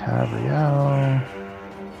Tavriel.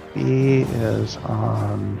 B is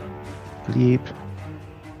on Bleep.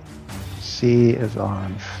 C is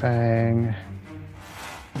on Fang.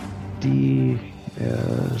 D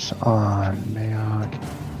is on Mayok.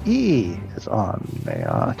 E is on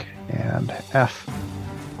Mayok. And F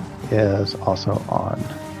is also on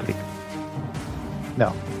Bleep.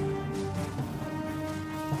 No.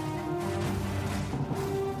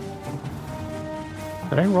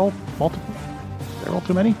 Did I roll multiple? Did I roll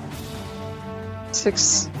too many?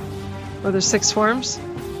 6. Were there 6 swarms?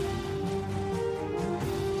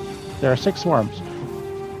 There are 6 swarms.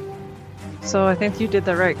 So I think you did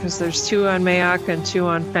that right, because there's 2 on Mayok and 2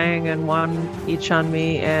 on Fang and 1 each on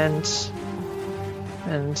me and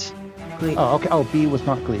Gleep. Oh, okay. Oh, B was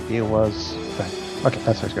not Glee. B was Fang. Okay,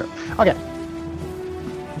 that's how it's good. Okay.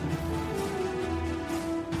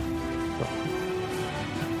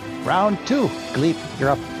 Round 2. Gleep,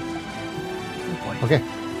 you're up. Okay.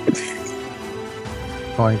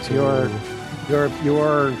 Going to.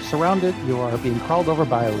 You're surrounded. You are being crawled over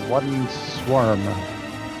by 1 swarm.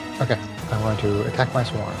 Okay. I'm going to attack my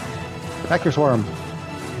swarm. Attack your swarm.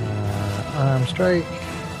 Arm strike.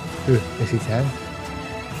 Ooh, AC 10.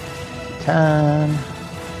 10.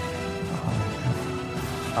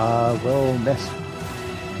 Will miss.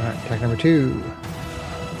 Alright, attack number 2.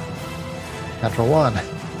 Natural 1.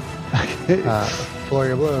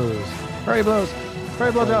 Flurry of blows. Furry blows.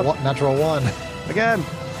 Furry blows up. Natural 1. Again.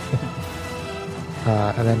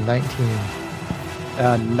 And then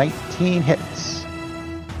 19 19 hits.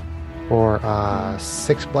 for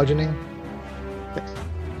 6 bludgeoning. 6.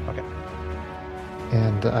 Okay.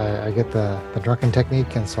 And I get the drunken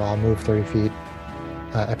technique, and so I'll move 30 feet.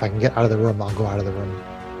 If I can get out of the room, I'll go out of the room.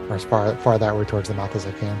 Or as far that way towards the mouth as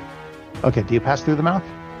I can. Okay, do you pass through the mouth?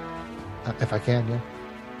 If I can,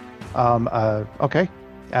 yeah. Okay.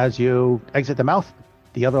 As you exit the mouth,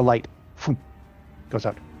 the other light goes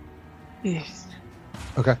out.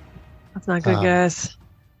 Okay. That's not good, guys.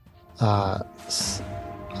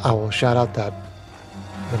 I will shout out that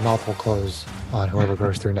the mouth will close on whoever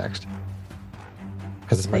goes through next.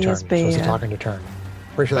 Because it's my turn. Yes, So it's a bad. talking to turn.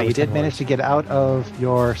 Pretty sure But that you was did 10 manage words. to get out of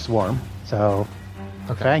your swarm. So,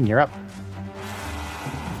 Okay. Fang, you're up.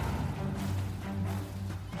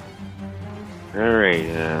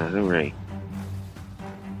 Alright.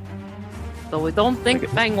 So we don't think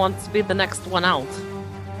Okay. Fang wants to be the next one out.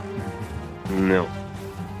 No.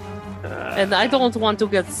 And I don't want to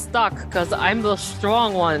get stuck, because I'm the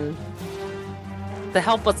strong one to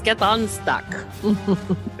help us get unstuck.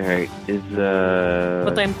 Alright,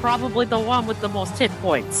 But I'm probably the one with the most hit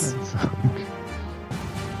points.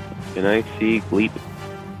 can I see Gleep?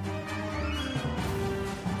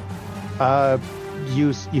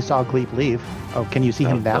 You saw Gleep leave. Oh, can you see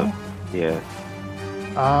him now? Yeah,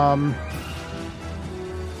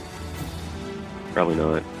 probably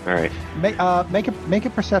not. Alright. Make a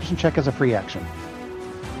perception check as a free action.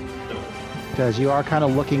 Because you are kind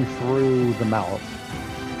of looking through the mouth.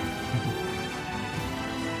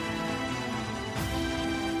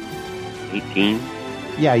 $18.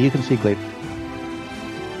 Yeah, you can see Gleep.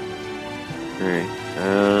 Alright.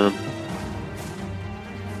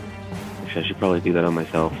 Actually, I should probably do that on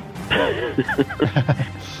myself.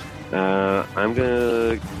 I'm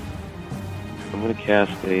gonna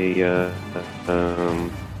cast a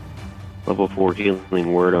level 4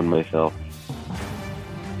 healing word on myself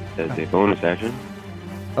as a bonus action.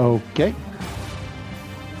 Okay.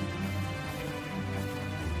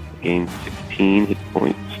 Gain 16 hit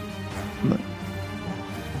points.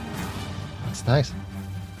 That's nice.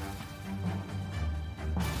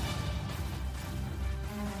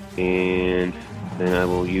 And then I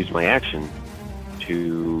will use my action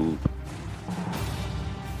to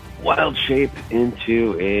wild shape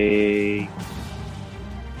into a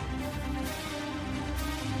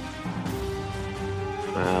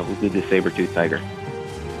we'll do the saber-toothed tiger.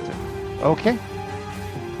 Okay.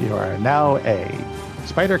 You are now a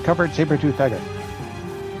spider-covered saber-tooth tiger.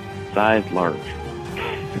 Size large.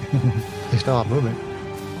 You still have movement.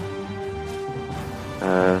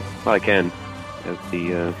 Well, I can as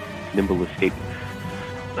the nimble escape.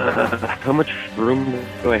 How much room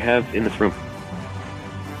do I have in this room?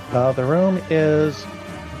 The room is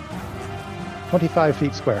 25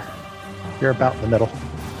 feet square. You're about in the middle.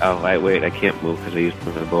 Oh, wait, I can't move because I used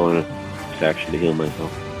my bonus action to heal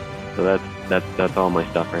myself. So that's all my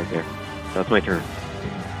stuff right there. That's my turn.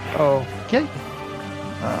 Okay.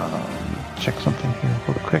 Check something here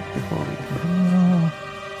real quick before we go.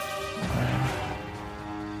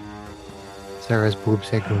 Sarah's boobs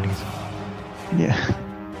say Goonies. Yeah.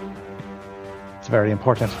 It's very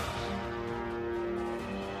important.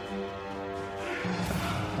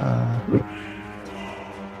 I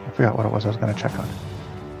forgot what it was I was going to check on.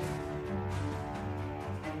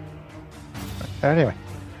 Anyway.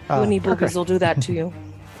 Goonie Dirkris. boobies will do that to you.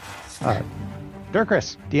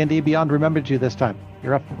 Dirkris, D&D Beyond remembered you this time.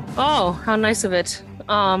 You're up. Oh, how nice of it.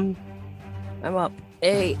 I'm up.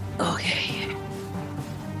 Okay.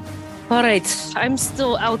 All right, I'm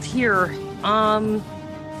still out here. I'm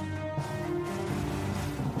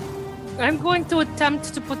going to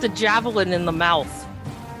attempt to put the javelin in the mouth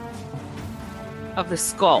of the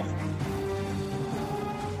skull.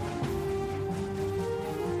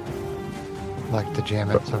 Like to jam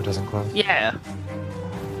it so it doesn't close. Yeah.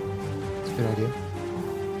 It's a good idea.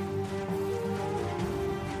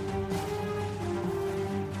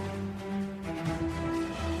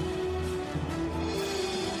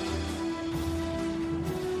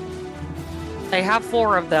 I have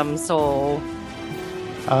 4 of them, so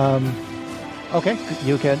Okay.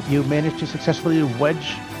 You managed to successfully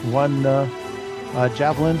wedge one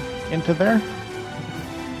javelin into there.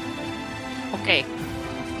 Okay.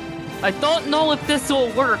 I don't know if this will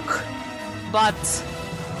work, but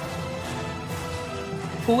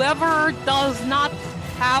whoever does not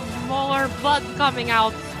have more blood coming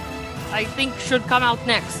out, I think should come out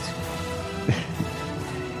next.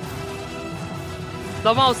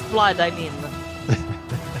 The most blood, I mean.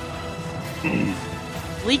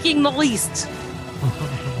 Leaking the least.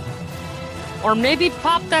 Or maybe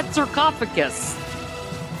pop that sarcophagus.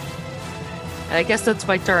 I guess that's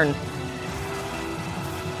my turn.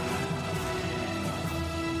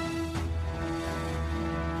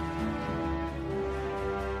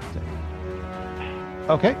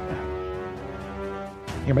 Okay.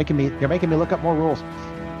 You're making me look up more rules.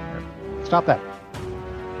 Stop that.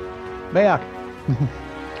 Mayak.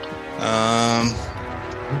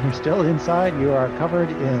 You're still inside. You are covered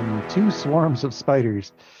in 2 swarms of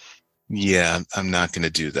spiders. Yeah, I'm not going to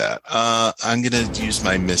do that. I'm going to use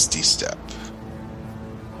my Misty Step.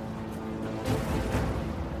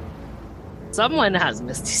 Someone has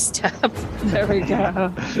Misty Step. there we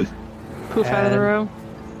go. Poof out of the room.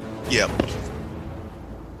 Yep.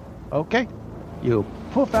 Okay. You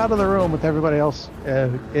poof out of the room with everybody else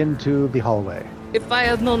into the hallway. If I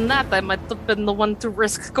had known that, I might have been the one to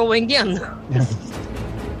risk going in.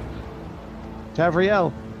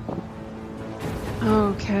 Tavriel,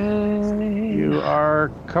 Okay. you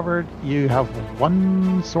are covered. You have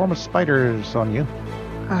 1 swarm of spiders on you.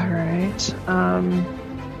 All right.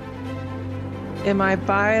 Am I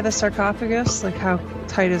by the sarcophagus? Like, how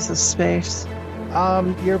tight is the space?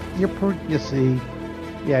 You see,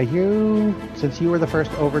 yeah, since you were the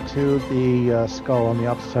first over to the skull on the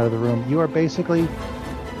opposite side of the room, you are basically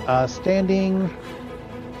standing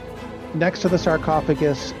next to the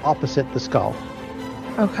sarcophagus opposite the skull.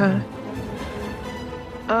 Okay.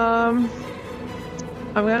 I'm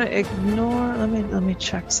gonna ignore. Let me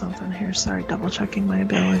check something here. Sorry, double checking my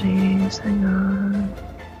abilities. Hang on.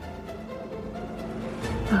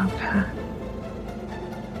 Okay.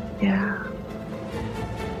 Yeah.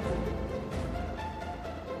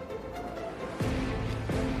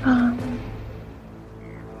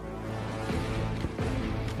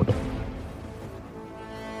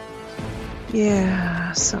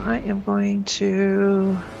 Yeah, so I am going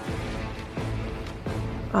to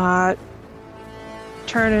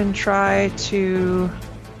turn and try to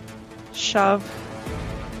shove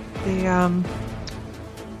the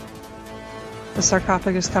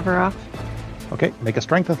sarcophagus cover off. Okay, make a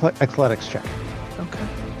strength athletics check. Okay.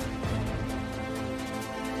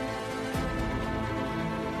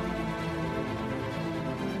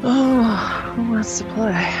 Oh, who wants to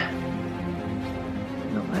play?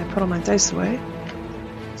 No, I put all my dice away.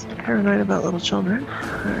 I'm paranoid about little children.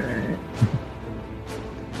 Alright.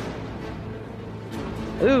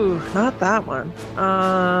 Ooh, not that one.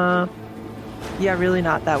 Yeah, really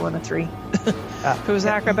not that one, a 3. If it was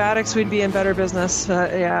acrobatics, we'd be in better business.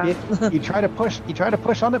 Yeah. You try to push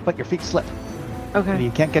on it, but your feet slip. Okay. And you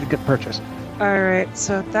can't get a good purchase. Alright,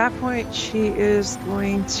 so at that point, she is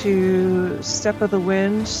going to Step of the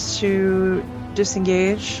Wind to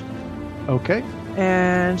disengage. Okay.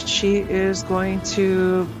 And she is going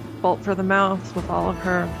to bolt for the mouth with all of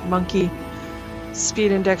her monkey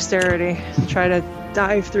speed and dexterity to try to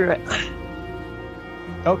dive through it.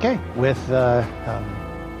 Okay. With a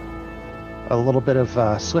little bit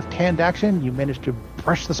of swift hand action, you manage to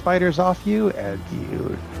brush the spiders off you, and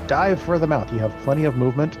you dive for the mouth. You have plenty of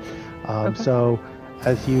movement. Okay. So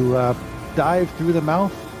as you dive through the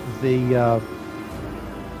mouth, the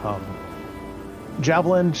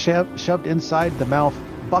javelin shoved inside the mouth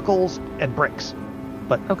buckles and breaks,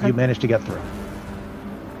 but you manage to get through.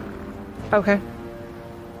 Okay.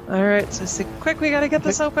 All right, so say, quick, we got to get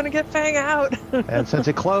this open and get Fang out. And since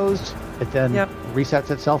it closed, it then resets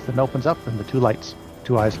itself and opens up, and the two eyes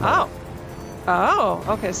light. Oh,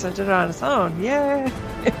 okay, so it did it on its own. Yay.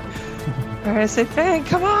 All right, say, Fang,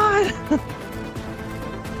 come on.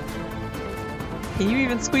 Can you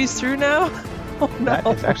even squeeze through now? Oh, no.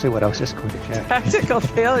 That is actually what I was just going to check. Tactical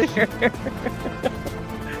failure.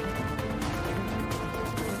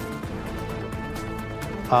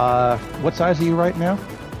 What size are you right now?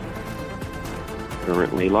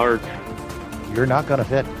 Currently large. You're not going to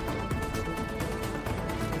fit.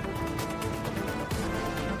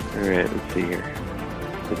 All right, let's see here.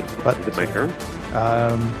 Is it my turn?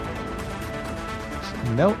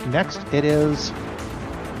 No, next it is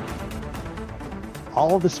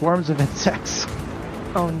all the swarms of insects.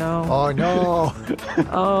 Oh, no. Oh, no.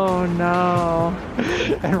 Oh, no.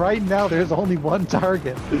 And right now there's only one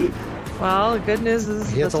target. Well, the good news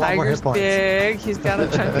is the tiger's big. He's got a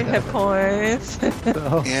chunk of hit points.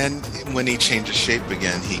 And when he changes shape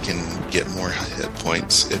again, he can get more hit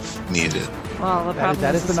points if needed. Well, the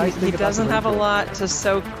problem is he doesn't have a lot to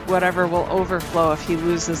soak whatever will overflow if he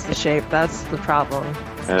loses the shape. That's the problem.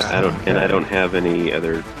 I don't have any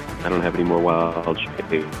more wild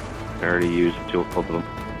shape. I already used 2 of them.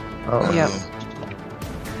 Oh. Yep.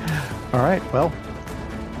 All right, well.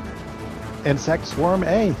 Insect Swarm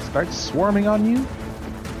A starts swarming on you.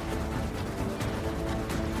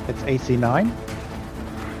 It's AC 9.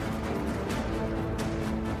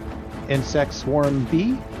 Insect Swarm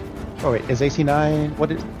B. Oh wait, is AC 9?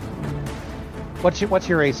 What's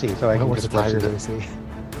your AC? So I can What's the tiger's AC?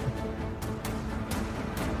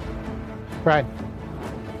 Brian,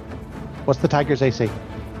 what's the tiger's AC?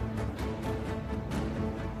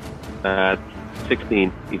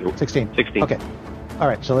 16. 16. 16. Okay. All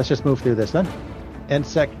right, so let's just move through this then.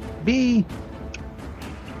 Insect B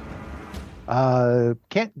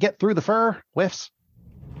can't get through the fur. Whiffs.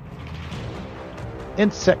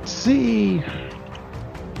 Insect C.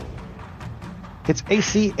 It's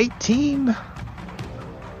AC 18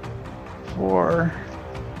 for...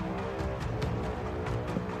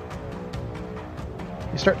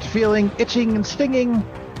 You start feeling itching and stinging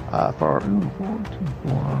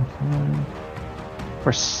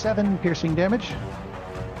for 7 piercing damage.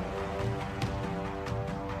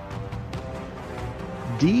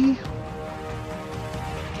 D.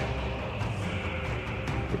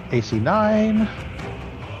 AC 9.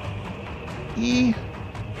 E.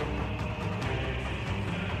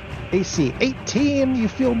 AC 18. You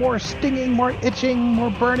feel more stinging, more itching,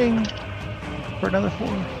 more burning for another 4,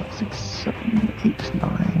 5, 6, 7, 8,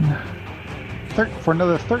 9. For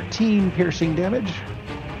another 13 piercing damage.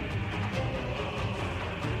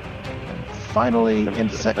 And finally,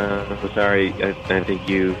 insect. Sorry, I think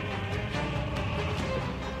you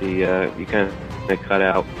kind of cut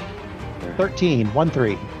out. 13,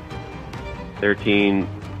 1-3. 13.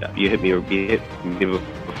 You hit me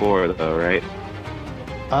before though, right?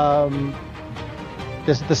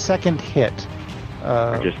 This is the second hit.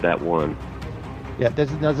 Or just that one. Yeah, this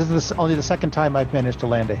is only the second time I've managed to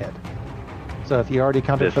land a hit. So if you already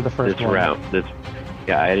counted for the first one. I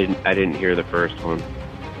didn't hear the first one.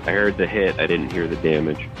 I heard the hit. I didn't hear the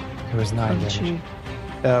damage. It was 9 damage. gee.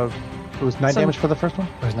 It was 9 damage for the first one,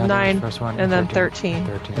 It was 9 9, damage first one, and then 13.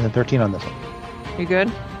 13. and then 13 on this one. You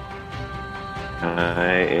good?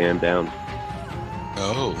 I am down.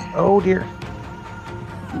 Oh, Oh dear.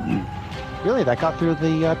 Really? That got through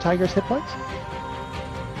the tiger's hit points?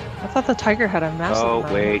 I thought the tiger had a massive Oh, amount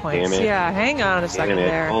of wait, hit points. damn it. Yeah, hang on a Damn second it.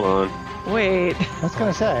 there. Hold on. Wait. I was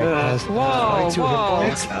gonna say. Has Whoa, 22 hit whoa,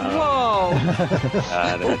 points. whoa.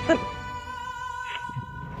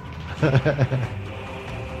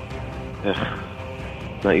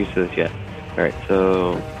 Not used to this yet. Alright,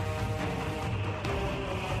 so...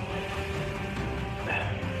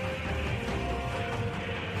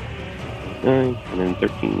 Nine, and then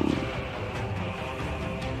 13.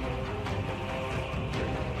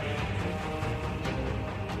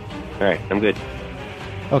 Alright, I'm good.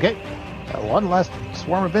 Okay. One last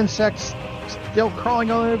swarm of insects still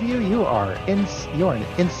crawling all over you. You're an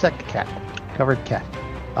insect cat, covered cat.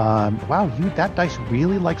 Wow, that dice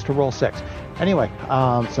really likes to roll 6. Anyway,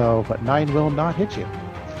 but 9 will not hit you.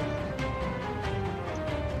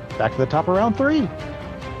 Back to the top of round 3.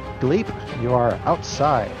 Gleep, you are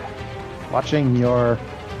outside, watching your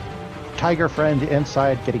tiger friend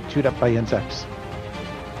inside getting chewed up by insects.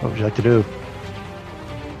 What would you like to do?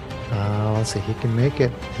 Let's see. He can make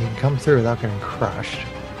it. He can come through without getting crushed.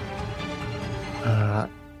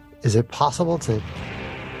 Is it possible to?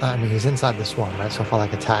 I mean, he's inside the swarm, right? So if I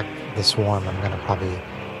attack the swarm, I'm going to probably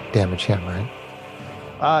damage him,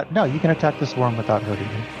 right? No, you can attack the swarm without hurting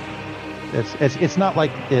him. It's not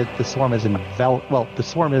like the swarm is Well, the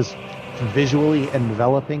swarm is visually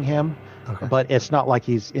enveloping him, Okay. but it's not like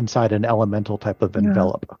he's inside an elemental type of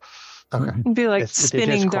envelop. Okay. It'd be like It's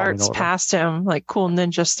spinning just crawling darts over. past him, like cool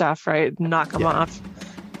ninja stuff, right? Knock him Yeah. off.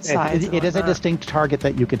 Sides It and is a whatnot. distinct target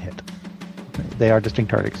that you can hit. They are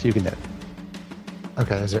distinct targets you can hit.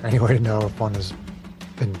 Okay. Is there any way to know if one has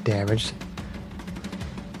been damaged?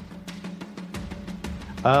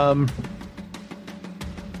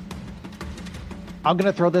 I'm going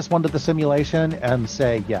to throw this one to the simulation and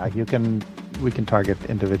say, yeah, we can target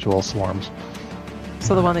individual swarms.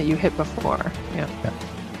 So the one that you hit before. Yeah.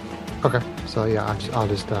 Okay. So yeah, I'll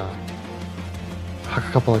just huck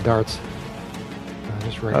a couple of darts.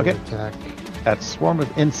 Just ready Okay. to attack. That swarm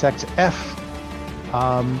of insects F.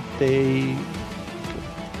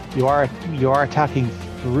 You are attacking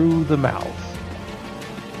through the mouth.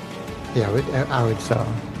 Yeah, I would. So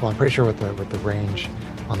Well, I'm pretty sure with the range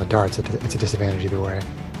on the darts, it's a disadvantage either way.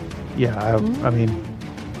 yeah, I mean,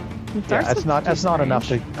 Darts yeah, have that's not enough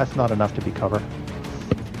range. to be cover.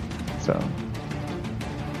 So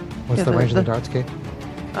What's Yeah, the range of the the- darts, Kate?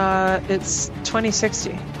 It's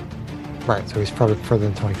 2060. Right, so he's probably further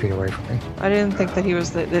than 20 feet away from me. I didn't think that he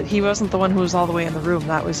wasn't the one who was all the way in the room.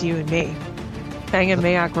 That was you and me. Fang and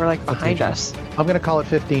Mayak were like behind Attention. us. I'm going to call it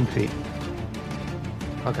 15 feet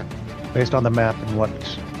Okay. based on the map and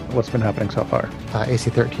what's been happening so far. AC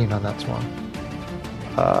 13 on that swarm.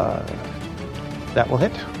 That will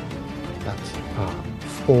hit. That's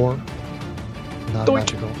 4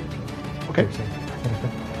 non-magical. Okay. piercing.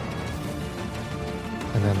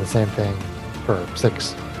 And then the same thing for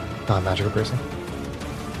 6 non-magical piercing.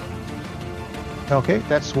 Okay,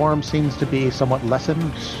 that swarm seems to be somewhat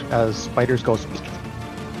lessened as spiders goes.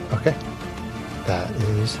 Okay. That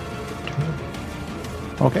is turn.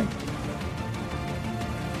 Okay.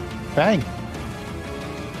 Bang.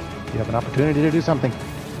 You have an opportunity to do something.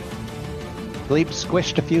 Gleep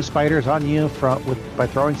squished a few spiders on you by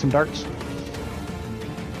throwing some darts.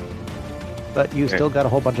 But you Okay. still got a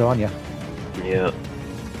whole bunch on you. Yeah.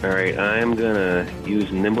 Alright, I'm gonna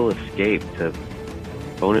use Nimble Escape to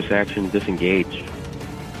bonus action disengage.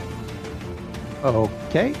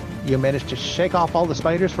 Okay. You managed to shake off all the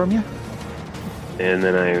spiders from you? And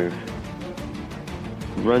then I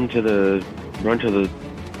run to the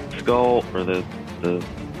skull or the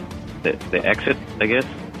exit, I guess.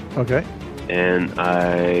 Okay. And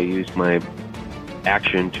I use my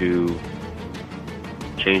action to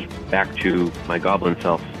change back to my goblin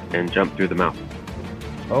self and jump through the mouth.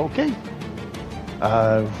 Okay.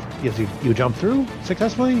 Yes, you jump through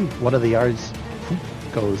successfully. One of the yards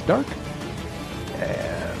goes dark.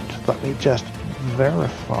 And let me just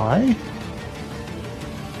verify.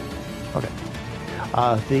 Okay.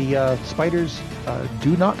 The spiders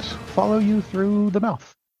do not follow you through the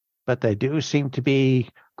mouth, but they do seem to be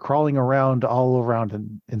crawling around all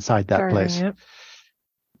around inside that Guarding place. it.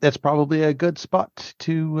 That's probably a good spot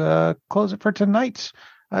to close it for tonight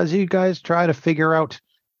as you guys try to figure out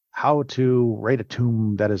how to raid a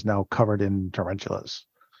tomb that is now covered in tarantulas.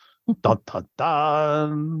 Dun dun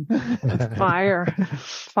dun. Fire.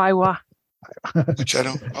 Fiwa. Which I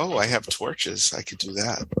don't. Oh, I have torches. I could do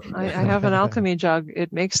that. I have an alchemy jug.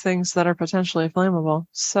 It makes things that are potentially flammable.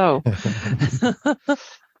 So,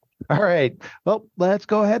 All right. Well, let's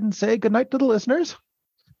go ahead and say goodnight to the listeners.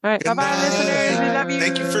 all right. Good Bye-bye, listeners. We love you.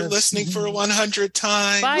 Thank you for listening for 100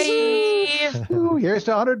 times. Bye. Ooh, here's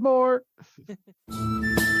to 100 more.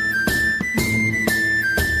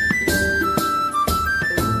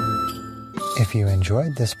 If you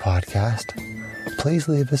enjoyed this podcast, please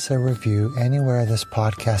leave us a review anywhere this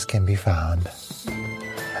podcast can be found.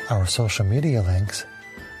 Our social media links,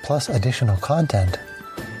 plus additional content,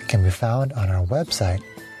 can be found on our website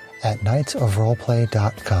at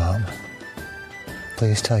knightsofroleplay.com.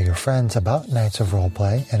 Please tell your friends about Knights of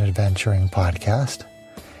Roleplay and Adventuring Podcast,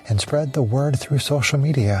 and spread the word through social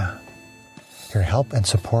media. Your help and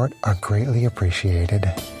support are greatly appreciated.